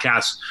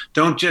podcast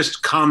don't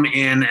just come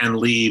in and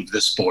leave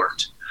the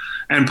sport.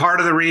 And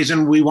part of the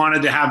reason we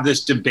wanted to have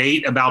this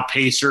debate about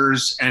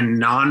pacers and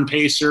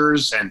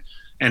non-pacers and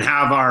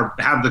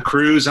have the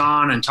crews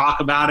on and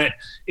talk about it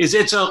is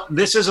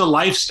this is a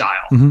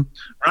lifestyle. Mm-hmm.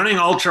 Running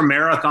ultra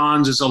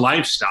marathons is a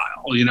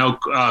lifestyle. You know,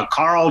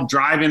 Karl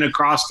driving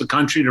across the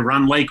country to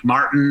run Lake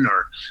Martin,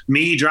 or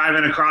me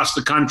driving across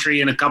the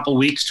country in a couple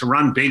weeks to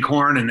run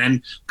Bighorn and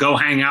then go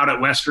hang out at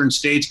Western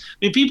States.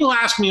 I mean, people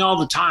ask me all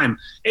the time,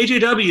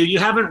 AJW, you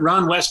haven't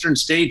run Western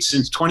States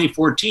since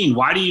 2014.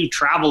 Why do you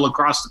travel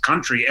across the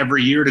country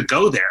every year to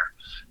go there?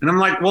 And I'm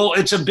like, well,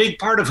 it's a big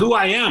part of who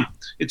I am.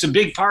 It's a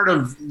big part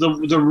of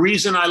the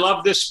reason I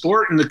love this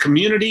sport and the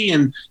community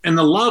and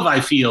the love I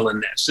feel in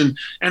this. And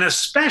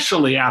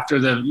especially after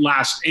the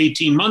last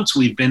 18 months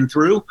we've been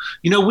through,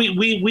 you know,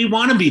 we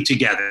want to be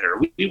together.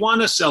 We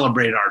want to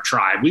celebrate our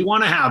tribe. We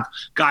want to have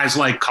guys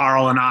like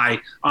Karl and I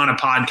on a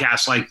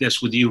podcast like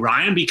this with you,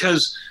 Ryan,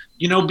 because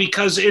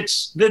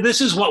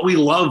this is what we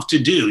love to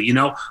do. You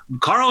know,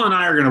 Karl and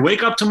I are going to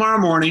wake up tomorrow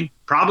morning,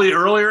 probably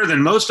earlier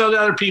than most of the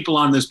other people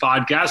on this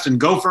podcast, and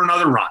go for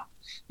another run.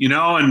 You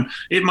know, and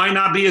it might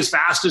not be as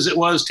fast as it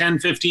was 10,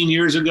 15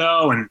 years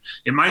ago. And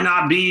it might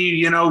not be,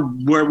 you know,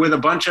 with a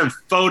bunch of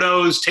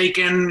photos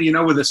taken, you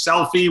know, with a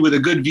selfie, with a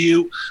good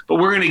view, but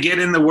we're going to get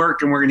in the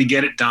work and we're going to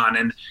get it done.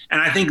 And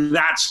I think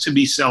that's to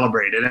be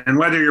celebrated. And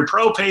whether you're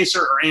pro pacer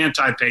or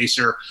anti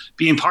pacer,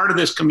 being part of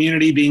this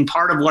community, being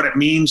part of what it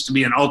means to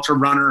be an ultra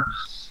runner,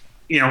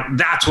 you know,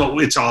 that's what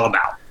it's all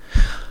about.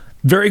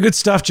 Very good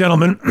stuff,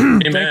 gentlemen.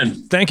 Amen.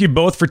 Thank you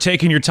both for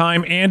taking your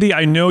time. Andy,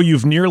 I know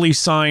you've nearly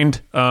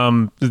signed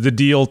the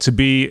deal to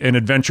be an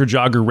Adventure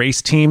Jogger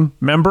race team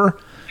member,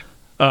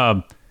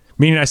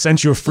 meaning I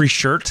sent you a free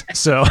shirt.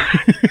 So,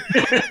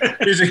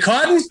 is it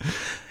cotton?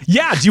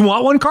 Yeah. Do you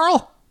want one,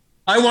 Karl?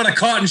 I want a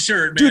cotton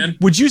shirt, man.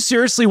 Dude, would you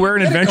seriously wear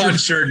an Adventure cotton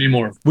shirt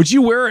anymore? Would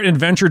you wear an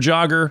Adventure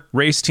Jogger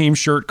race team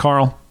shirt,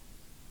 Karl?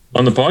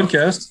 On the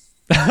podcast?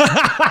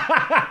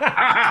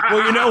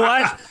 Well, you know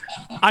what?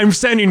 I'm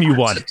sending you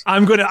one.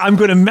 I'm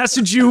gonna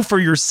message you for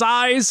your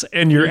size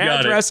and your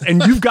address,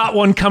 and you've got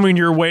one coming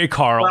your way,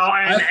 Karl. Well,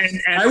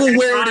 I will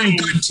wear it in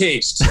good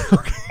taste.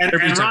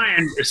 And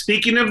Ryan,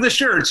 speaking of the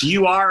shirts,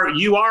 you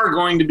are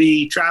going to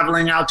be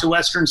traveling out to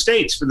Western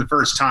States for the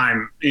first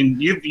time,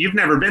 and you've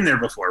never been there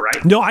before,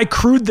 right? No, I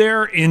crewed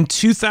there in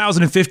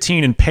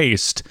 2015 and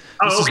paced.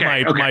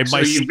 Okay. So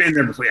you've been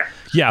there before, yeah.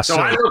 Yeah. So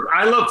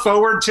I look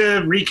forward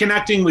to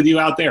reconnecting with you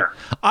out there.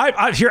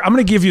 I'm going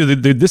to give you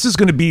this is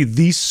going to be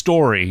the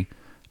story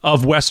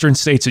of Western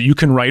States that you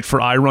can write for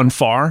I Run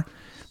Far.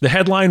 The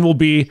headline will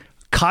be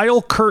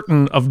Kyle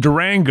Curtin of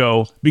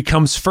Durango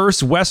becomes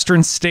first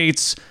Western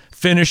States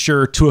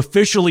finisher to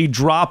officially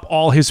drop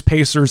all his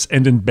pacers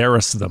and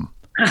embarrass them.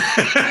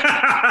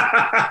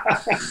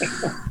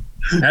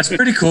 That's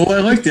pretty cool. I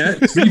like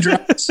that. 3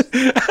 drops.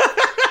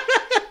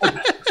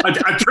 A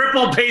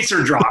triple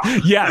pacer drop.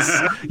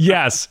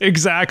 Yes,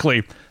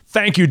 exactly.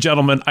 Thank you,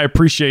 gentlemen. I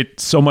appreciate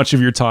so much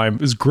of your time.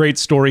 It was great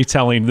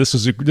storytelling. This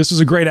was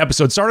a great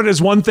episode. Started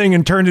as one thing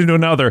and turned into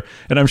another,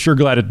 and I'm sure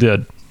glad it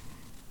did.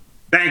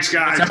 Thanks,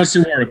 guys. That's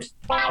how it work.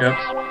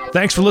 Yep.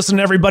 Thanks for listening,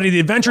 everybody.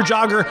 The Adventure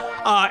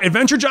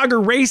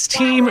Jogger race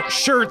team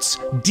shirts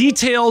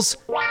details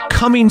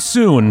coming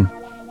soon.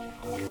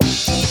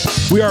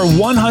 We are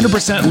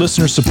 100%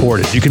 listener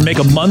supported. You can make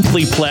a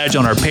monthly pledge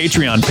on our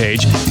Patreon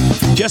page.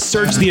 Just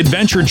search The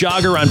Adventure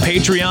Jogger on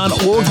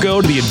Patreon or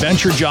go to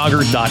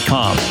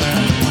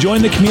theadventurejogger.com.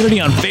 Join the community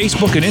on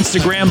Facebook and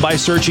Instagram by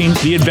searching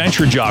The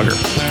Adventure Jogger.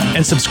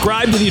 And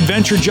subscribe to The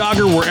Adventure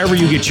Jogger wherever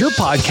you get your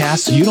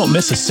podcasts so you don't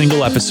miss a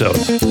single episode.